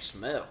that damn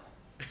smell?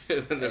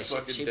 And then they're And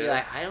fucking she'd dead. be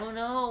like, I don't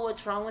know,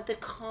 what's wrong with the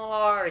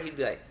car? He'd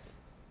be like,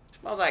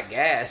 smells like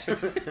gas.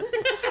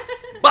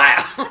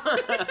 Wow!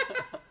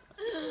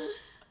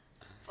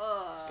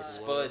 It's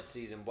spud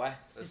season, boy.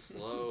 A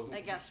slow,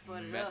 They got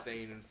sputtered up.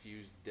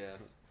 methane-infused death.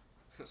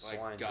 Like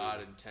Swine God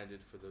season. intended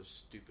for those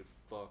stupid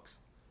fucks.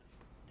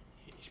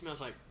 He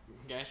smells like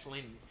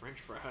gasoline and French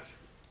fries.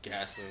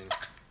 Gasoline.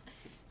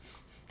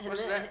 And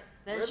What's then- that?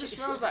 then Really she-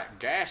 smells like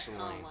gasoline.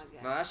 Oh, my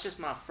God. No, that's just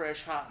my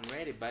fresh, hot, and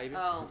ready, baby.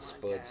 Oh my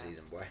Spud God.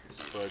 season, boy.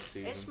 Spud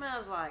season. It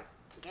smells like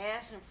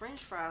gas and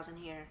French fries in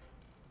here.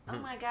 Oh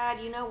my God!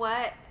 You know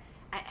what?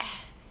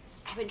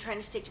 I've been trying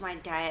to stick to my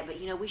diet, but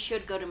we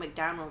should go to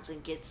McDonald's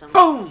and get some.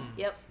 Boom!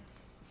 Yep,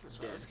 that's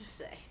what I was gonna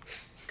say.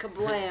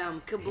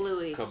 Kablam,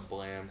 kablooey.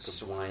 Kablam, kablam.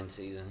 Swine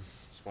season.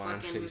 Swine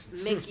Fucking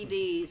season. Mickey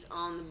D's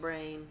on the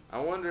brain. I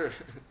wonder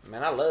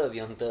Man, I love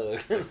Young Thug.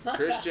 if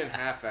Christian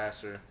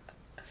Half-Asser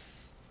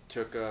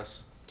took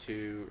us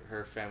to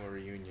her family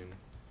reunion.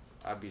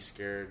 I'd be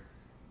scared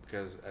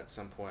because at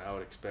some point I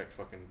would expect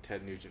fucking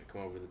Ted Nugent to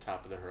come over the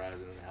top of the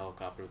horizon in a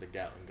helicopter with a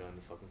Gatling gun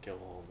to fucking kill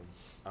all of them.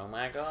 Oh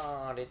my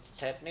God, it's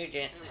Ted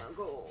Nugent. Oh my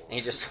God. And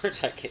he just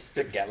starts like, it's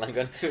a Gatling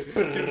gun. He's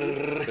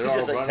They're just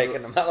all like running-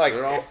 taking them out like.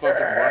 They're all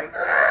fucking running,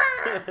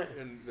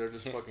 and they're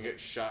just fucking getting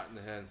shot in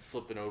the head and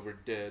flipping over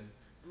dead.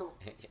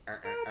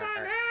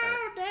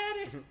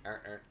 Daddy.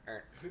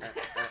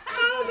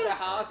 Bunch of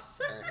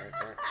hogs.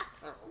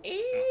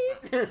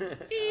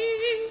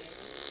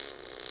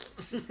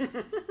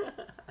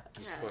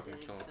 Just God fucking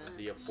dang, killing son.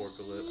 the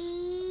apocalypse.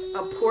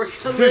 A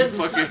porcalypse.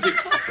 Fucking-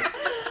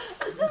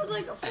 That sounds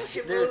like a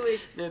fucking They're, movie.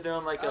 they're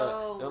on like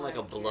Oh they're on like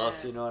my a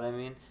bluff, God. you know what I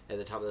mean? At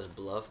the top of this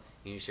bluff,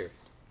 and you just hear.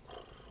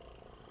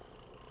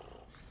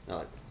 They're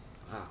like,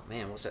 oh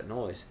man, what's that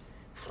noise?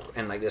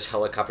 And like this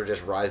helicopter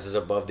just rises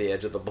above the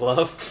edge of the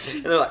bluff,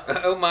 and they're like,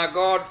 oh my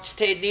God, it's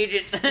Ted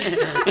Nugent.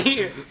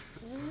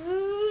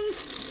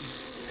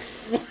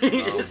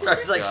 He Oh just my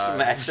starts like God.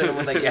 smashing them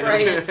with a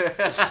Right.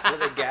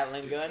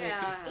 Gatling gun.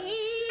 Yeah.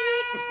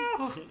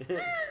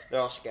 They're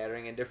all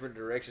scattering in different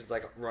directions,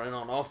 like running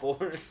on all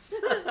fours.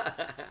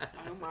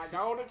 Oh my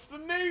God, it's the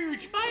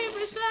nudes,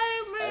 baby,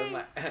 save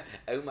me!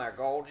 Oh my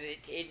God, is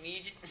it Ted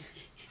Nugent?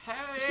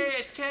 Hey,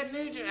 it's Ted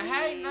Nugent.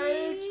 Hey,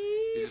 nudes.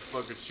 He just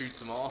fucking shoots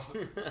them all.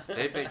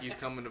 They think he's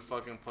coming to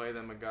fucking play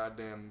them a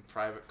goddamn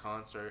private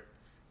concert.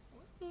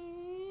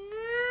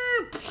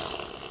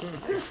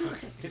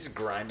 He's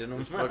grinding them.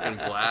 Just fucking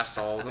blast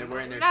all of They're them.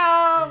 wearing their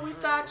No, we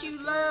thought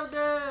you loved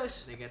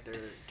us. They got their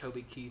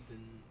Toby Keith and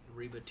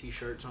Reba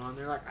t-shirts on.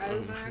 They're like, oh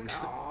my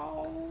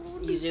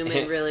God. You zoom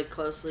in really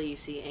closely, you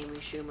see Amy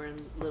Schumer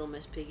and Little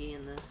Miss Piggy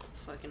and the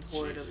fucking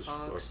horde Jesus of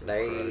hogs. fucking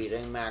Ladies,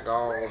 Christ. oh my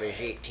God, is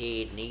it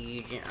Ted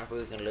Nugent? I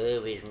fucking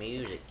love his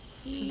music.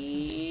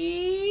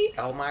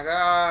 Oh my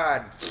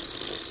God.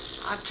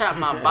 I chopped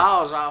my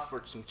balls off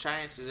for some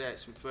chances at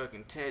some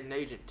fucking Ted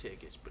Nugent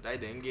tickets, but they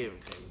didn't give them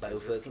to me. Bo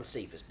fucking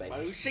Cephas, baby.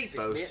 Bo Cephas,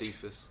 Bo bitch.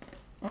 Cephas.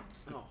 Oh,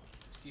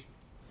 excuse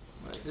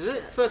me. Is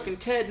it fucking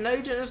Ted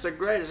Nugent? It's the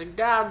greatest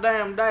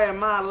goddamn day of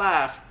my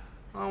life.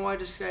 Oh, I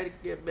just had to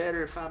get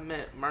better if I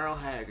met Merle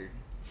Haggard.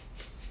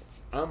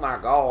 Oh my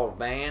God,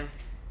 man.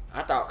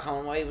 I thought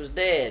Conway was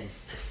dead.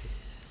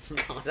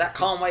 Is that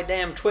Conway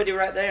damn Twitty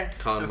right there?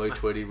 Conway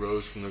Twitty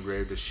rose from the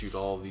grave to shoot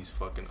all of these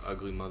fucking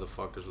ugly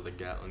motherfuckers with a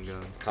Gatling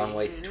gun.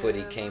 Conway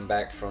Twitty came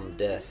back from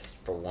death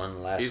for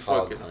one last He's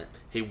hog fucking. hunt.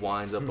 He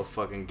winds up a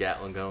fucking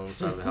Gatling gun on the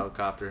side of the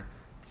helicopter.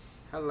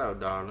 Hello,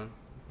 darling.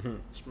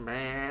 It's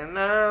been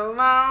a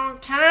long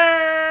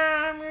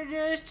time. You're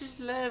just as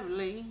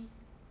lovely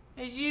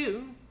as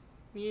you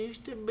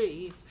used to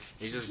be.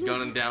 He's just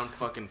gunning down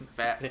fucking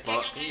fat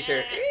fucks. You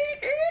sure?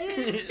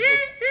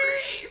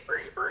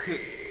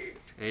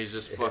 And he's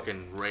just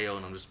fucking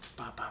railing them, just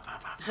bah, bah, bah,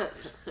 bah.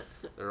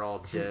 They're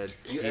all dead.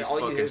 He's all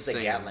you fucking hear is the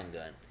singing. Gatling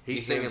gun.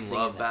 He's You hear him singing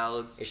love that.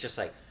 ballads. It's just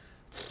like,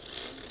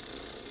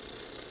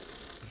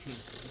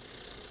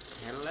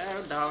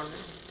 Hello, darling.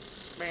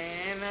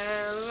 Been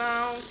a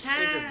long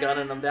time. he's just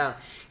gunning them down.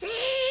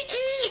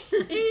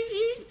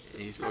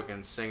 He's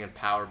fucking singing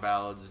power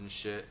ballads and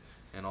shit,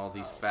 and all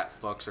these fat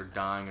fucks are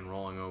dying and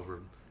rolling over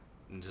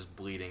and just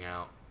bleeding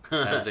out,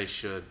 as they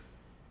should.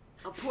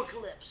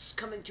 Apocalypse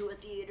coming to a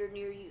theater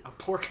near you. A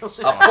porcalypse.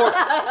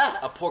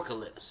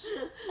 Apocalypse,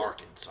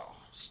 Arkansas.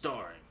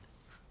 Starring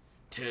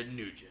Ted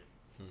Nugent,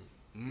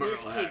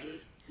 Miss Merle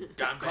Piggy.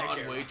 Haggard,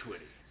 Conway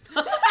Twitty,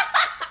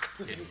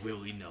 and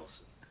Willie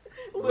Nelson.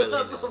 Willie Of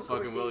Nelson. course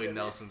Fucking he Willie is.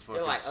 Nelson's fucking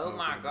They're like, oh smoking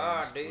my a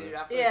God, damn dude.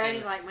 spliff. Yeah,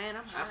 he's like, man,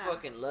 I'm I high.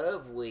 fucking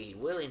love weed.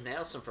 Willie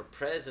Nelson for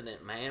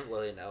president, man.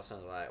 Willie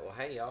Nelson's like, well,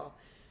 hey, y'all.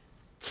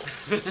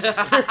 Fucking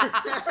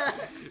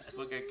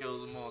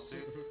kills them all too.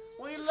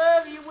 We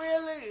love you,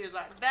 Willie. He's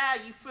like, die,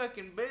 you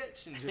fucking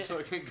bitch, and just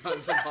fucking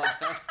guns them all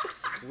down.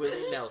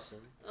 Willie Nelson,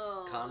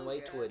 Oh, Conway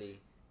God. Twitty,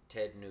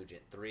 Ted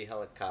Nugent, 3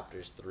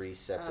 helicopters, 3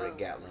 separate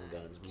Gatling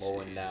guns,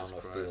 mowing down Jesus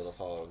a Christ. field of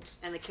hogs.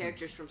 And the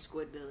characters from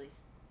Squidbilly.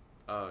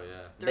 Oh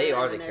yeah. They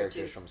are them the in there,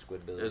 characters too. from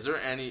Squidbilly. Is there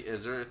any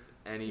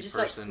Just,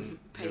 like, person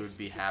who paste would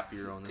be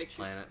happier on this pictures.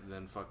 planet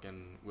than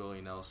fucking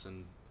Willie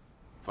Nelson,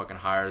 fucking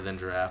higher than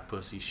giraffe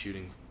pussy,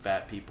 shooting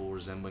fat people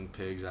resembling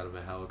pigs out of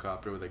a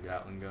helicopter with a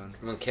Gatling gun?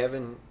 When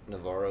Kevin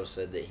Navarro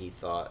said that he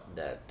thought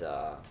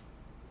that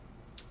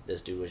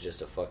this dude was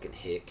just a fucking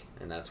hick,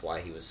 and that's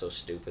why he was so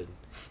stupid.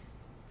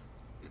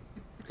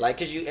 Like,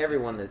 cause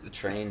everyone that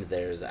trained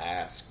there is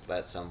asked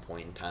at some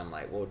point in time,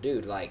 like, well,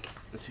 dude, like,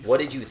 Is he what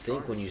did you fucking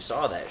think retarded? when you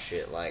saw that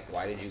shit? Like,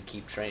 why did you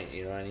keep training?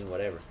 You know what I mean?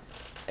 Whatever.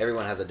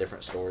 Everyone has a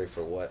different story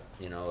for what,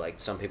 you know, like,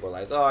 some people are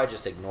like, oh, I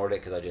just ignored it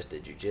because I just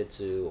did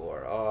jujitsu,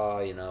 or, oh,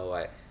 you know,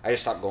 I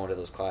just stopped going to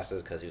those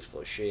classes because he was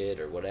full of shit,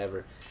 or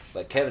whatever.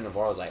 But Kevin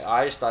Navarro's like, oh,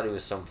 I just thought he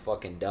was some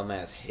fucking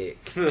dumbass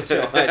hick.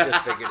 So I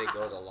just figured it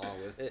goes along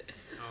with it.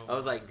 Oh I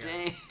was like, my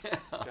dang.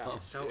 God,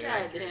 it's so God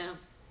accurate. damn.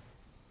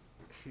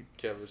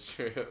 Kevin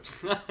straight up.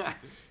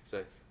 He's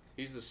like,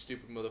 he's the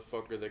stupid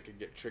motherfucker that could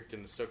get tricked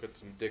into sucking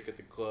some dick at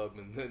the club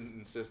and then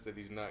insist that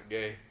he's not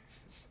gay.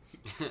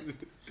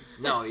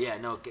 No,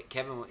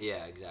 Kevin,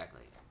 yeah,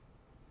 exactly.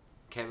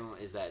 Kevin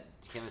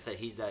said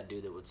he's that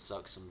dude that would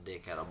suck some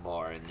dick at a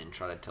bar and then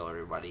try to tell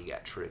everybody he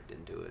got tricked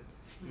into it.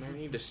 Man,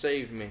 he just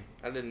saved me.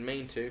 I didn't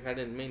mean to. I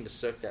didn't mean to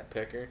suck that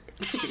pecker.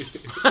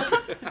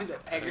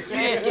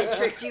 Man, get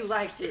tricked, you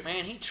liked it.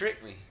 Man, he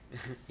tricked me.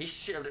 He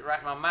shoved it right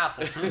in my mouth.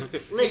 He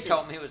Listen.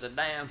 told me it was a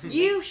damn.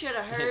 You should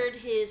have heard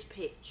his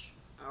pitch.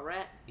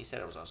 Alright? He said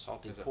it was a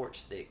salty Is it- pork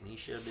stick, and he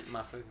shoved it in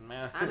my fucking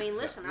mouth. I mean,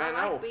 listen, Man,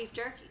 I no. like beef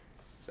jerky.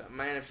 So,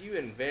 man, if you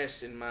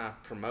invest in my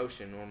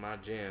promotion or my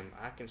gym,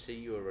 I can see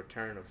you a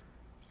return of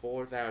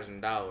 $4,000 in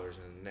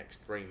the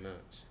next 3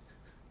 months.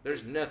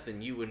 There's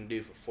nothing you wouldn't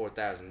do for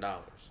 $4,000.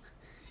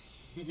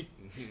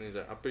 He's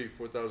like, I'll pay you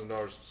 $4,000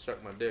 to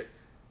suck my dick.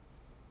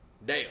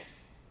 Deal.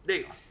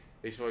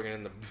 He's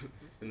fucking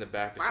in the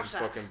back of some Outside.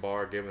 fucking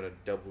bar giving a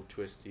double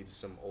twisty to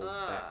some old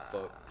fat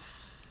fuck.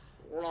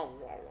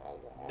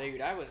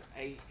 Dude, I was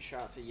 8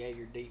 shots of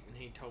Jaeger deep, and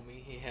he told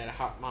me he had a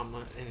hot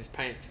mama in his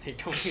pants. And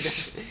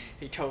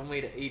he told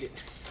me to eat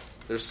it.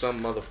 There's some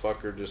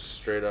motherfucker just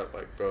straight up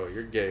like, bro,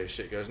 you're gay as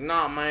shit. Goes,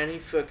 nah, man, he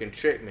fucking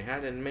tricked me. I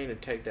didn't mean to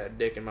take that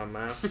dick in my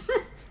mouth.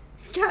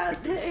 God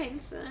dang,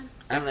 son.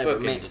 I never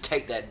fucking- meant to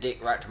take that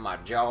dick right to my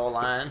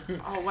jawline.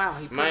 Oh wow,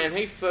 he Man,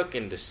 he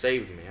fucking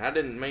deceived me. I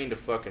didn't mean to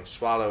fucking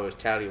swallow his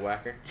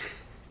tallywhacker.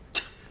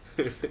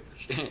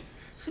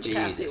 Jesus,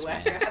 Taffy man.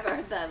 whacker. I haven't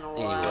heard that in a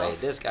while. Anyway,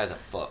 this guy's a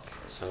fuck.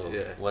 So,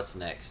 Yeah. what's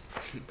next?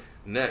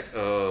 Next,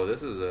 oh,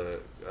 this is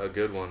a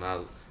good one.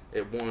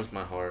 It warms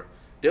my heart.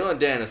 Dylan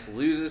Dennis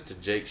loses to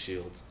Jake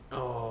Shields.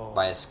 Oh,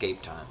 By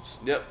escape times.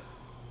 Yep,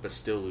 but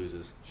still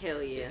loses.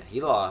 Hell yeah. He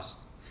lost.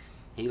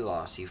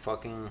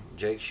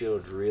 Jake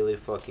Shields really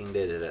fucking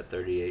did it at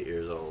 38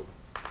 years old.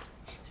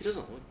 He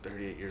doesn't look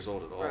 38 years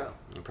old at all. Bro.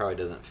 He probably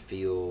doesn't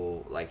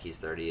feel like he's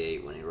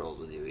 38 when he rolls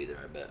with you either,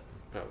 I bet.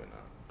 Probably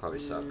not. Probably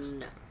sucks.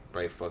 No.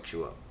 Probably fucks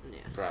you up. Yeah.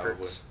 Probably.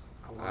 hurts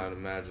a lot. I would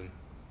imagine.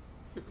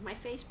 My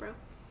face, bro.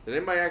 Did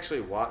anybody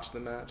actually watch the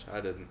match? I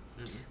didn't.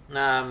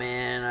 Nah,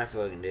 man, I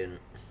fucking didn't.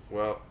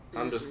 Well,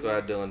 I'm just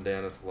glad Dylan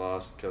Dennis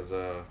lost because,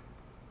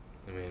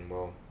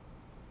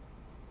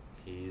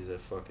 he's a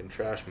fucking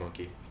trash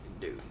monkey.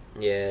 dude.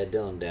 Yeah,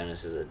 Dylan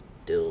Dennis is a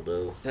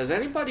dildo. Has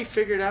anybody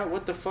figured out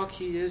what the fuck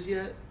he is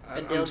yet?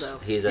 A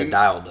dildo. He's a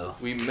dildo.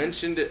 We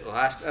mentioned it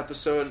last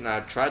episode, and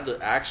I tried to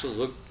actually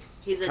look.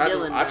 He's a I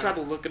Dylan. tried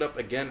to look it up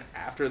again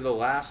after the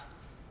last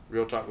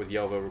Real Talk with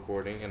Yelvo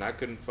recording, and I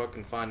couldn't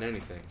fucking find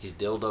anything. He's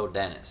Dildo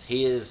Dennis.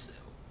 He is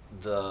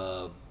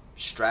the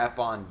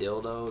strap-on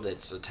dildo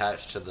that's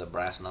attached to the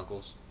brass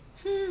knuckles.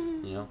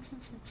 You know?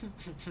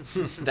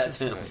 That's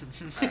him.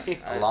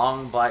 A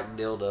long black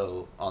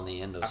dildo on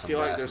the end of I some feel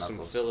like brass there's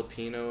knuckles. some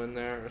Filipino in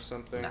there or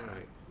something. Nah.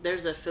 Like,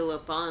 There's a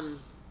Philip on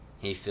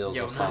He feels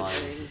Yo, upon nuts.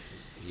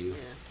 things. you. Yeah.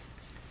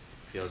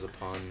 feels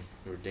upon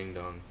your ding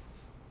dong.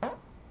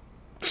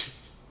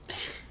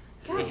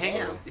 God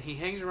damn. He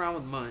hangs around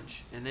with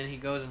Munch, and then he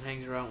goes and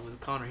hangs around with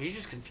Connor. He's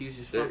just confused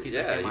as fuck. He's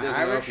Yeah, like, he am I doesn't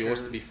know if Irish he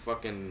wants or- to be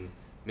fucking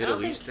I Middle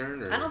don't think-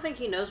 Eastern or. I don't think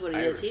he knows what he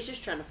Irish. is. He's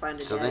just trying to find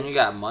a So daddy. then you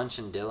got Munch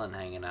and Dylan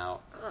hanging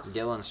out. Ugh.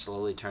 Dylan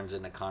slowly turns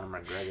into Conor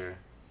McGregor.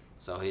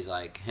 So he's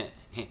like,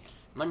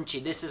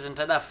 Munchie, this isn't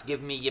enough.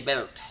 Give me your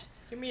belt.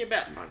 Give me a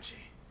bat, Munchie.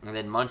 And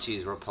then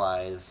Munchie's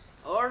replies,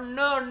 Oh,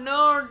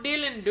 no,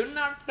 Dylan, do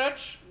not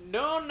touch.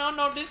 No,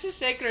 this is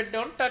sacred.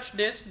 Don't touch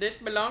this. This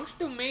belongs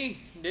to me.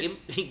 This.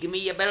 give me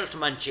your belt,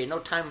 Munchie. No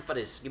time for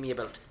this. Give me your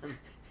belt.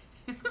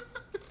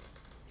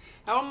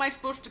 How am I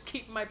supposed to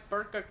keep my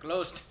burqa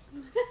closed?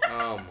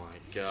 Oh my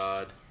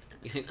god.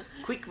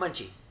 Quick,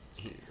 Munchie.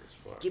 Jesus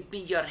fuck. Give me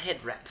your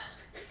head wrap.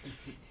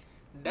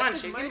 That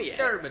is Munchie, my give me a-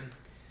 turban.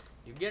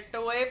 You get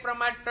away from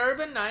my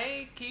turban,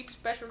 I keep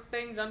special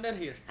things under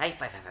here. High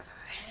five.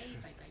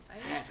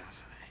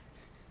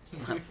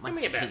 Give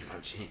me a bat,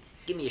 Munchie.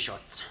 Give me your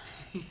shorts.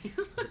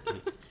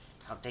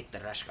 I'll take the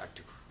rash guard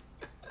too.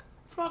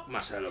 Fuck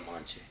Marcelo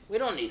Munchie. We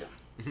don't need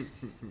him.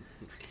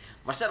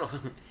 Marcelo,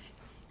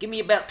 give me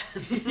a belt.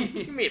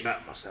 Give me a belt,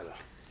 Marcelo.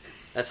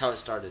 That's how it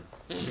started.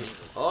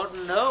 Oh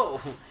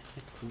no!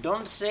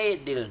 Don't say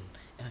it, Dylan.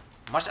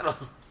 Marcelo,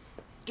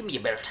 give me a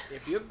belt.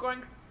 If you're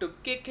going to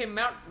kick him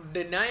out,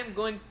 then I am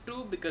going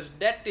to, because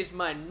that is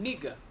my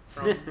nigga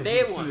from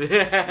day one.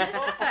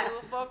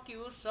 Fuck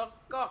you,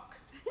 suck cock.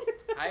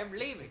 I am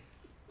leaving.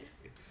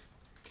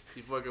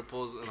 He fucking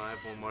pulls an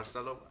iPhone,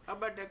 Marcelo. How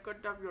about I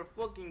cut off your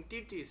fucking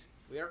titties?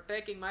 We are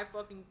taking my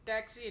fucking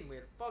taxi and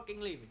we're fucking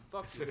leaving.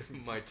 Fuck you.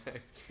 My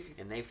taxi.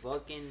 And they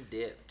fucking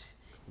dipped.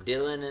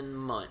 Dylan and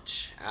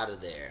Munch out of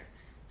there.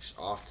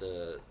 Off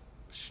to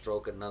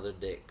stroke another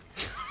dick.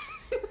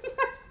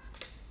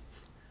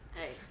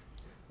 Hey,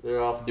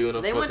 They're off doing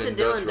a they went to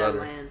fucking Dutch Dylan rudder.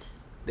 Land.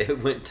 They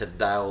went to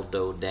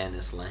Dildo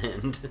Danis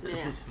land.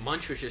 Yeah.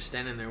 Munch was just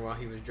standing there while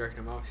he was jerking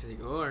him off. He's like,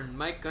 oh, in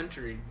my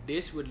country,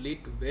 this would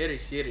lead to very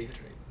serious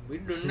rape. We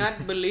do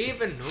not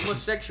believe in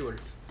homosexuals.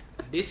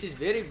 This is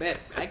very bad.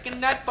 I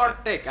cannot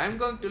partake. I'm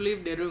going to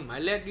leave the room. I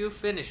let you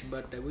finish,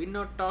 but we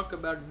not talk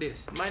about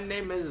this. My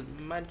name is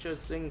Mancho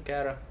Singh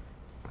Kara.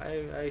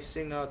 I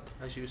sing out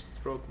as you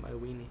stroke my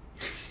weenie.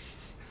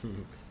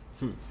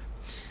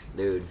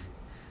 Dude,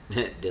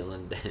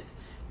 Dylan,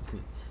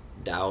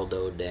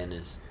 Dildo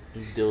Dennis.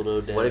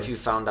 Dildo Dennis. What if you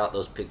found out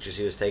those pictures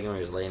he was taking where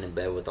he was laying in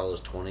bed with all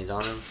those 20s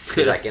on him?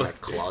 He's like in a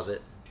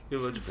closet.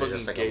 You're There's fucking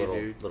just like gay a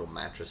dudes. little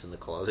mattress in the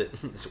closet.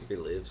 That's where he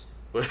lives.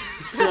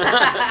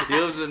 He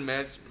lives in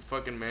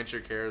fucking Manchester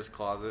Kara's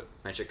closet.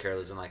 Manchester Carroll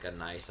lives in like a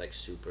nice, like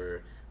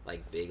super,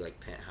 like big, like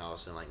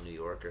penthouse in like New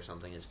York or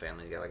something. His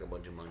family's got like a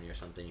bunch of money or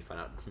something. You find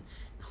out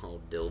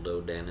old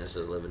Dildo Dennis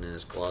is living in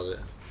his closet.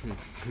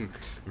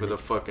 With a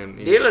fucking...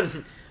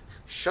 Dylan,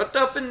 shut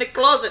up in the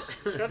closet.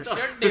 Shut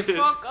the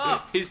fuck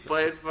up. He's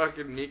playing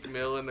fucking Meek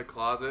Mill in the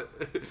closet.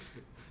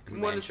 You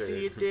want to Manchester.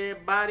 see a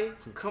dead body?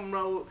 Come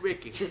roll with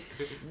Ricky.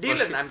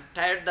 Dylan, I'm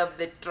tired of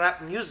the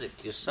trap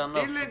music, you son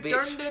of a Dylan, bitch.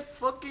 turn that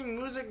fucking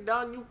music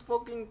down, you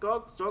fucking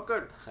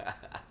cocksucker.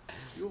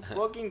 You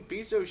fucking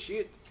piece of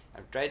shit.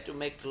 I'm trying to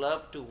make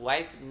love to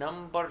wife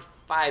number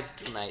 5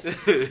 tonight.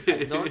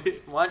 I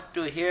don't want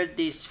to hear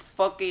this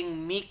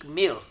fucking Meek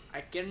Mill.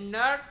 I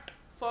cannot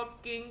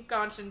fucking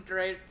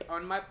concentrate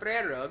on my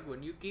prayer rug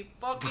when you keep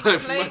fucking My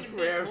playing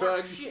prayer this rug.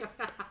 horse shit.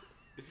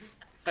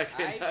 I I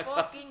cannot.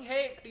 fucking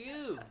hate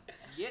you.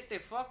 Get the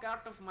fuck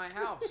out of my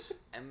house.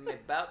 I'm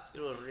about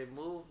to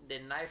remove the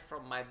knife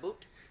from my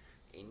boot.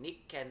 And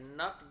it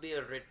cannot be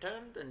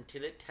returned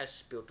until it has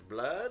spilt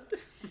blood.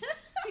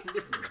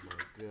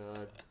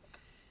 God.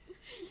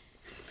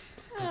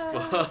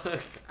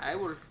 I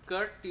will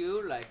cut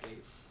you like a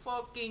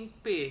fucking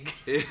pig.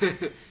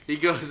 He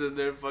goes in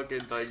there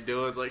fucking like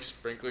Dylan's like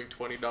sprinkling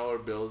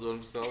 $20 bills on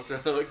himself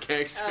trying to look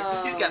gangster.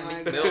 Oh, He's got my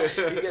Meek God. Mill.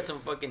 He's got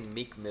some fucking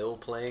Meek Mill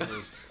playing.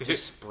 He's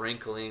just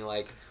sprinkling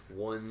like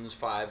 1s,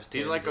 5s, 10s,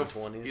 He's like a and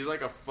 20s. he's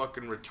like a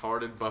fucking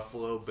retarded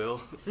Buffalo Bill.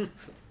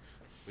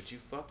 Would you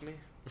fuck me?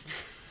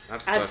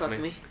 I'd fuck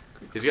me.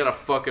 He's got a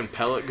fucking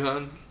pellet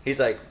gun. He's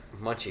like,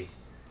 Munchie,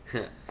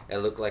 I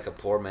look like a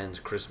poor man's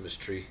Christmas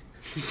tree.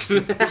 He's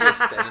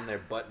just standing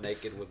there butt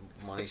naked with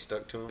money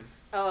stuck to him.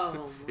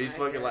 Oh, my He's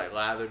fucking God. like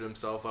lathered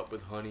himself up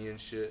with honey and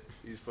shit.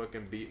 He's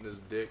fucking beating his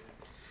dick.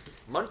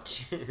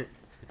 Munchie,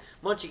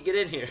 Munchie, get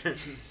in here.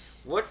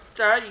 What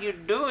are you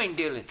doing,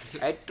 Dylan?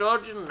 I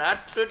told you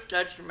not to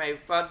touch my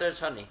father's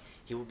honey.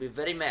 He will be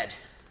very mad.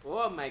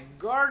 Oh my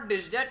god,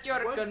 is that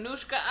your What?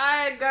 Kanushka?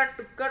 I got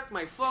to cut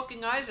my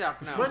fucking eyes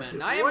out now,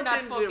 man. I am not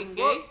in the fucking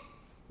gay. fuck?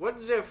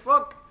 What the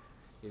fuck?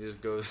 He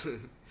just goes.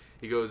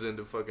 He goes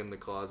into fucking the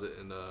closet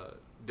and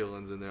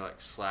Dylan's in there like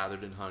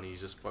slathered in honey.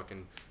 He's just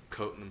fucking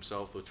coating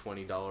himself with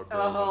 $20 bills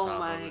on Oh top of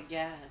my it.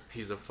 God.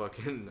 He's a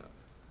fucking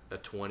a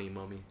 20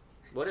 mummy.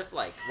 What if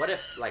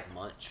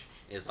Munch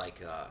is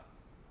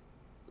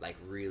like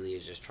really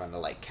is just trying to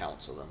like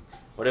counsel them?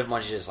 What if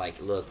Munch is just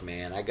like, look,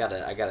 man, I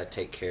gotta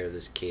take care of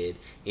this kid.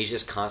 He's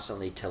just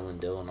constantly telling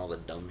Dylan all the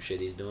dumb shit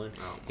he's doing.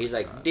 Oh my He's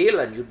like, God.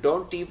 Dylan, you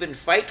don't even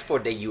fight for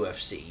the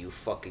UFC, you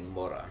fucking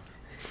moron.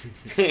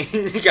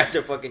 He's got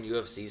the fucking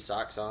UFC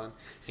socks on.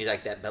 He's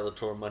like, that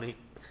Bellator money.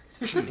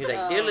 He's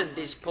like, Dylan,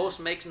 this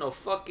post makes no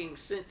fucking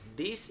sense.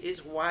 This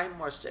is why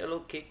Marcelo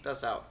kicked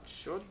us out.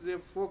 Shut the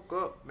fuck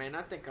up. Man,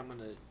 I think I'm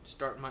gonna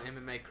start my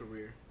MMA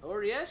career.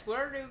 Or yes,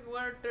 where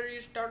are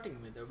you starting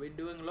with? Are we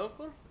doing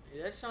local?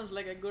 That sounds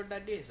like a good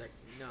idea. He's like,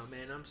 no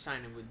man, I'm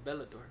signing with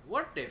Bellator.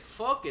 What the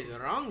fuck is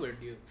wrong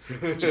with you?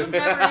 You've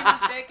never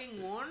even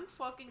taken one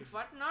fucking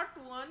fight, not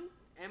one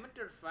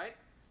amateur fight,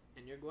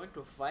 and you're going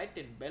to fight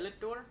in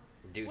Bellator?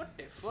 Dude. What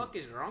the fuck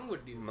is wrong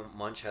with you?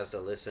 Munch has to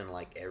listen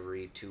like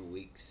every 2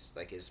 weeks.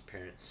 Like his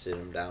parents sit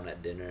him down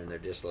at dinner and they're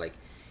just like,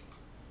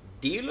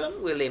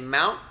 Dylan will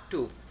amount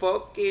to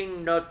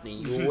fucking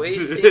nothing. You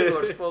wasted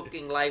your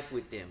fucking life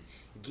with him.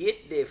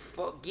 Get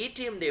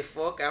him the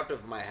fuck out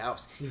of my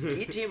house.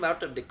 Get him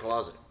out of the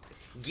closet.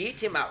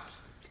 Get him out.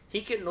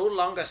 He can no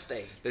longer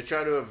stay. They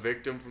try to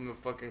evict him from the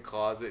fucking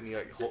closet and he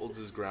like holds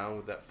his ground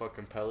with that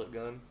fucking pellet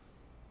gun.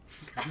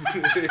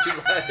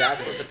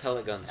 That's what the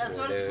pellet gun's That's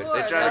for, what it's dude. for.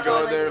 They try to That's go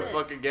all in there it and is.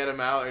 fucking get him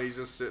out, and he's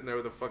just sitting there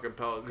with a fucking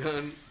pellet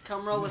gun.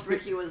 Come roll with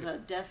Ricky was a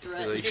death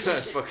threat. He's like, you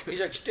guys fucking...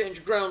 He's like, stand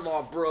your ground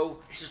law, bro.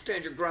 It's a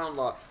stand your ground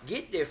law.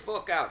 Get the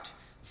fuck out.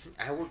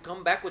 I will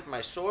come back with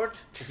my sword,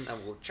 and I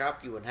will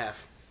chop you in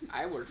half.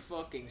 I will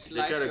fucking They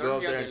slice try to your go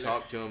up there and jugular.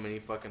 talk to him, and he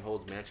fucking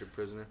holds Mancher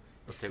prisoner.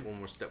 They'll take one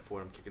more step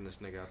forward. I'm kicking this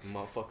nigga out the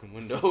motherfucking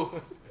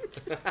window.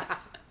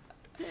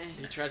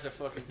 He tries to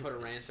fucking put a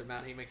ransom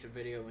out. He makes a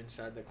video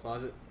inside the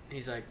closet.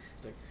 He's like,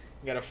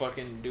 he got a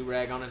fucking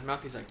do-rag on his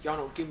mouth. He's like, y'all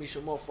don't give me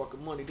some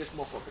motherfucking money. This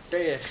motherfucker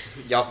dead.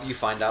 You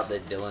find out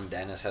that Dylan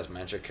Dennis has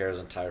Mancher's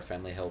entire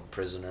family held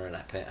prisoner in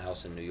a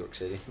penthouse in New York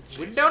City.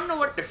 We don't know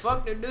what the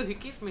fuck to do. He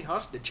keeps me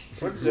hostage.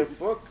 What the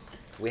fuck?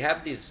 We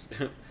have these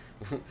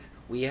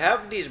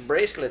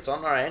bracelets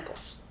on our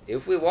ankles.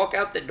 If we walk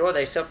out the door,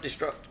 they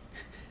self-destruct.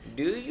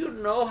 Do you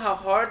know how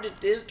hard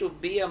it is to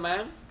be a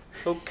man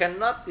who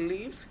cannot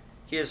leave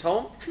his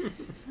home?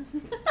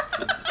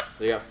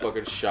 They got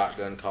fucking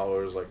shotgun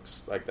collars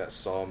like that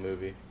Saw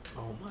movie.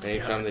 Oh my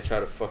Anytime they try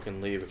to fucking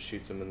leave, it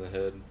shoots them in the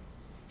head.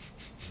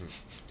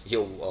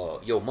 Yo,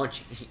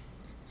 Munchie,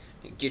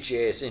 get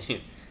your ass in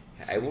here.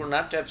 I will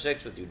not have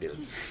sex with you,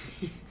 Dylan.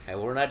 I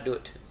will not do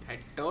it. I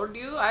told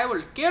you I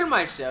will kill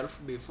myself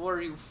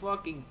before you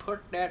fucking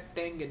put that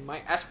thing in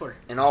my asshole.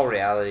 In all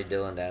reality,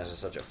 Dylan Dennis is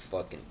such a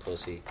fucking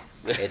pussy.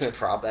 It's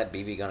that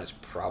BB gun is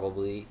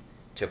probably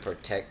to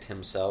protect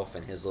himself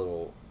and his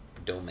little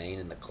domain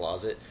in the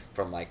closet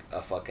from like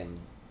a fucking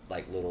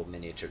like little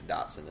miniature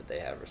Datsun that they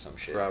have or some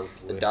shit. Probably.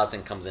 The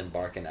Datsun comes in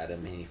barking at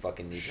him and he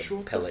fucking needs Shut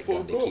a the pellet fuck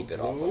gun to keep up, it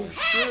off bro. of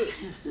him.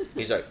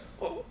 He's like,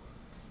 oh,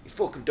 you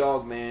fucking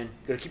dog, man.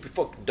 You gotta keep your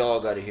fucking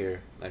dog out of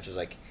here. Man's just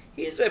like,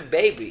 he's a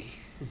baby.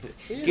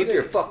 Keep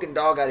your fucking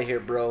dog out of here,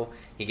 bro.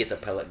 He gets a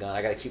pellet gun.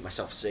 I gotta keep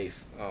myself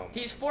safe. Oh,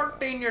 He's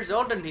 14 years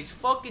old and he's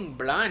fucking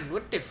blind.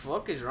 What the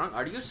fuck is wrong?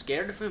 Are you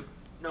scared of him?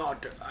 No,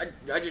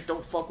 I just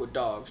don't fuck with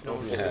dogs. No,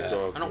 don't fuck fuck with with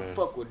dogs, I don't man.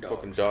 fuck with dogs.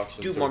 Fucking dogs.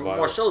 Dude,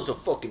 Marcel's a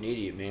fucking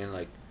idiot, man.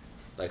 Like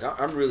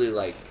I'm really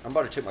like, I'm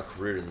about to take my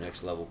career to the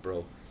next level,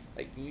 bro.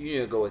 Like, you need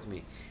to go with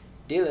me.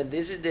 Dylan,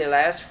 this is the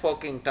last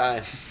fucking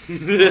time.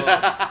 Jesus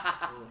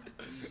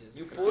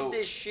You Christ. pulled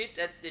this shit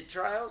at the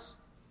trials?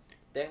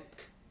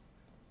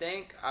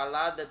 Thank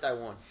Allah that I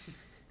won.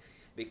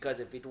 Because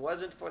if it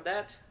wasn't for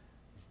that,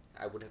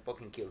 I would have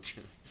fucking killed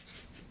you.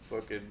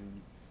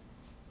 Fucking...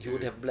 You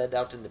would have bled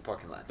out in the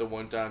parking lot. The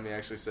one time he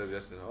actually says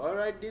yes, all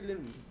right,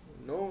 Dylan,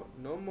 no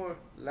more.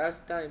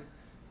 Last time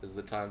is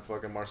the time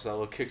fucking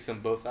Marcelo kicks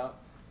them both out.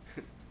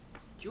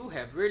 You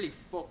have really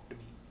fucked me.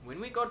 When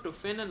we go to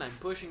Finland, I'm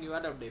pushing you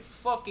out of the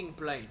fucking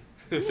plane.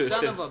 You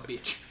son of a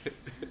bitch.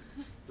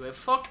 You have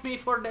fucked me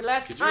for the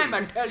last time,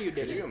 I tell you,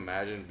 Could you Dylan.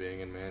 imagine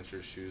being in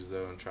Mancher's shoes,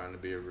 though, and trying to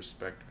be a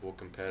respectable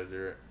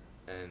competitor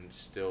and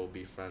still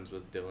be friends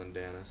with Dylan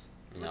Dennis?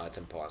 No, it's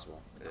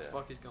impossible. What the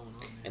fuck is going on,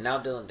 man? And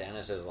now Dylan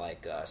Dennis is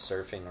like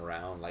surfing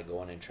around, like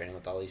going and training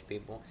with all these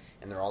people,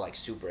 and they're all like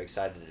super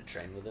excited to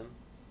train with him.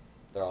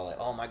 They're all like,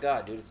 "Oh my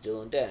god, dude, it's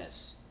Dylan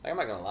Dennis." Like, I'm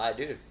not gonna lie,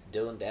 dude. If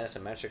Dylan Dennis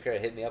and Manchester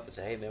hit me up and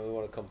say, "Hey man, we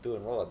want to come through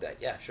and roll," I'd be like,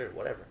 "Yeah, sure,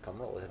 whatever, come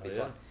roll. It'd be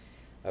fun."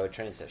 I have a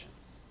training session,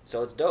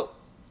 so it's dope,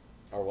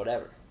 or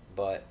whatever.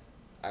 But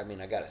I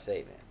mean, I gotta say,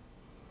 man,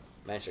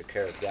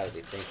 Manchester has got to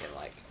be thinking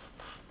like,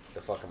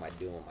 "The fuck am I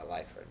doing with my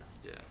life right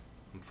now?" Yeah.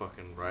 I'm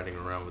fucking riding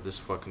around with this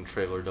fucking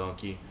trailer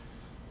donkey.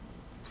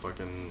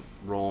 Fucking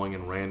rolling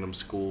in random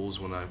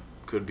schools when I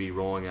could be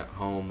rolling at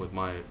home with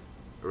my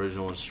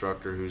original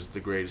instructor who's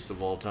the greatest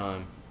of all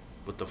time.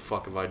 What the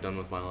fuck have I done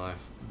with my life?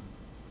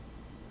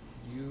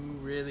 You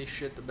really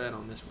shit the bed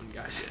on this one,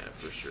 guys. Yeah,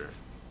 for sure.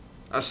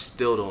 I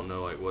still don't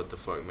know like what the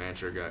fuck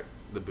Mancher got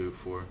the boot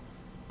for.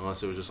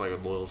 Unless it was just like a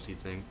loyalty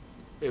thing.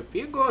 If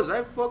he goes,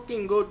 I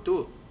fucking go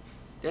too.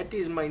 That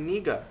is my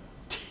nigga.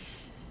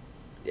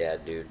 Yeah,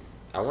 dude.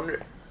 I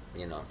wonder,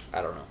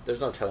 I don't know.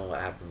 There's no telling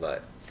what happened,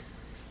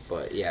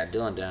 but yeah,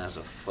 Dylan Dennis is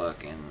a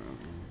fucking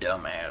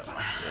dumbass.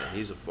 Yeah,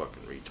 he's a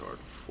fucking retard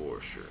for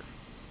sure.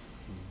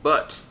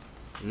 But,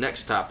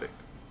 next topic.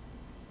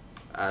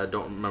 I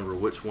don't remember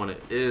which one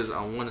it is.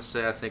 I want to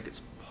say I think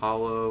it's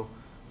Paulo.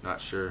 Not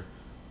sure.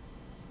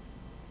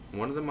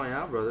 One of the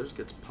Mayal brothers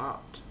gets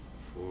popped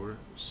for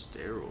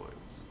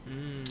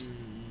steroids.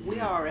 We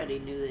already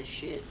knew this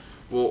shit.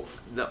 Well,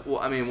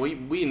 I mean,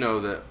 we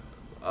know that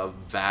a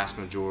vast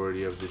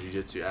majority of the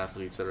jiu-jitsu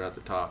athletes that are at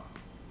the top,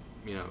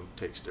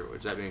 take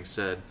steroids. That being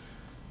said,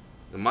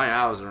 the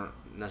Mayals aren't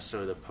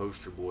necessarily the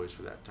poster boys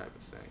for that type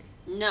of thing.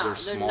 No, they're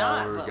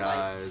smaller not, but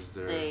guys.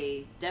 Like,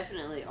 they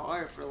definitely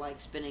are for like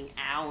spending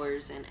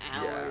hours and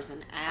hours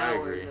and I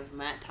hours agree. of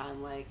mat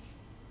time, like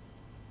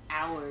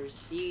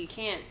hours. You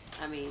can't.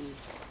 I mean,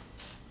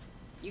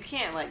 you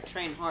can't like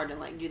train hard and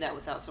like do that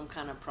without some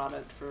kind of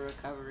product for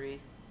recovery.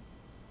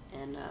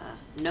 And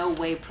no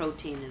whey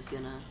protein is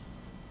gonna.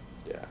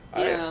 Yeah,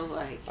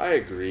 I I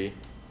agree.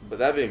 But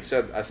that being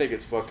said, I think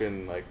it's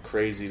fucking like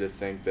crazy to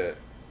think that,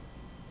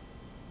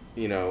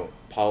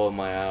 Paulo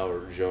Mayal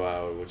or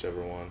Joao or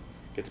whichever one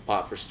gets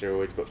popped for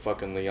steroids, but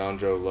fucking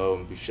Leandro Lowe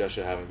and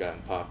Buchecha haven't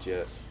gotten popped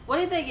yet. What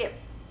did they get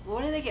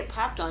What do they get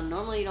popped on?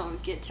 Normally, you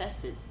don't get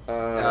tested.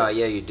 Yeah,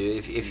 you do.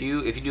 If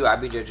you do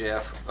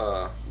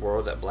IBJJF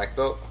Worlds at black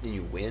belt, then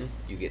you win.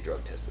 You get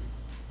drug tested.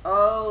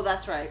 Oh,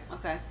 that's right.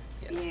 Okay.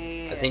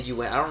 Yeah. I think you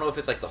win. I don't know if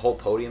it's like the whole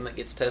podium that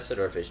gets tested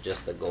or if it's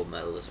just the gold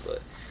medalist,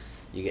 but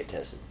you get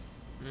tested.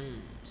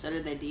 So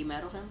did they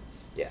demedal him?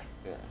 Yeah.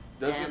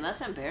 Damn,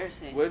 that's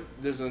embarrassing. What?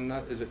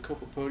 Is it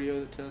Copa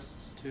Podio that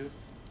tests too?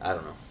 I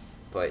don't know,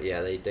 but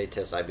yeah, they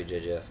test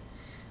IBJJF.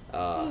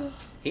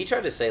 He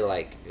tried to say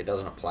like it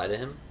doesn't apply to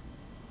him.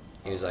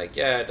 He was like,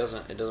 yeah, it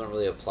doesn't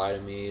really apply to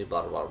me.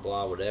 Blah blah blah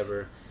blah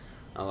whatever.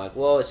 I'm like,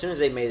 well, as soon as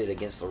they made it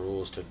against the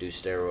rules to do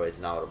steroids,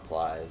 now it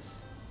applies.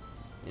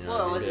 You know Well,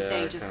 what I mean? was he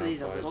saying it just kinda because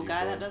he's a applies little to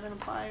guy you, that bro. doesn't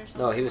apply or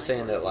something? No, he was saying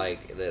what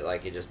that is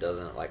like it just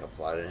doesn't like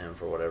apply to him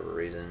for whatever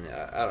reason.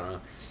 I don't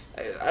know.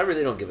 I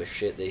really don't give a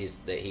shit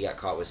that he got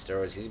caught with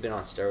steroids. He's been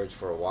on steroids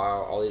for a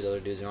while. All these other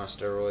dudes are on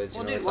steroids.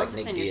 Well, you know, dude, it's like once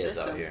Nick it's in your Diaz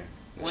system, out here.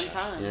 One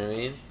time. You know what I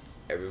mean?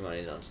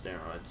 Everybody's on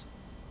steroids.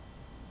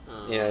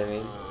 You know what I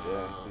mean?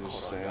 Yeah, he's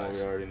just saying what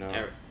we already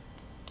know.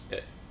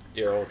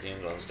 Your whole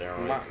team's on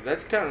steroids.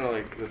 That's kind of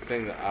like the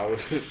thing that I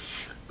was.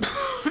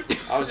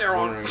 I was They're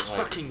on wondering,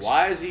 fucking like,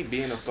 why is he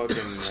being a fucking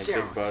like, big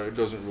steroids. butt? It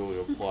doesn't really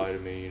apply to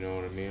me, you know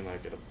what I mean?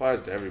 Like, it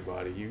applies to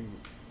everybody. You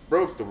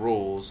broke the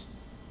rules,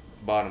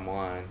 bottom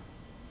line.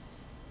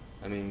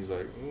 I mean, he's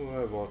like, oh,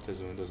 I have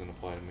autism, it doesn't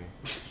apply to me.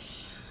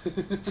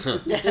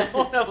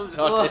 One of them's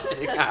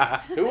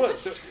autistic. Who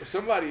was?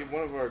 Somebody,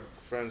 one of our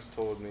friends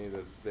told me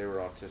that they were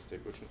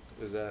autistic. Which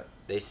is that?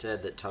 They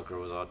said that Tucker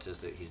was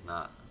autistic. He's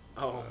not.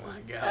 Oh my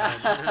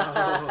god,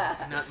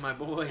 no, not my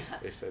boy.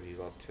 They said he's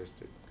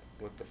autistic.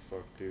 What the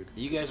fuck, dude?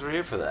 You guys were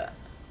here for that.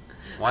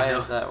 Why I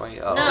know. is that? Why?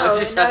 Oh. No,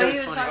 It's just that he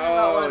it's was funny. talking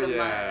about one Oh, of the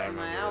yeah, I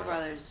remember my that.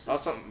 brothers. Oh,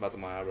 something about the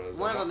Maya brothers.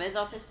 One of them is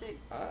autistic?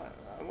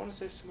 I want to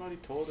say somebody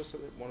told us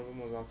that one of them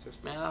was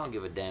autistic. Man, I don't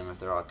give a damn if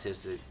they're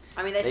autistic.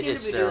 I mean, they seem did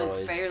to be doing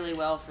steroids. fairly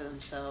well for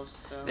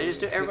themselves. So They just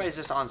do. Everybody's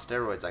just on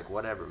steroids. Like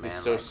whatever, man. He's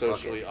so like, fuck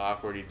socially it.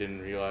 awkward he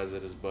didn't realize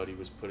that his buddy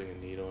was putting a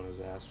needle in his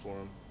ass for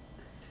him.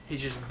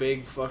 He's just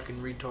big fucking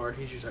retard.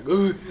 He's just like,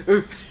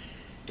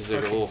 He's like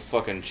a little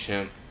fucking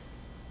chimp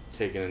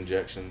taking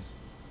injections.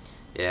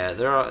 Yeah,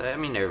 they're. All, I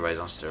mean, everybody's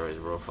on steroids,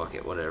 bro. Fuck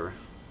it, whatever.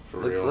 For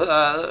Look, real.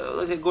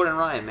 look at Gordon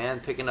Ryan, man,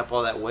 picking up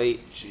all that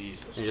weight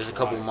Jesus in just a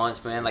couple Christ,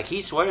 months, man. dude. Like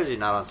he swears he's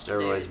not on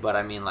steroids, Dude. but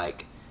I mean,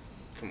 like,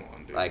 Come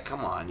on, dude.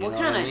 come on, you what know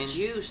kind what I of mean?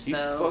 juice He's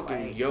though?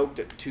 fucking like, yoked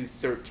at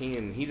 213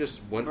 and he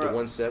just went to Bro.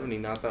 170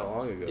 not that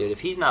long ago. Dude, if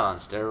he's not on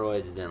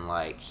steroids, then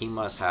like he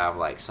must have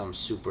like some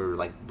super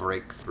like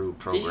breakthrough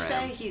program. Did you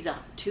say he's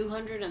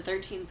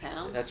 213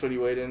 pounds? That's what he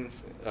weighed in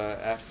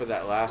for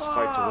that last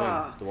fight to win.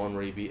 Fuck. The one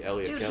where he beat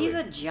Elliot Dude, Kelly. he's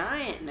a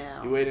giant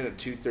now. He weighed in at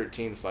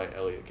 213 to fight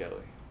Elliot Kelly.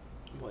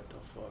 what the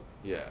fuck?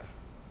 Yeah.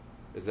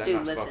 Is that Dude,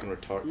 not listen, fucking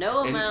retarded?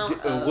 no amount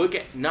of- look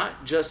at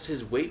not just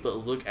his weight,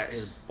 but look at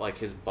his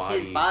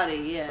body. His body,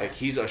 yeah. Like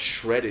he's a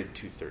shredded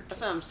 213.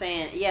 That's what I'm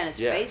saying. Yeah, and his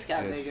face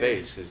got and bigger. his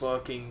face. His,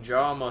 Fucking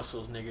jaw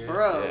muscles, nigga.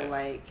 Bro, Yeah.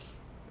 like,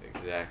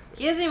 exactly.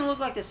 he doesn't even look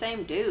like the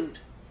same dude.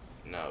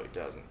 No, he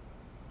doesn't.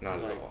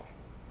 Not Like- at all.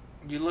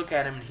 You look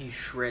at him and he's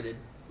shredded.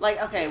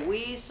 Like, okay, Yeah.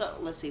 we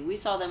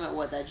saw them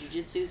at that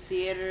Jiu-Jitsu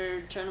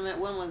theater tournament.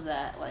 When was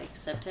that? Like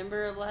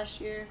September of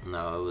last year?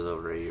 No, it was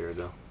over a year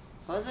ago.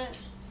 Was it?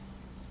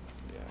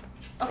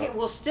 Yeah. Okay,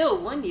 well, still,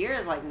 1 year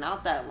is like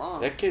not that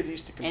long. That kid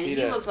used to and compete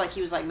he at. looked like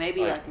he was like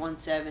maybe like- like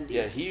 170.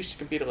 Yeah, he used to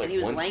compete at like And he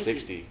was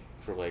 160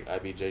 for like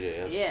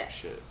IBJJF Yeah.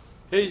 shit.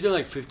 He's in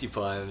like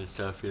 55 and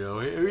stuff, you know.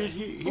 I mean,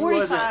 he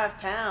 45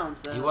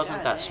 pounds though. He wasn't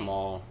God that dang.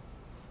 small.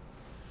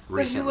 But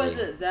Recently, he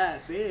wasn't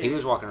that big. He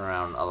was walking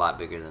around a lot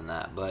bigger than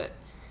that, but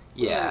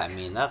yeah, Look. I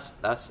mean that's.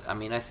 I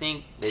mean, I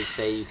think they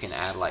say you can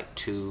add like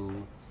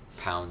 2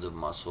 pounds of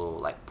muscle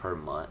like per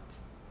month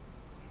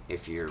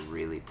if you're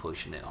really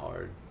pushing it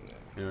hard. Yeah.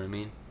 You know what I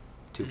mean?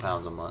 2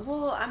 pounds a month.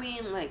 Well, I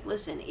mean, like,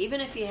 listen, even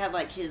if he had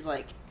like his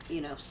like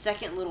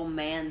second little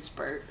man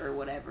spurt or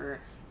whatever,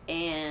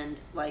 and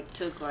like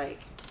took like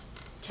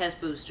test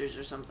boosters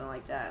or something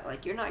like that,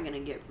 like you're not gonna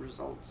get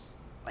results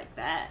like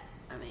that.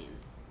 I mean,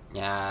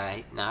 Yeah,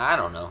 I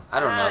don't know. I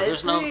don't know. It's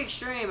There's pretty no.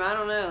 extreme. I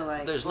don't know.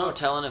 Like, There's no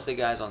telling if the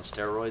guy's on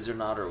steroids or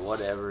not or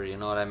whatever, you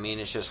know what I mean?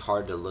 It's just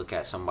hard to look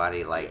at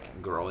somebody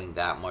like growing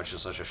that much in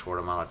such a short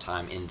amount of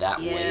time in that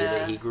way Yeah.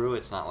 that he grew.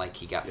 It's not like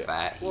he got Yeah.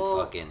 fat. He Well-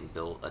 fucking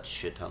built a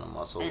shit ton of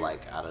muscle And-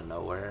 like out of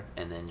nowhere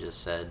and then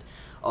just said,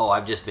 "Oh,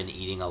 I've just been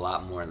eating a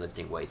lot more and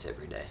lifting weights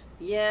every day."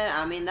 Yeah,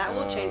 I mean that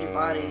will change your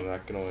body.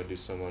 That can only do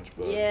so much,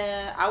 but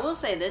Yeah, I will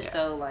say this Yeah.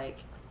 though, like,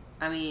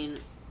 I mean,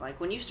 like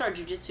when you start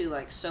jujitsu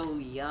like so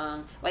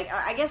young, like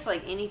I guess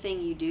like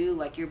anything you do,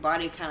 like your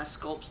body kind of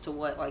sculpts to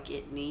what like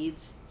it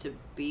needs to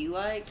be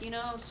like, you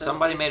know. So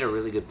Somebody if- made a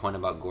really good point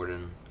about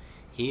Gordon.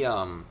 He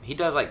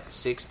does like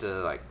 6 to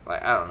like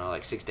I don't know,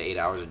 like 6 to 8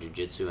 hours of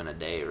jiu-jitsu in a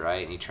day,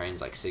 right? And he trains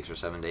like 6 or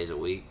 7 days a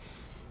week.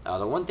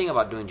 The one thing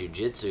about doing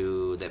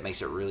jiu-jitsu that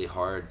makes it really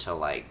hard to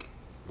like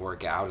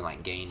work out and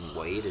like gain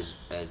weight is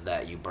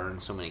that you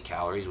burn so many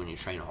calories when you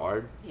train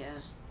hard Yeah.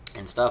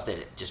 and stuff that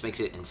it just makes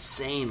it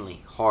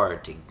insanely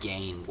hard to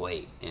gain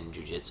weight in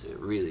jiu-jitsu. It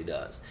really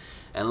does.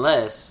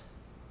 Unless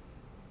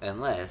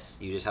unless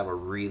you just have a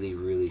really,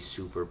 really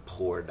super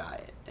poor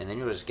diet. And then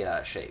you'll just get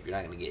out of shape. You're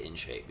not going to get in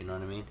shape. You know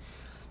what I mean?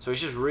 So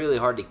it's just really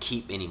hard to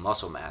keep any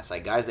muscle mass.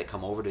 Like, guys that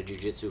come over to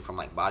jiu-jitsu from,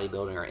 like,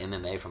 bodybuilding or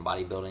MMA from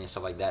bodybuilding and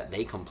stuff like that,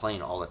 they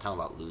complain all the time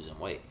about losing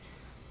weight.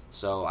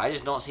 So I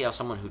just don't see how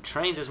someone who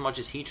trains as much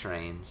as he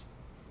trains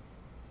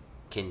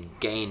can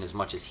gain as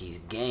much as he's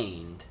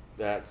gained.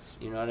 That's...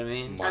 You know what I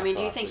mean? I mean,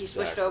 do you think he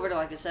switched over to,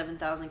 like, a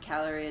 7,000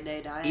 calorie a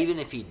day diet? Even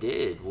if he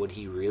did, would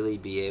he really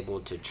be able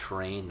to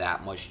train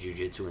that much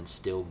jiu-jitsu and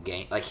still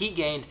gain? Like, he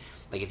gained...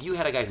 Like, if you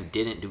had a guy who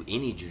didn't do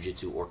any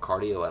jiu-jitsu or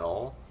cardio at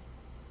all,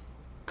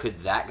 could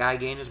that guy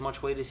gain as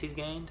much weight as he's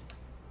gained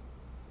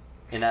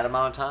in that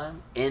amount of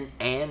time? And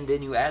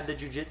then you add the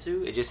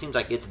jiu-jitsu? It just seems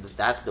like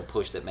that's the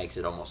push that makes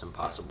it almost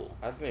impossible.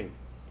 I think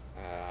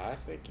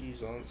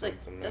he's on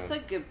something. That's a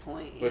good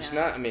point. Which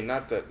not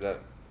that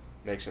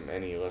makes him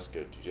any less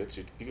good at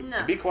jiu-jitsu.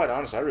 To be quite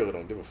honest, I really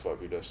don't give a fuck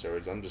who does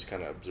steroids. I'm just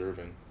kind of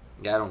observing.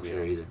 Yeah, I don't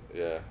care either.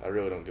 Yeah, I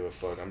really don't give a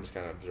fuck. I'm just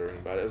kind of observing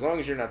about it. As long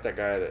as you're not that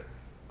guy that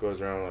goes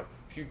around like,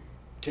 if you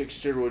take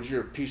steroids,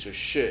 you're a piece of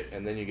shit,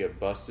 and then you get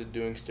busted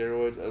doing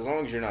steroids. As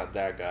long as you're not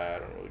that guy, I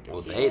don't really give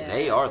a fuck. Well,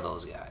 they are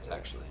those guys,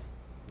 actually.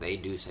 They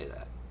do say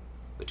that.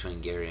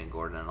 Between Gary and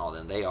Gordon and all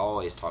them, they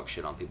always talk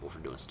shit on people for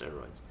doing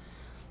steroids.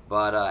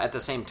 But at the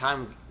same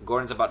time,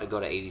 Gordon's about to go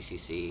to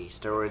ADCC.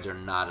 Steroids are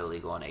not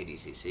illegal in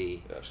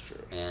ADCC. That's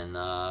true. And,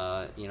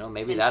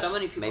 maybe and that's... so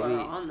many people are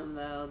on them,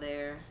 though.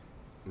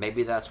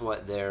 Maybe that's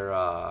what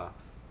they're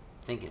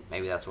thinking.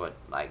 Maybe that's what,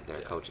 like,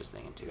 their coach is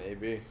thinking, too.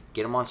 Maybe.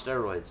 Get them on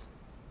steroids.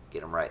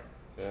 Get them right.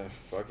 Yeah,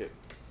 fuck it.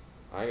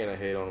 I ain't gonna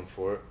hate on them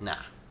for it. Nah.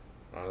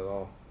 Not at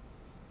all.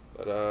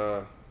 But,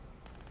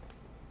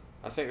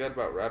 I think that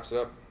about wraps it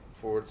up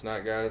for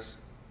tonight, guys.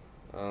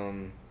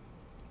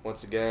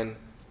 Once again...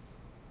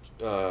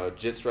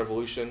 Jits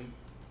Revolution,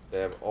 they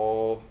have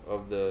all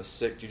of the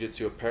sick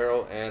jiu-jitsu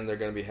apparel, and they're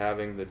going to be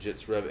having the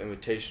Jits Rev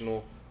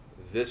Invitational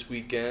this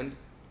weekend.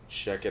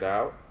 Check it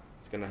out.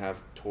 It's going to have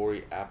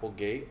Tori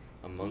Applegate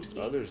amongst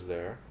others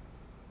there.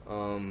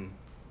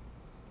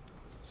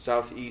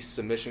 Southeast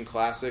Submission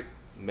Classic,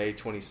 May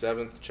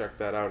 27th. Check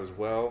that out as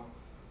well.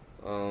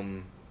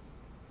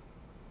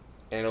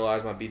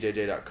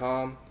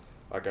 AnalyzeMyBJJ.com.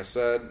 Like I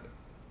said,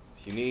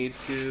 if you need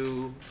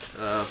to,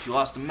 if you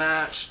lost a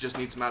match, just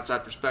need some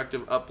outside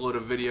perspective, upload a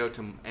video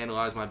to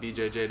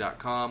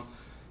AnalyzeMyBJJ.com.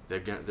 They're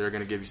going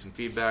to give you some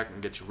feedback and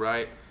get you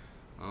right.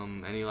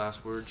 Any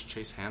last words,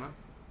 Chase Hanna?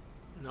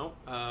 Nope.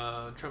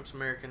 Trump's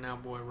American now,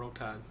 boy. Roll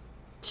Tide.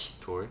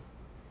 Tori?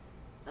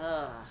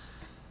 I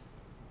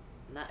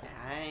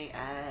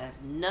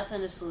have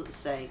nothing to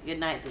say. Good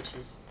night,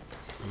 bitches.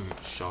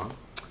 Sean?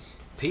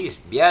 Peace,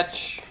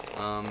 biatch.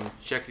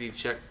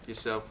 Check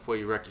yourself before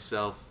you wreck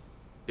yourself.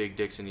 Big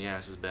dicks in the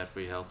ass is bad for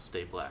your health.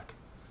 Stay black.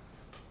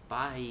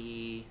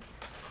 Bye.